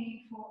you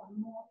lobbying for a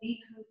more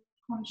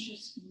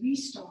eco-conscious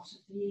restart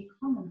of the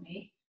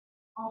economy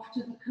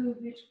after the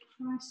COVID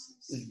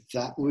crisis?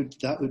 That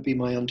would be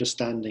my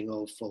understanding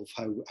of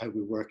how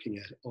we're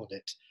working on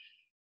it.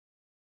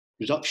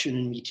 Reduction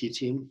in meat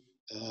eating,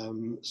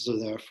 so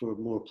therefore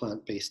more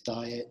plant-based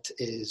diet,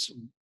 is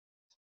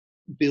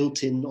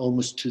built in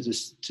almost to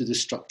the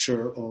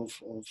structure of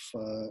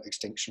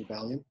Extinction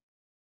Rebellion.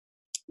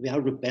 We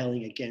are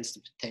rebelling against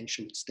the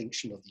potential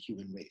extinction of the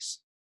human race.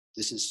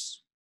 This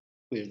is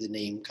where the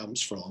name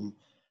comes from,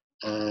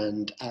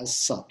 and as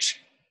such,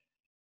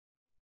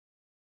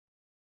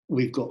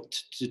 we've got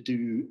to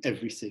do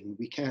everything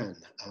we can.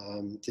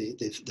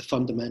 The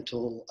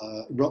fundamental,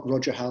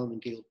 Roger Hallam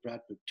and Gail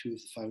Bradbrook, two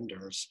of the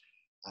founders,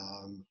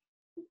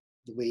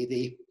 the way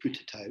they put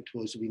it out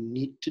was, we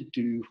need to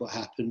do what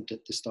happened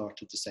at the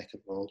start of the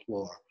Second World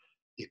War.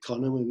 The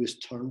economy was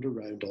turned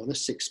around on a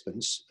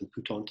sixpence and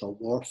put onto a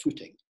war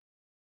footing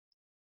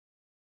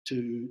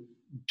to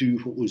do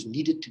what was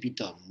needed to be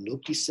done.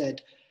 Nobody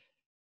said,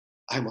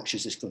 how much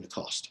is this going to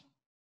cost?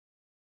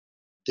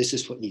 This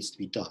is what needs to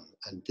be done.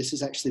 And this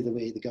is actually the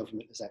way the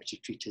government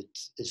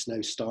is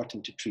now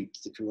starting to treat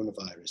the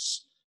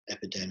coronavirus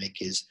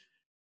epidemic, is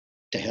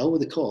to hell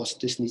with the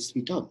cost, this needs to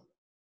be done.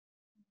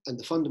 And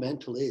the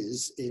fundamental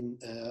is,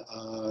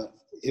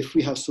 if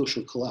we have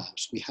social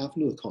collapse, we have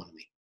no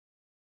economy.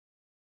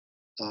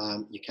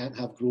 You can't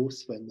have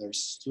growth when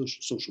there's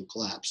social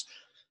collapse.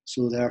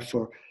 So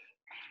therefore,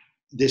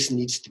 this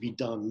needs to be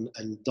done,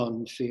 and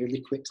done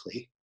fairly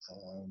quickly.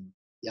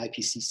 The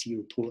IPCC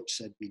report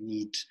said we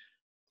need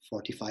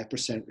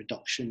 45%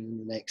 reduction in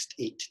the next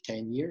 8 to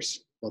 10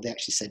 years. Well, they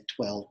actually said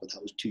 12, but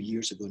that was 2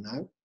 years ago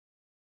now.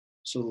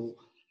 So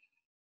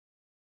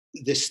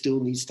this still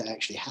needs to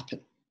actually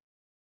happen.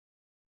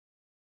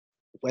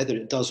 Whether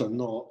it does or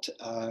not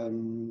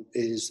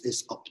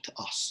is up to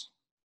us.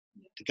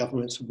 The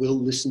governments will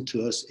listen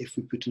to us if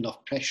we put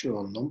enough pressure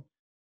on them.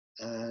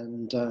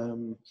 And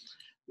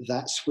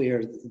that's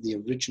where the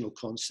original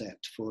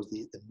concept for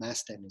the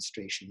mass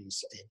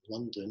demonstrations in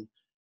London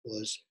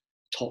was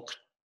talk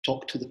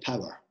to the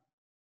power.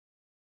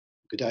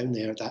 Go down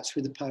there, that's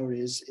where the power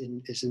is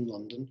in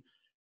London.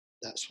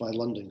 That's why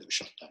London got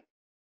shut down.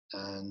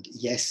 And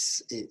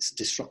yes, it's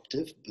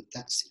disruptive, but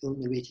that's the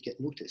only way to get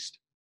noticed.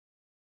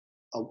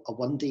 A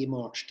one-day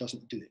march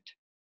doesn't do it.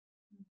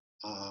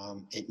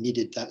 It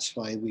needed, that's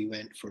why we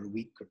went for a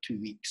week or 2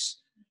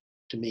 weeks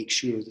to make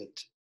sure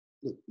that,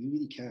 look, we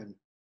really can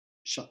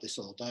shut this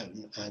all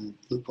down and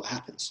look what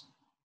happens.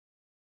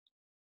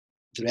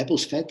 The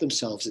rebels fed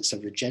themselves. It's a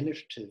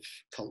regenerative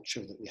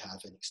culture that we have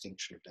in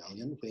Extinction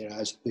Rebellion,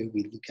 whereas where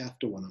we look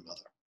after one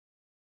another.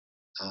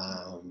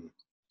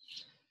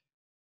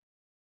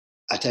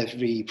 At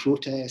every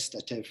protest,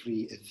 at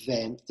every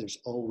event, there's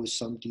always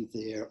somebody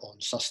there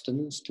on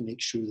sustenance to make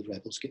sure the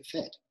rebels get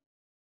fed.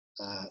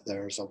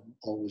 There's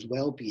always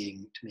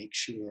well-being to make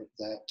sure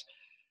that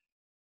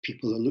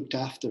people are looked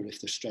after if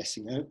they're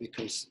stressing out,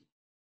 because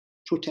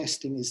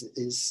protesting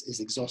is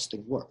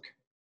exhausting work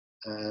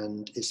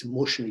and it's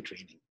emotionally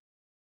draining.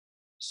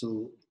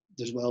 So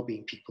there's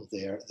well-being people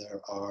there. There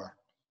are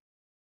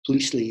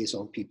police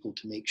liaison people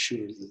to make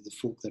sure that the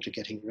folk that are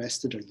getting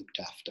arrested are looked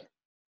after.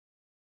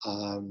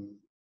 And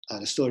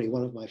a story,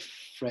 one of my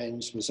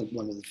friends was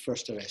one of the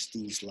first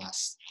arrestees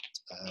last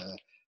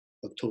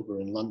October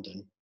in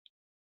London.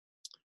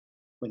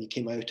 When he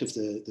came out of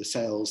the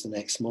cells the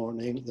next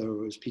morning, there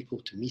was people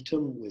to meet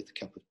him with a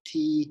cup of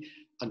tea,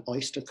 an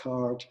Oyster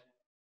card,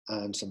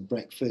 and some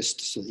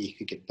breakfast so that he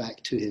could get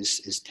back to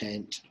his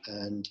tent,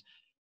 and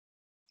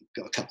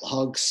got a couple of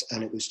hugs.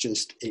 And it was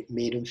just, it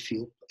made him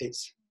feel,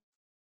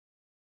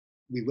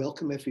 we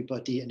welcome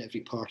everybody and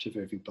every part of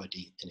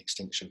everybody in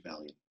Extinction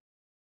Rebellion.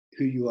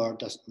 Who you are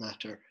doesn't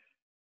matter,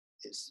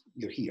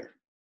 you're here.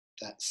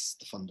 That's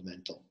the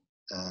fundamental.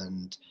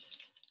 And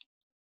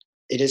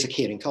it is a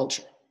caring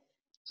culture.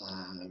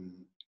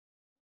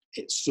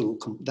 That's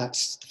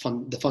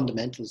the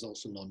fundamental is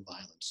also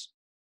non-violence.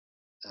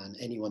 And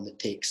anyone that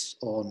takes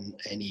on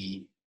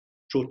any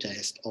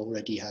protest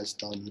already has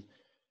done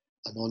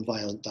a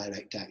non-violent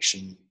direct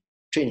action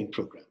training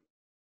program,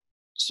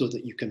 so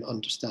that you can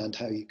understand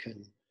how you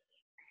can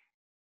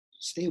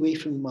stay away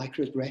from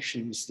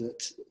microaggressions.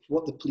 That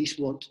what the police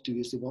want to do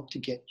is they want to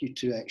get you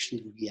to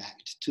actually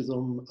react to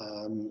them,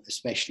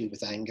 especially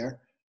with anger.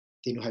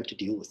 They know how to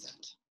deal with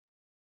that.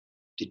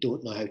 They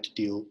don't know how to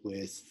deal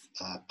with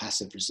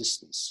passive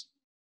resistance.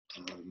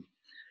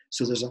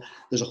 So there's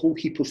a whole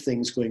heap of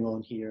things going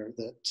on here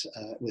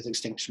that with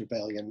Extinction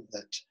Rebellion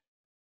that,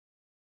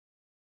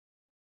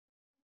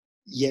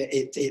 yeah,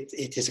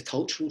 it is a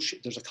cultural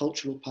there's a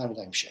cultural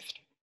paradigm shift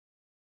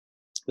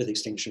with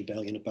Extinction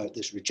Rebellion about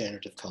this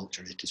regenerative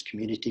culture. It is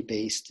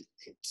community-based,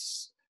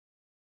 it's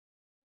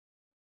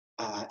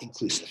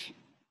inclusive.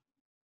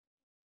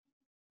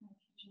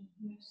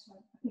 Yes, I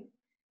think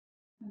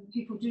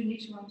people do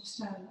need to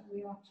understand that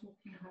we are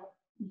talking about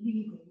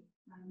legal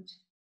and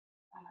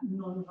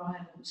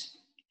non-violent.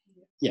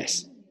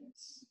 Yes.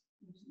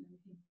 There's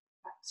anything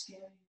that scary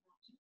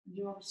about it. And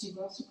you're obviously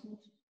well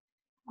supported.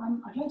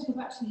 I'd like to go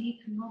back to the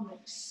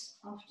economics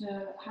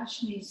after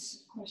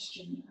Hashni's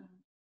question,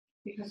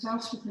 because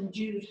Elspeth and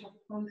Jude have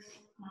both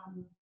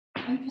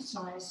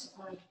emphasised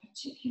a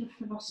particular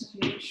philosophy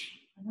which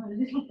I know a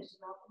little bit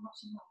about, but not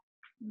enough,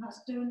 and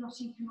that's donut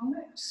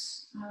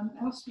economics.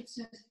 Elspeth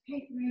says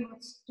Kate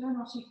Raworth's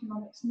donut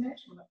economics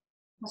network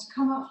has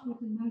come up with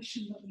the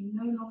notion that we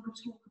no longer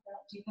talk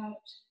about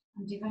developed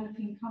and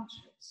developing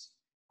countries,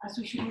 as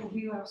we should all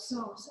view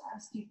ourselves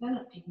as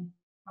developing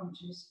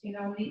countries in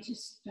our need to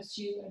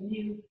pursue a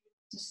new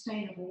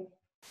sustainable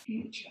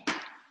future.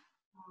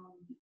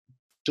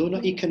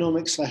 Donut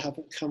economics I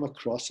haven't come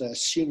across. I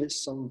assume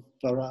it's some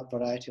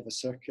variety of a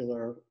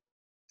circular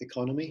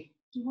economy.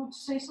 Do you want to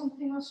say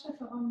something else,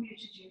 Steph? I've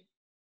unmuted you.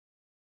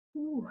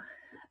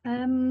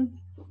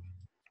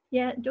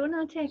 Yeah,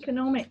 donut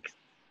economics.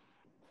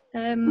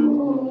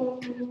 Can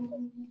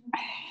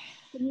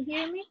you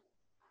hear me?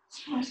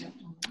 Say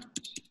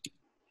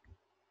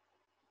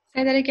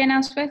that again,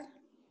 Elspeth.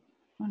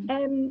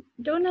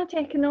 Donut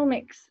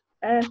economics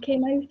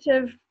came out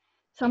of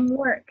some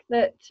work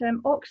that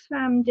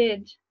Oxfam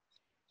did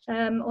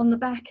on the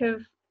back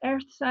of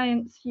earth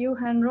science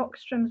Johan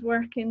Rockström's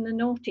work in the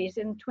noughties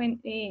in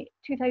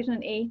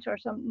 2008 or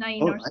something,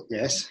 9 or something.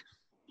 Yes.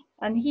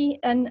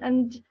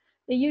 And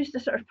they used a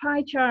sort of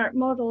pie chart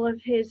model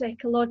of his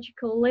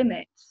ecological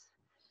limits,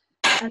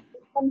 and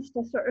it comes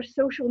to sort of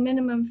social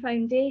minimum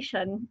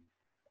foundation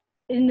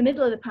in the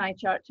middle of the pie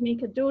chart to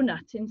make a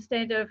donut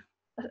instead of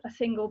a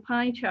single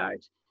pie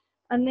chart.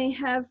 And they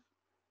have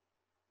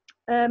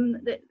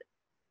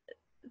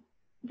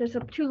there's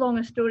too long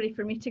a story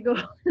for me to go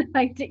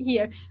right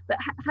here, but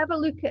have a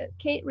look at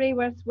Kate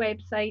Rayworth's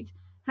website.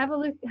 Have a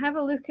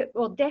look at,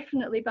 well,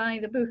 definitely buy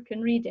the book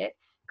and read it.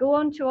 Go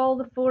on to all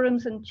the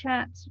forums and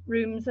chat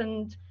rooms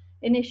and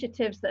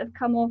initiatives that have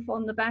come off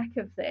on the back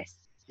of this.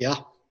 Yeah.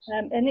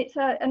 And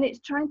it's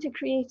trying to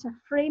create a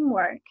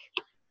framework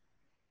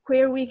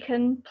where we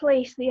can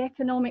place the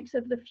economics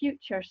of the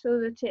future so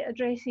that it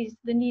addresses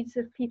the needs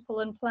of people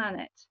and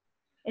planet,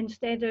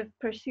 instead of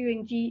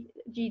pursuing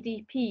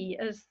GDP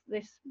as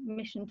this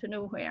mission to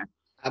nowhere.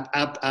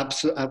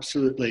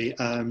 Absolutely.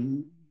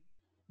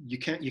 You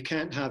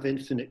can't have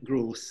infinite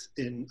growth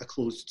in a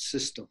closed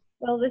system.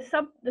 Well,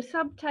 the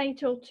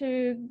subtitle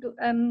to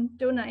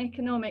Donut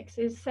Economics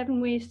is 7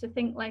 Ways to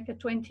Think Like a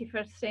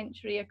 21st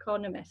Century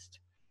Economist.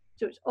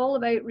 So it's all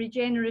about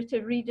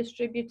regenerative,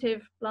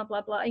 redistributive, blah,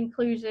 blah, blah,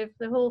 inclusive,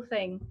 the whole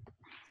thing.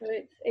 So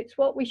it's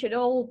what we should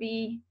all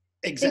be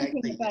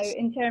thinking about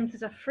in terms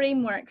of a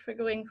framework for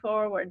going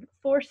forward,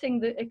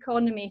 forcing the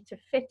economy to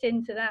fit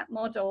into that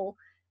model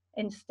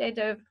instead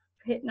of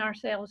hitting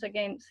ourselves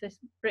against this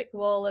brick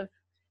wall of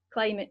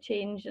climate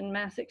change and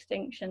mass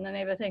extinction and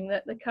everything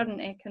that the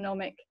current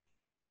economic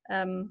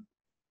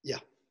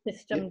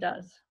system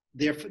does.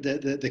 Therefore,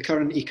 the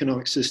current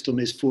economic system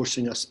is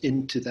forcing us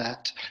into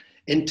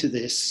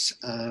this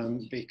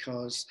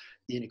because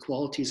the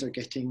inequalities are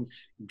getting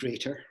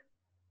greater.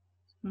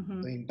 Mm-hmm. I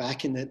mean,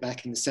 back in the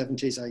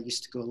 70s, I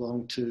used to go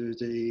along to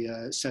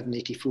the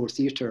 784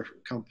 theatre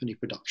company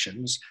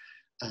productions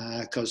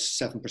because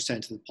 7%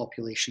 of the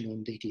population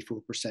owned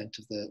 84%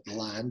 of the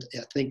land.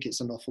 I think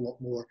it's an awful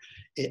lot more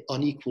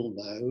unequal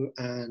now,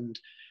 and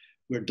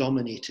we're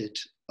dominated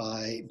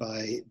by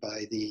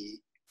the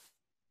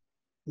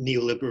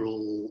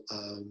neoliberal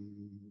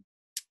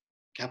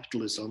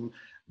capitalism.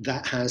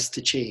 That has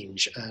to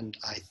change, and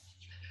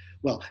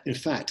well, in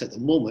fact, at the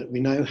moment, we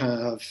now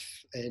have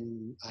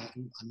in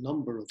a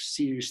number of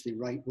seriously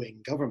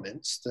right-wing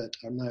governments that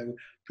are now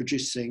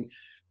producing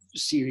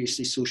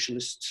seriously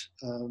socialist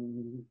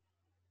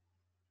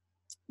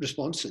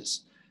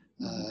responses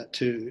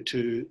to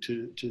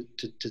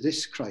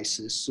this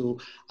crisis. So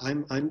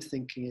I'm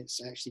thinking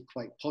it's actually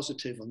quite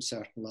positive on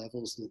certain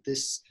levels that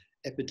this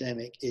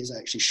epidemic is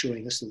actually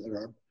showing us that there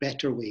are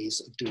better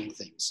ways of doing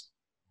things.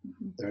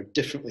 Mm-hmm. There are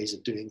different ways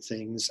of doing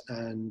things,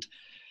 and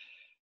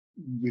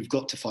we've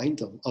got to find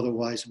them.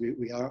 Otherwise,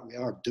 we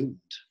are doomed.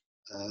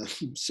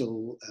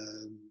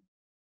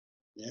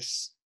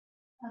 Yes.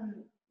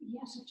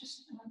 Yes, I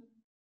just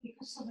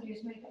because somebody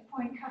has made that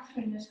point.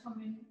 Catherine has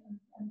come in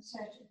and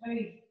said a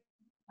very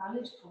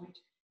valid point.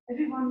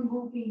 Everyone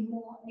will be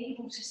more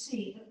able to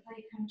see that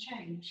they can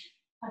change,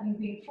 having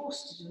been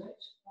forced to do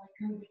it by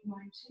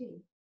COVID-19. So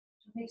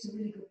I think it's a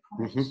really good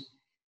point. Mm-hmm.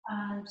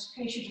 And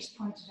Keisha just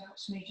pointed out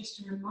to me, just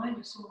to remind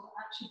us all, that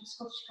actually the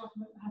Scottish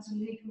Government has a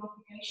legal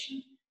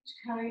obligation to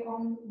carry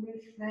on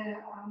with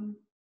their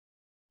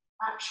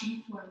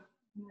action, well,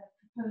 their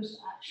proposed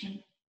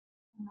action.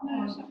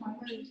 No, it's not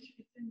proposed.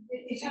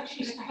 It's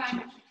actually the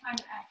Climate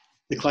Act.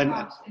 The Climate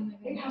Act.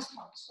 It has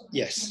passed.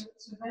 Yes.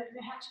 So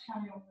they have to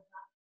carry on with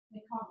that.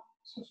 They can't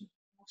sort of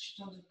wash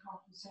it under the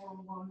carpet and say,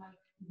 oh, well, no,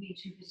 we're being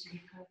too busy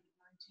with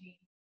COVID-19.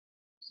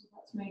 So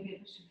that's maybe a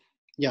bit of...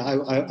 Yeah,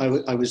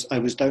 I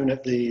was down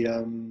at the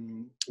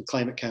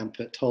climate camp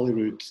at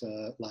Holyrood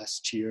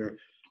last year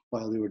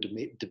while they were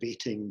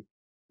debating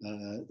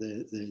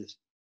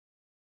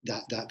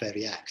that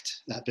very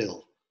act, that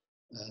bill,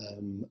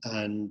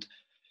 and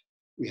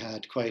we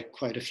had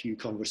quite a few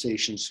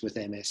conversations with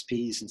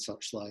MSPs and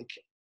such like,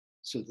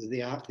 so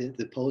that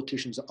the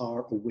politicians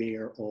are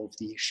aware of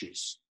the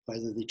issues.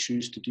 Whether they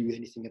choose to do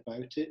anything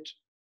about it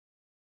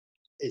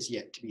is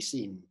yet to be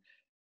seen,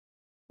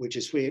 which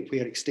is where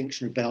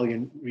Extinction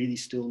Rebellion really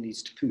still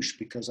needs to push,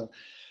 because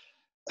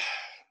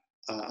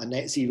a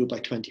net zero by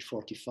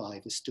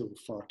 2045 is still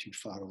far too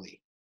far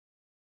away.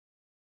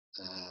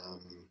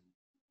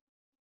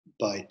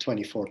 By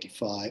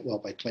 2045, well,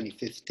 by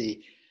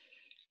 2050,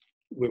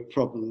 we're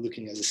probably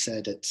looking, as I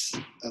said, at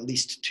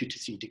least 2 to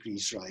 3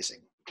 degrees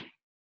rising.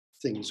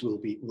 Things will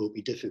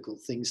be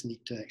difficult. Things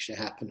need to actually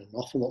happen an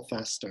awful lot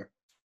faster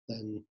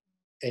than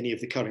any of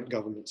the current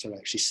governments are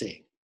actually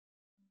saying.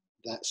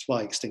 That's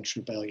why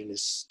Extinction Rebellion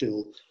is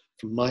still,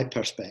 from my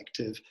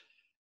perspective,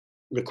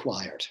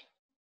 required.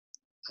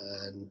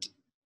 And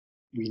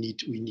we need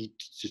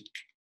to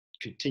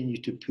continue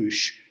to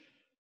push.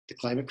 The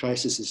climate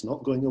crisis is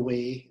not going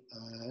away.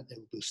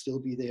 It will still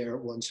be there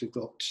once we've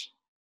got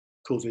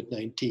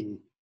COVID-19,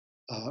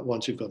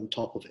 once we've got on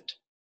top of it.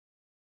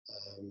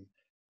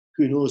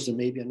 Who knows, there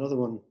may be another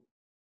one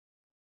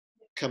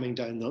coming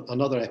down,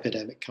 another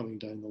epidemic coming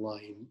down the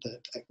line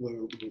that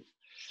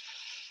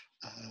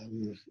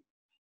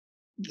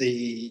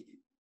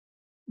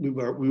we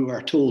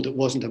were told it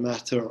wasn't a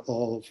matter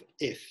of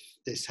if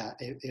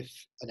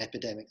an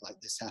epidemic like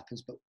this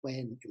happens, but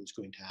when it was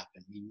going to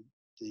happen. I mean,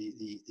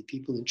 the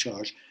people in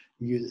charge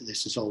knew that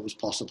this is always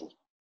possible.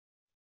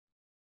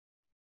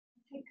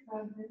 I think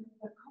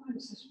the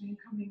comments that's been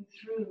coming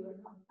through,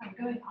 and I'm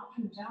going up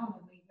and down a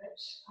wee bit.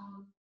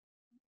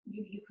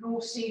 you can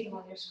all see them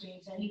on your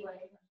screens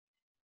anyway.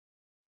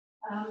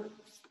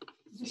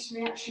 This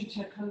reaction to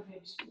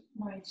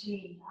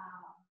COVID-19,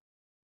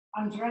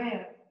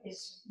 Andrea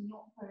is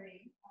not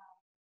very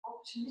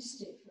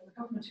optimistic that the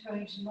government are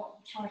going to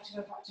not try to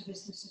go back to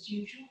business as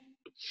usual.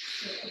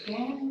 So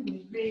again,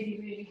 we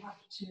really have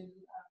to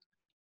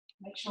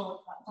make sure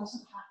that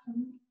doesn't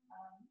happen.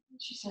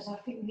 She says, I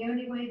think the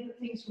only way that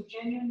things will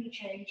genuinely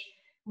change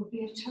would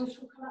be a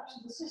total collapse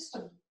of the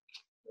system.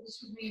 But this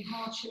would mean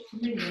hardship for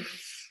millions.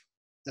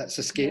 That's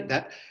a scale.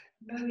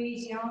 No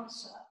easy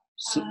answer.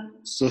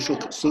 Social,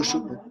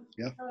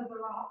 yeah.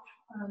 Overlap,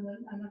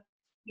 and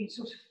you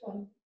sort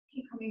of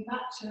keep coming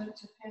back to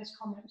Per's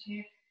comment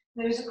here.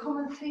 There is a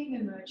common theme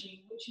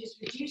emerging, which is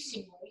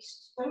reducing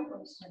waste. Don't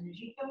waste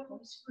energy, don't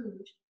waste food.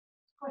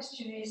 The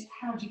question is,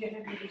 how do you get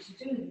everybody to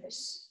do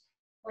this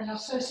when our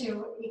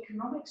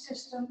socio-economic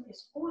system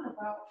is all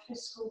about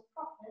fiscal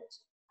profit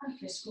and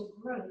fiscal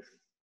growth?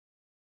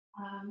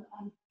 And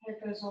Per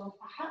goes on,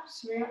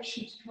 perhaps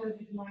reaction to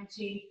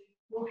COVID-19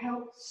 will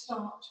help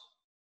start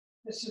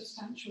the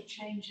substantial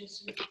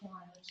changes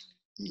required.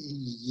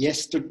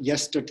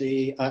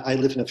 Yesterday, I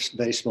live in a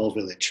very small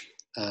village,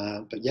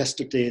 but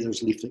yesterday there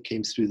was a leaflet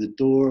came through the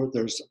door.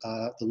 There's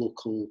the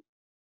local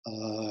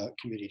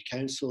community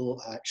council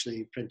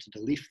actually printed a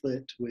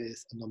leaflet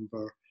with a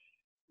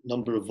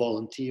number of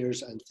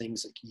volunteers and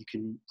things that you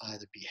can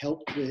either be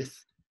helped with.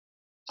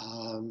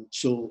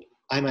 So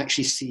I'm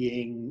actually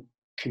seeing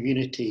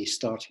community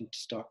starting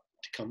to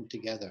come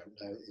together.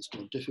 Now it's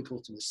more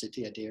difficult in the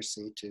city, I dare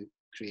say, to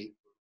create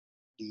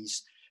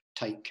these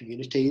tight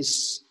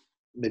communities.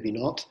 Maybe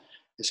not.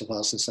 It's a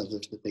while since I've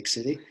lived in a big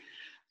city.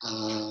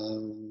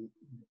 I'm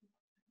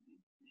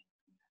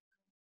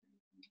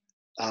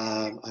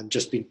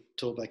just being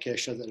told by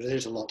Kesha that there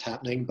is a lot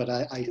happening, but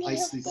I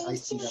see that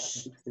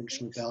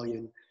Extinction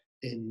Rebellion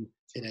in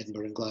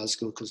Edinburgh and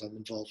Glasgow because I'm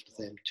involved with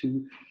them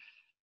too.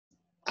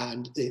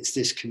 And it's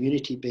this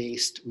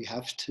community-based, we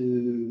have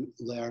to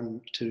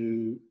learn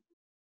to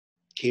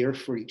care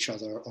for each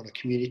other on a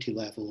community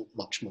level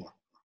much more.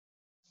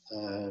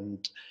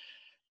 And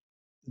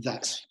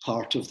that's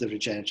part of the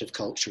regenerative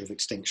culture of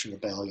Extinction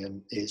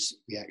Rebellion is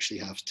we actually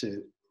have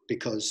to,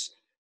 because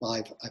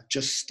I've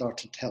just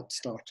started to help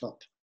start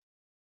up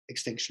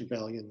Extinction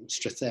Rebellion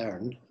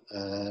Strathern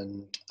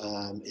and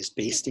is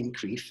based in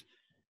Crieff.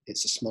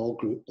 It's a small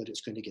group, but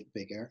it's going to get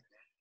bigger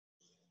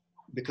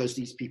because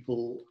these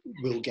people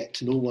will get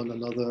to know one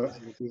another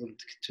and will be able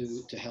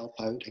to help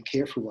out and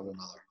care for one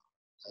another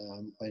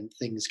when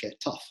things get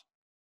tough.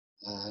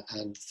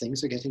 And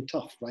things are getting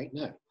tough right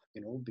now, you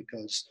know,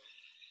 because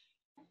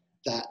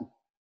that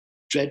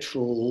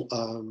dreadful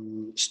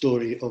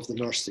story of the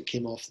nurse that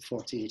came off the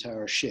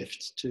 48-hour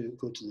shift to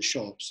go to the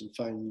shops and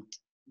found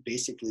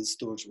basically the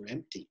stores were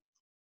empty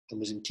and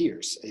was in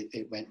tears.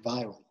 It went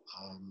viral.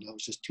 That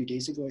was just 2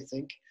 days ago, I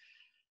think.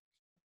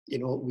 You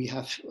know, we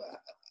have,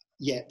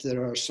 yet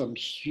there are some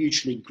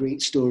hugely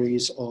great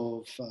stories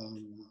of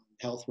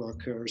health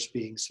workers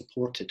being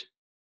supported.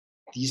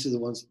 These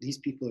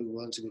people are the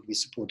ones who are going to be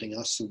supporting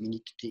us, so we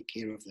need to take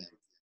care of them.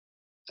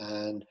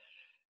 And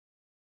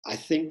I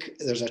think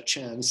there's a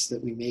chance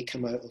that we may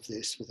come out of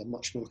this with a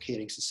much more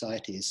caring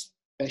society,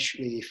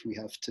 especially if we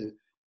have to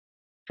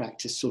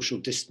practice social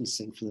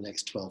distancing for the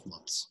next 12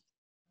 months.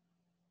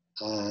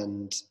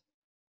 And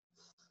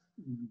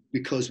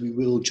because we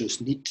will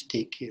just need to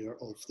take care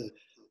of the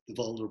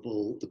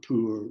vulnerable, the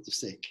poor, the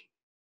sick.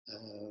 I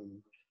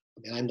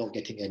mean, I'm not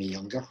getting any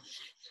younger.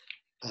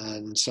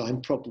 And so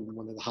I'm probably in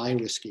one of the high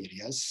risk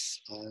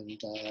areas. And,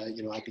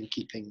 you know, I've been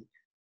keeping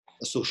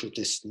a social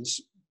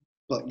distance,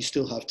 but you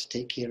still have to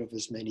take care of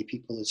as many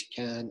people as you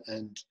can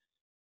and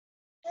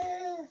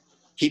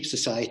keep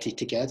society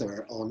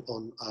together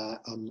on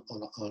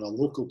a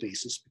local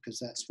basis, because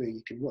that's where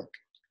you can work.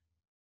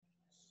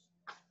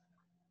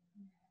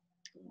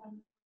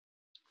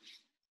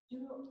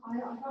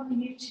 I've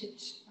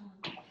unmuted,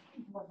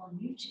 well,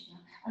 unmuted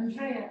now.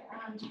 Andrea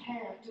and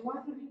Per, do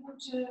either of you want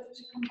to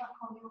come back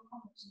on your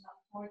comments on that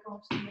before I go on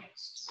to the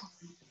next?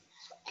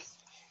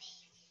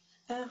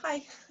 Hi.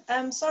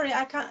 Sorry,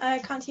 I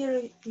can't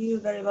hear you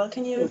very well.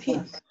 Can you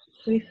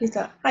repeat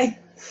that? Hi.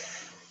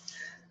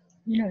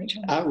 You know each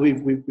other.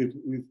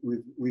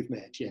 We've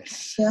met,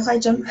 yes. Yeah. Hi,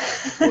 Jim.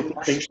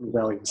 Extinction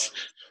Rebellions.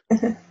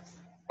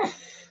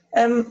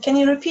 Can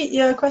you repeat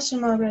your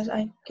question, Margaret?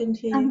 I couldn't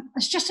hear you.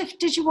 It's just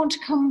did you want to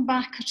come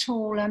back at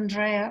all,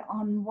 Andrea,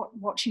 on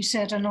what you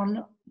said and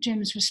on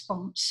Jim's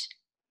response?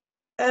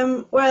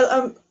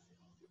 Well,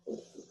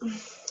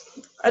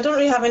 I don't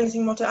really have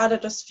anything more to add. I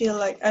just feel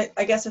like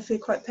I guess I feel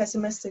quite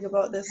pessimistic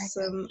about this,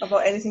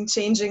 about anything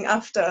changing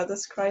after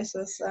this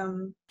crisis.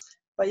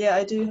 But yeah,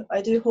 I do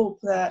hope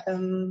that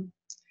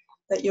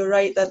that you're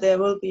right, that there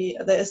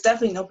is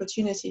definitely an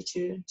opportunity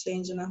to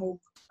change, and I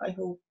hope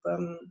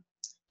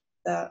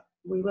that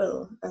we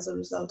will as a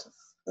result of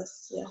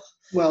this. Yeah.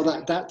 Well,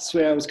 that's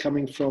where I was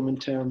coming from in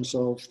terms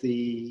of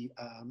the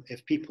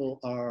if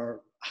people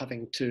are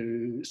having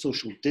to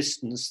social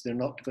distance, they're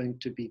not going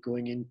to be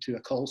going into a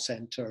call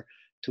center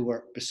to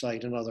work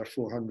beside another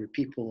 400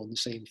 people on the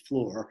same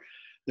floor.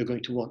 They're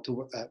going to want to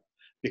work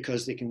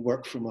because they can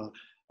work from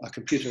a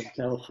computer and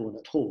telephone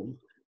at home.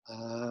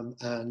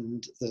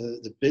 And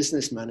the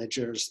business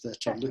managers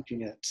that are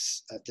looking at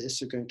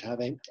this are going to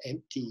have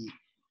empty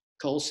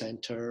call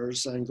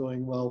centers and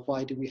going, well,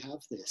 why do we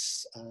have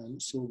this?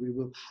 So we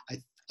will,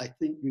 I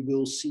think we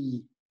will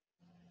see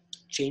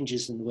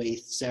changes in the way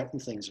certain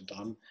things are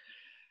done.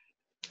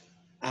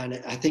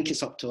 And I think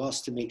it's up to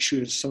us to make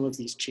sure some of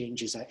these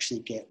changes actually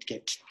get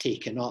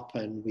taken up,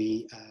 and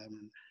we,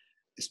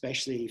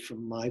 especially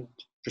from my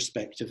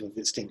perspective of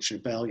Extinction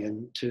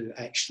Rebellion, to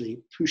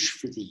actually push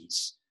for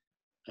these.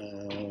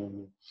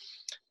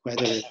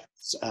 Whether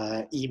it's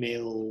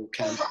email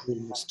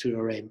campaigns to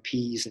our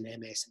MPs and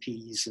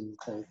MSPs and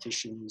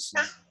politicians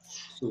and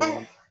so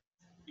on.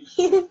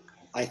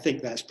 I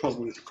think that's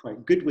probably quite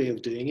a good way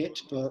of doing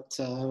it, but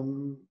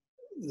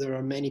there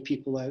are many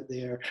people out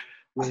there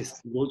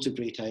with loads of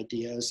great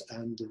ideas,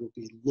 and there will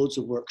be loads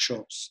of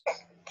workshops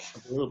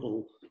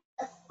available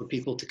for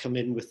people to come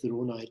in with their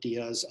own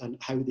ideas and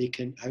how they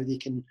can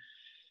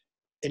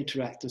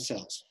interact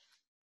themselves.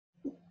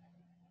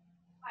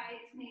 Hi,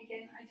 it's me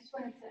again. I just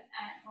wanted to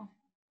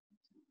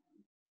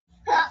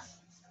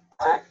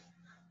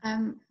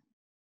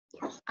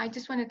I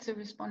just wanted to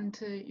respond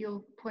to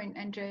your point,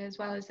 Andre, as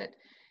well, as that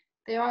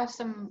there are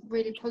some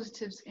really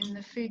positives in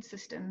the food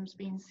systems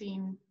being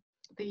seen.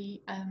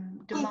 The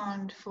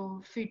demand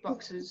for food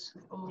boxes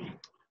or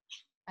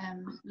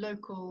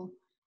local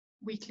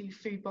weekly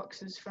food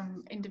boxes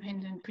from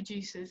independent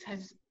producers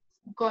has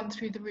gone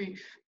through the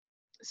roof.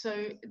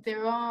 So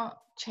there are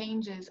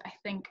changes, I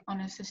think,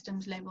 on a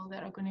systems level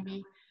that are going to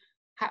be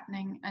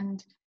happening.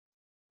 And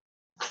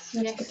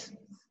yes,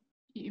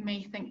 you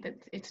may think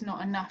that it's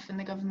not enough, and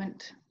the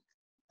government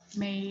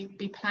may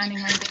be planning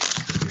on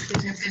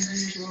business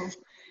as usual,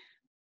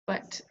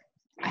 but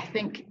I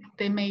think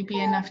there may be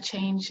enough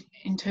change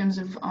in terms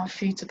of our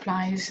food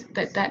supplies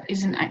that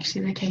isn't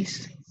actually the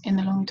case in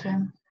the long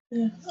term.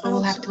 Yeah, so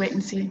we'll have to wait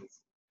and see.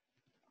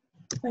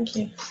 Thank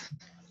you.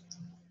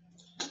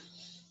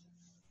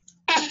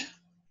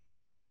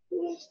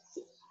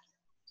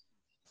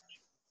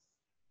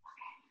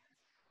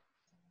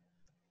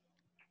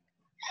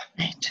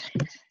 Right.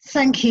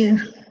 Thank you.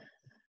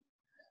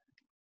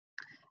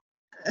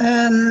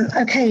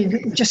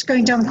 Okay, just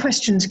going down the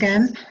questions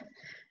again.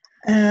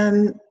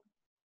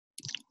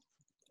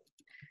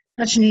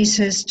 Rajani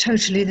says,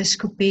 totally, this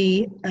could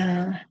be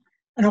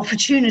an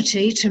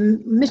opportunity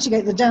to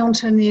mitigate the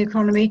downturn in the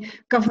economy.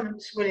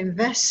 Governments will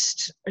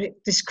invest.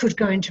 This could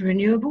go into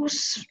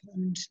renewables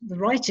and the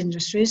right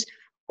industries,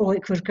 or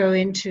it could go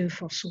into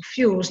fossil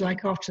fuels,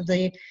 like after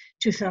the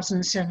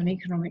 2007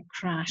 economic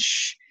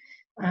crash.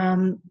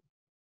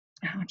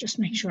 I'll just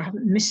make sure I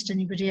haven't missed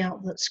anybody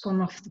out that's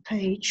gone off the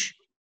page.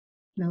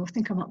 No, I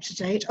think I'm up to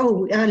date.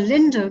 Oh,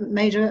 Linda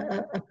made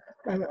a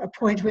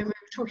point when we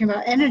were talking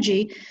about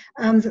energy,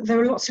 that there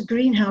are lots of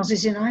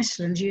greenhouses in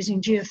Iceland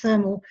using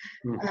geothermal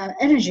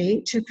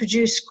energy to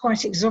produce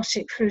quite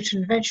exotic fruit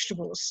and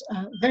vegetables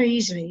very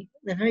easily.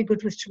 They're very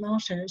good with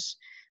tomatoes.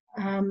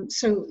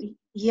 So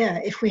yeah,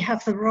 if we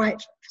have the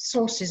right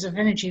sources of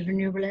energy,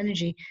 renewable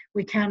energy,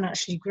 we can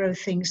actually grow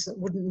things that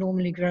wouldn't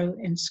normally grow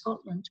in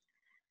Scotland.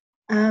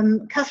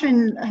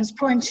 Catherine has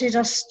pointed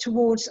us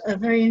towards a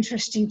very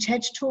interesting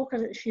TED talk.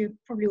 If you're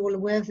probably all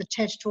aware of the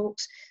TED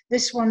Talks,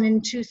 this one in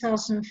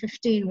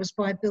 2015 was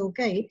by Bill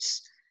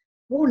Gates,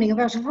 warning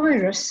about a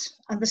virus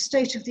and the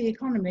state of the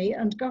economy,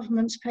 and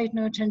governments paid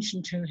no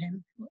attention to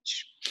him,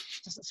 which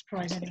doesn't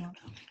surprise anyone.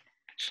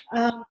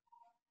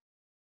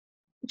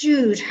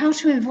 Jude, how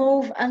to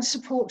involve and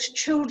support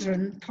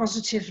children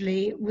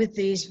positively with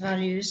these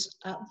values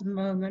at the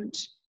moment?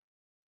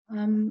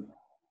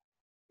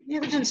 The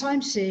evidence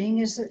I'm seeing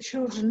is that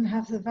children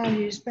have the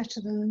values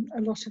better than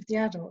a lot of the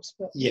adults.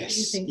 But yes, what do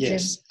you think,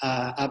 yes,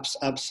 Jim?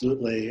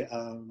 absolutely.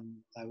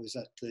 I was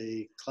at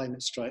the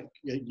climate strike,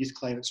 youth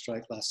climate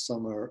strike last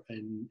summer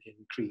in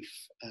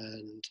Crieff,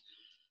 and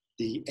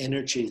the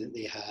energy that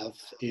they have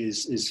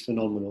is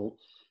phenomenal.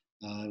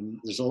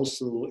 There's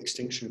also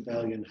Extinction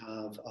Rebellion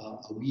have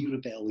a We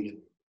Rebellion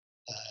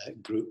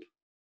group,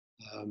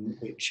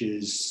 which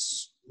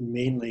is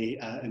mainly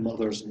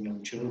mothers and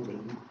young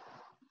children.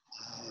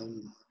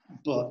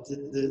 But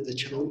the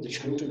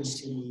children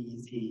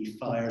see the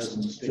fires in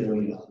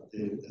Australia,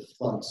 the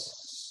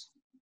floods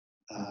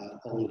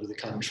all over the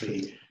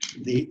country.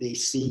 They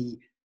see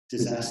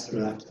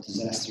disaster after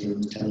disaster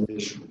on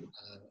television.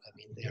 I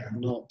mean, they are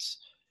not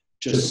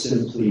just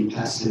simply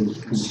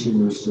passive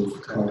consumers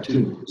of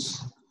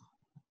cartoons.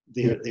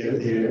 They're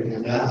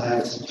now, I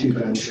have 2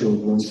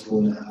 grandchildren, one's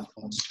 4.5,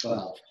 one's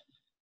 12,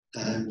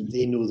 and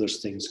they know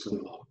there's things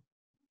going on.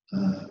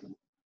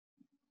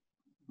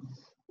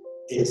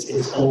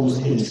 It's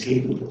almost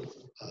inescapable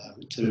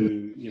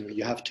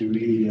you have to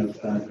really have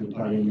that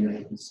empire in your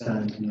head and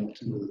stand to know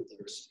that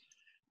there's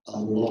a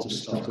lot of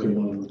stuff going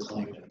on in the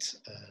climate.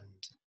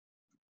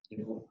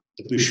 And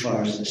the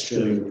bushfires in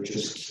Australia were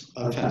just,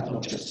 in fact,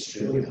 not just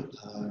Australia,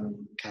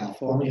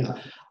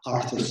 California.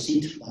 Arthur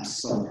Seat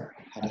last summer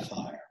had a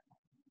fire.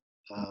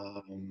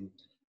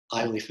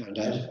 I only found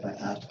out about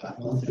that about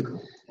a month ago,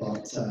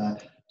 but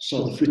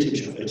saw the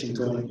footage of it and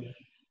going,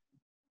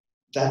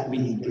 that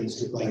really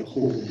brings it right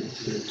home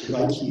to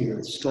right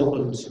here.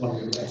 Scotland's one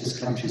of the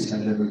wettest countries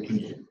I've ever been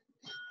in,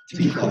 to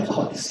be quite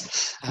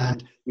honest.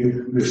 And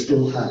we're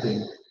still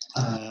having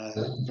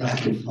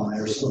bracken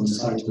fires on the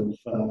side of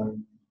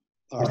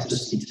Arthur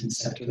Street in the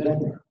centre of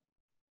Edinburgh.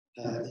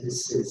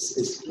 It's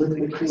a little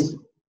bit crazy.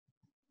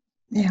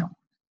 Yeah.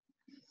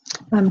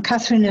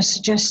 Catherine is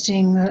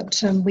suggesting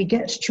that we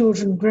get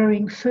children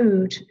growing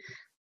food.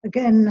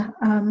 Again,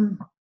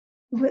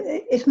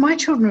 if my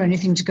children are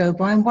anything to go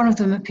by, and one of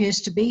them appears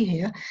to be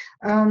here,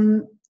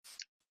 I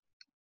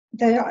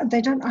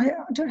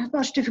don't have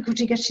much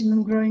difficulty getting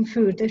them growing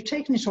food. They've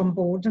taken it on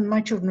board, and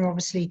my children are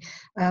obviously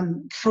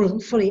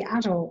fully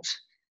adult.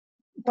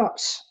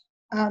 But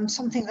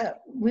something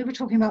that we were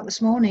talking about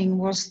this morning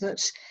was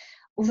that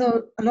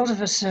although a lot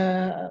of us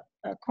are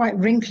quite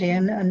wrinkly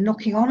and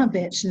knocking on a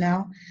bit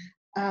now,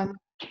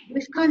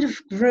 we've kind of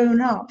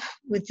grown up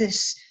with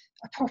this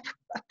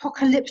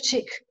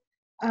apocalyptic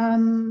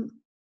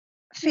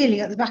feeling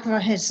at the back of our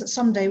heads that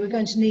someday we're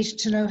going to need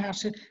to know how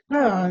to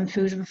grow our own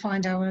food and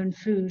find our own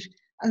food.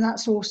 And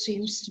that's all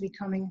seems to be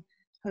coming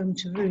home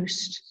to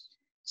roost.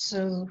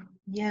 So,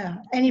 yeah,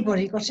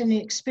 anybody got any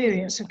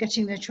experience of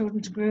getting their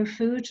children to grow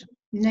food,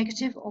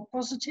 negative or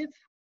positive?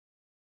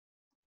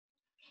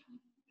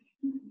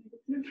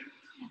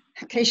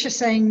 Acacia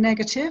saying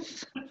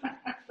negative.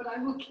 But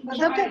I will keep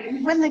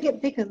when they get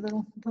bigger,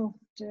 they'll do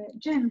it.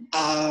 Jim?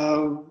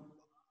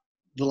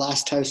 The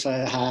last house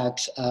I had,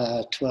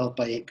 12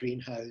 by 8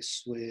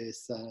 greenhouse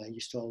with, I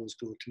used to always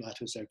grow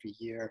tomatoes every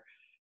year.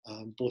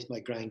 Both my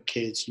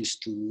grandkids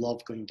used to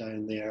love going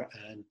down there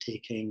and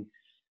taking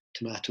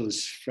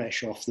tomatoes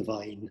fresh off the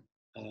vine.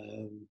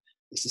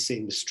 It's the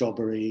same with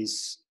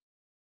strawberries.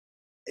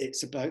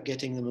 It's about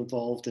getting them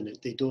involved in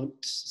it.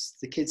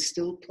 The kids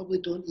still probably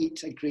don't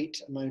eat a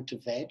great amount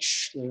of veg.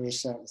 There are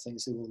certain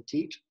things they won't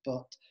eat,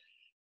 but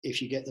if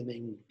you get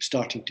them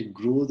starting to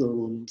grow their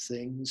own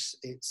things,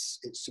 it's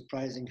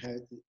surprising how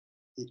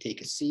they take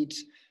a seed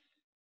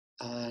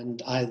and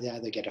they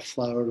either get a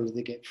flower or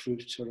they get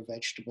fruit or a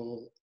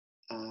vegetable.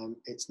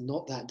 It's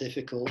not that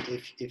difficult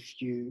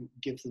if you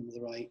give them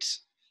the right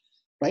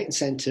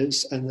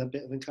incentives and a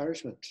bit of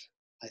encouragement,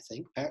 I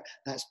think.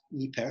 That's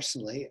me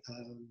personally.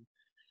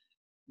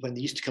 When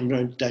they used to come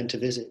down to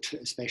visit,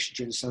 especially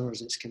during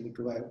summers, it's can we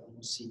go out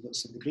and see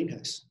what's in the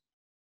greenhouse?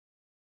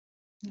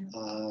 Yeah.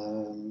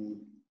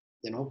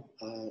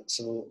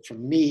 So for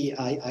me,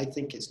 I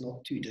think it's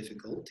not too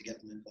difficult to get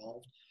them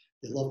involved.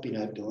 They love being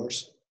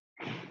outdoors.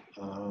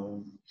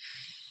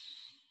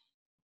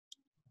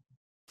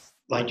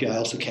 Mind you, I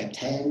also kept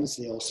hens.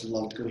 They also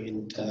loved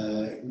going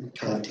and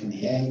collecting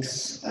the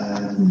eggs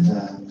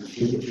and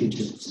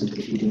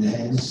feeding the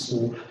hens.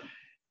 So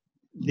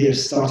they're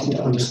starting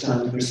to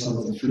understand where some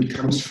of the food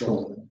comes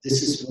from.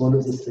 This is one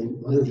of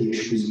the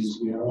issues is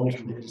we are all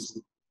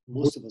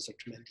most of us are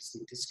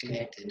tremendously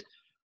disconnected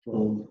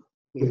from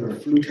where our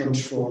food comes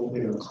from,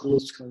 where our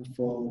clothes come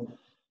from,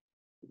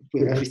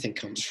 where everything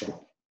comes from.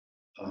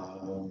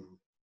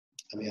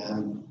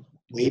 I'm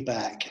way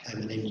back,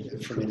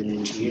 from an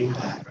engineering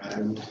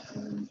background,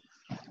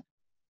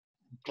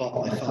 but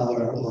my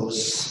father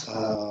was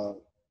a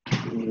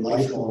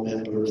lifelong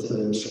member of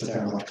the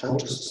Southern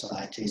Horticultural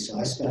Society, so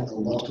I spent a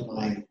lot of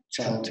my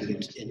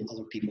childhood in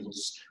other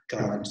people's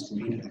gardens and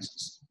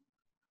greenhouses.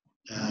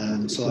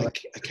 And so I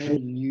kind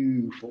of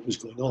knew what was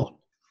going on.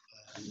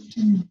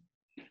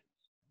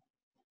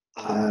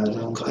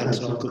 And as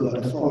an uncle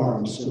got a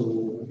farm,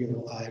 so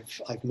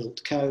I've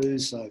milked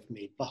cows, I've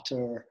made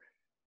butter,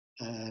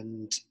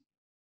 and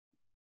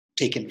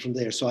taken it from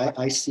there. So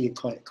I see it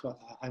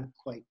I'm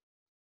quite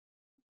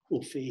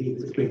au fait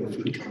with where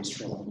food comes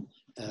from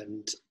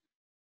and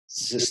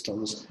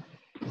systems.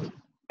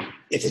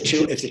 If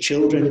the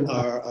children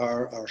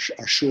are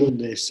shown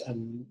this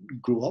and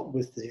grow up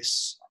with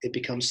this, it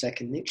becomes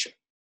second nature.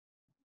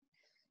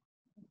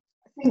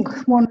 I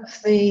think one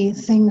of the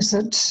things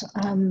that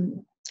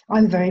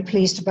I'm very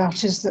pleased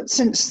about is that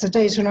since the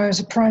days when I was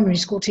a primary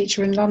school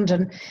teacher in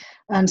London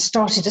and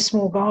started a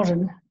small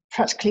garden,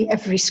 practically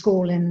every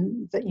school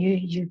that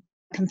you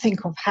can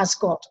think of has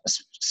got a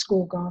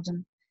school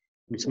garden.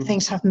 So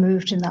things have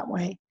moved in that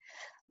way.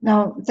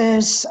 Now,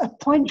 there's a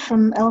point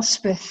from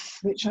Elspeth,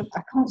 which I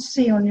can't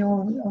see on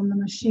the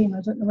machine.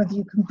 I don't know whether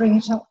you can bring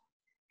it up,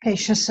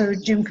 Keisha, so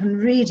Jim can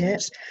read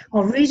it.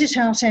 I'll read it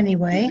out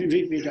anyway.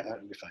 Read it out,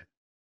 it'll be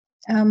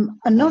fine.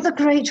 Another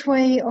great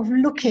way of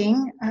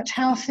looking at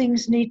how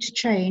things need to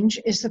change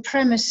is the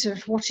premise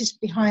of what is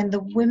behind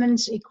the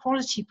Women's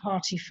Equality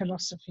Party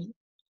philosophy.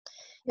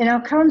 In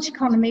our current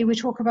economy, we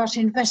talk about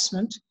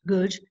investment,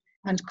 good,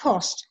 and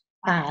cost,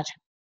 bad.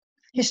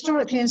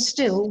 Historically and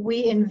still,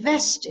 we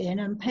invest in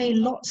and pay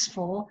lots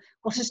for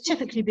what has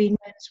typically been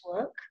men's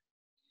work,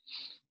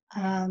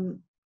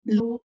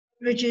 law,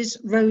 bridges,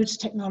 roads,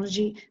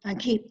 technology, and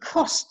keep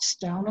costs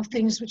down of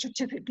things which have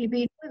typically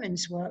been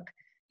women's work,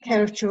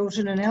 care of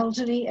children and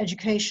elderly,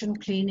 education,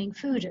 cleaning,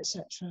 food,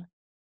 etc.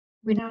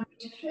 We now need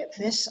to flip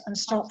this and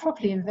start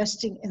properly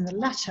investing in the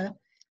latter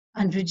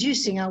and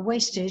reducing our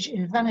wastage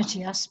in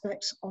vanity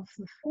aspects of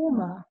the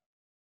former.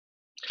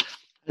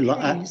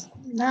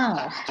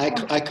 Now, I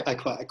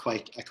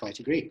quite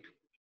agree.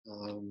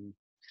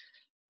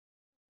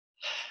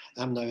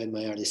 I'm now in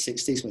my early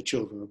 60s. My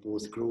children are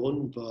both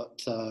grown, but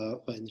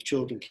when the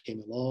children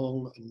came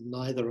along,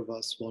 neither of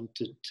us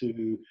wanted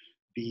to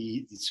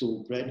be the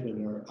sole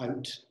breadwinner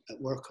out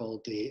at work all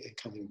day and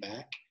coming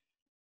back.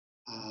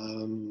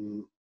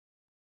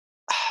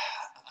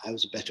 I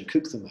was a better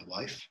cook than my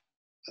wife,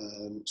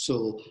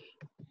 so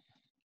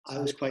I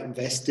was quite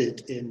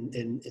invested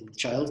in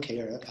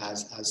childcare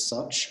as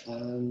such,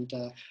 and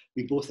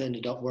we both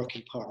ended up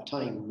working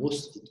part-time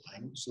most of the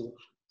time. So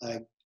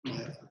I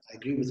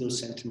agree with those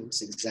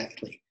sentiments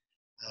exactly.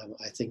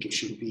 I think it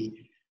should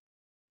be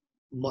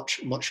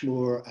much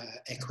more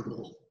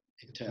equitable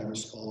in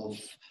terms of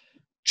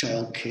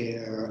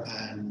childcare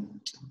and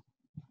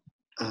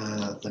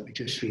let me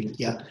just read.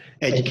 Yeah,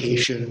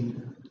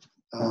 education.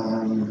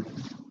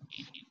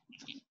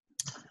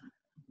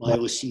 My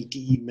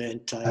OCD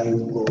meant I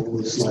would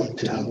always like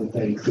to have a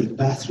very clean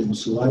bathroom,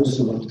 so I was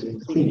the one doing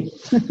cleaning.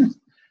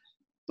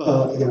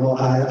 But you know,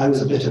 I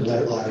was a bit of an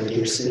outlier, I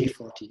dare say,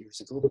 40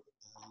 years ago.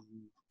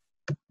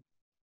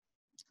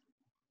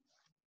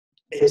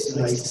 It's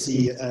nice to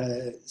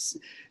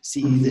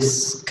see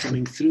this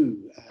coming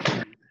through.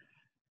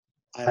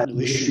 I have no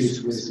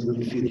issues with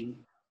really feeling.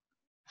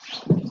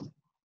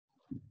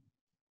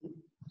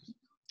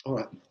 All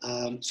right.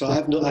 So I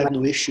have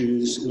no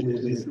issues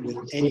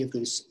with any of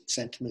those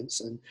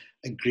sentiments and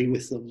agree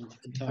with them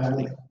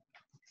entirely.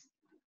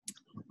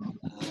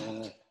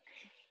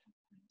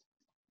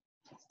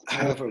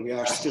 However, we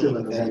are still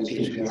a very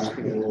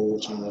patriarchal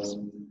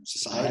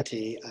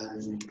society,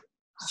 and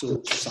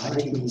so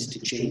society needs to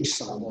change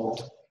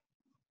somewhat.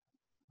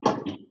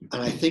 And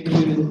I think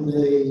we're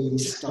in the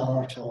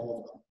start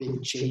of a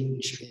big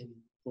change in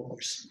what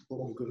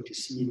we're going to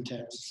see in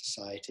terms of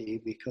society,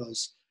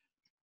 because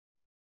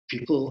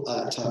people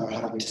that are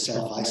having to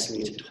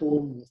self-isolate at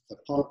home with their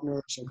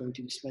partners are going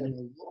to be spending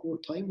a lot more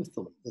time with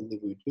them than they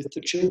would with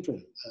their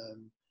children.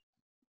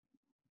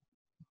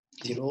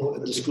 You know,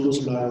 the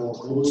schools are now all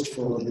closed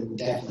for an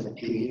indefinite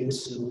period,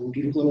 so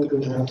people are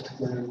going to have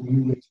to learn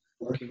new ways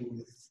of working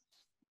with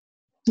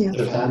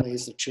their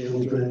families, their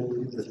children,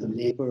 with their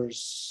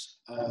neighbours.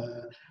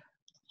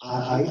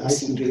 I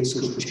see great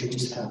social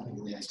changes happening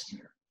in the next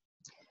year.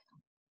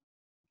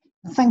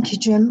 Thank you,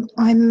 Jim.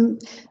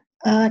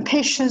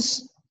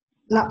 Keisha's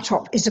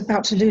laptop is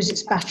about to lose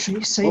its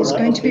battery, so it's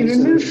going to be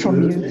removed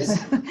from you.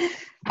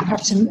 You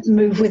have to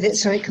move with it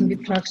so it can be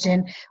plugged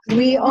in.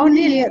 We are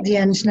nearly at the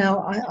end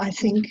now, I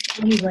think,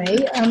 anyway.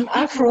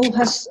 Avril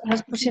has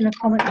put in a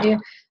comment here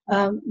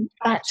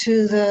back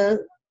to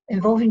the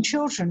involving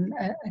children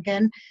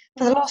again.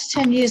 For the last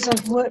 10 years,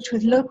 I've worked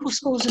with local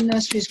schools and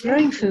nurseries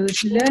growing food,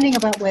 learning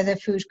about where their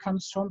food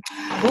comes from,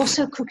 and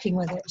also cooking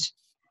with it.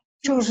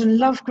 Children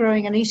love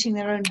growing and eating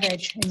their own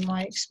veg, in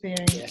my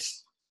experience.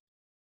 Yes.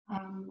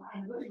 And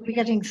we're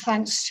getting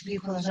thanks to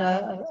people that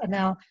are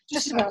now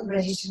just about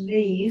ready to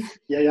leave.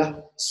 Yeah.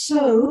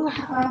 So,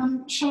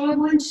 shall I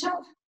wind it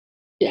up?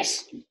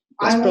 Yes,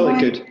 that's probably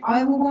good.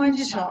 I will wind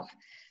it up.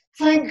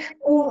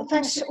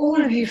 Thanks to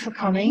all of you for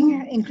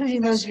coming,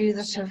 including those of you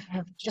that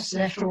have just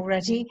left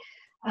already.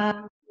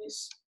 I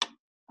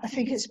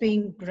think it's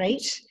been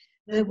great.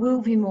 There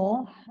will be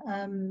more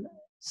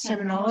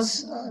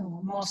seminars,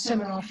 more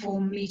seminar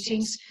form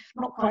meetings,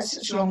 not quite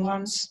such long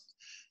ones.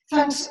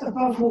 Thanks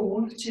above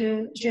all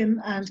to Jim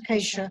and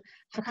Keisha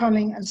for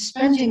coming and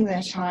spending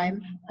their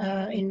time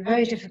in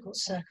very difficult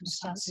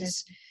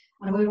circumstances.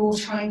 And we're all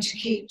trying to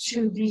keep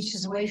 2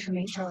 meters away from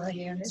each other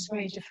here, and it's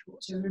very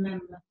difficult to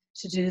remember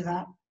to do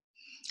that.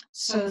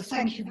 So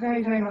thank you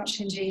very, very much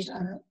indeed,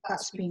 and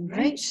that's been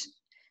great.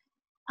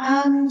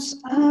 And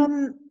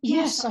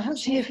yes, I hope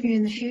to hear from you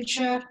in the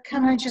future.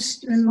 Can I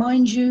just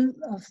remind you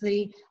of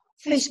the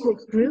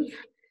Facebook group?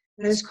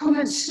 There's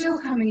comments still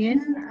coming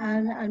in,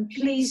 and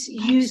please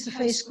use the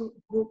Facebook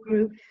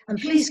group. And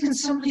please, can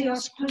somebody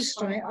else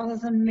post on it other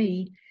than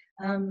me?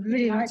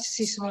 Really like to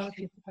see some other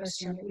people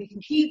posting on it. We can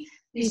keep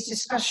these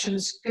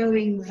discussions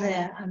going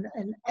there and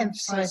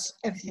emphasize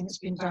everything that's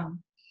been done.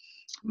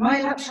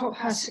 My laptop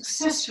has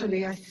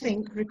successfully, I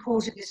think,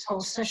 recorded this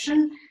whole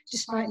session,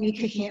 despite me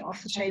kicking it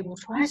off the table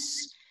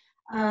twice.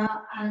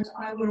 And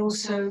I will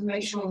also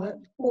make sure that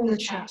all the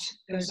chat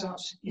goes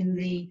out in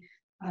the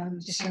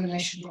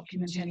dissemination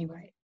document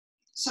anyway.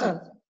 So,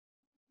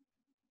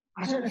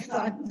 I don't know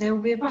if there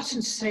will be a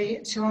button to say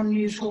to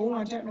unmute all.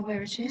 I don't know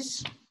where it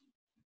is.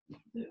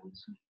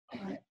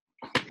 Right.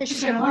 It's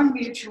just going to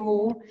unmute you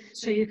all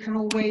so you can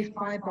all wave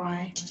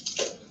bye-bye.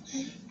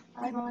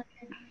 Bye-bye.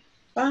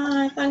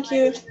 Bye. Thank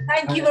you.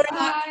 Thank you very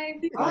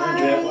much.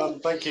 Bye. Bye.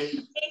 Thank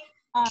you.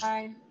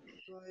 Bye.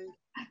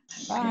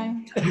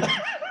 Bye.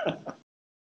 Bye.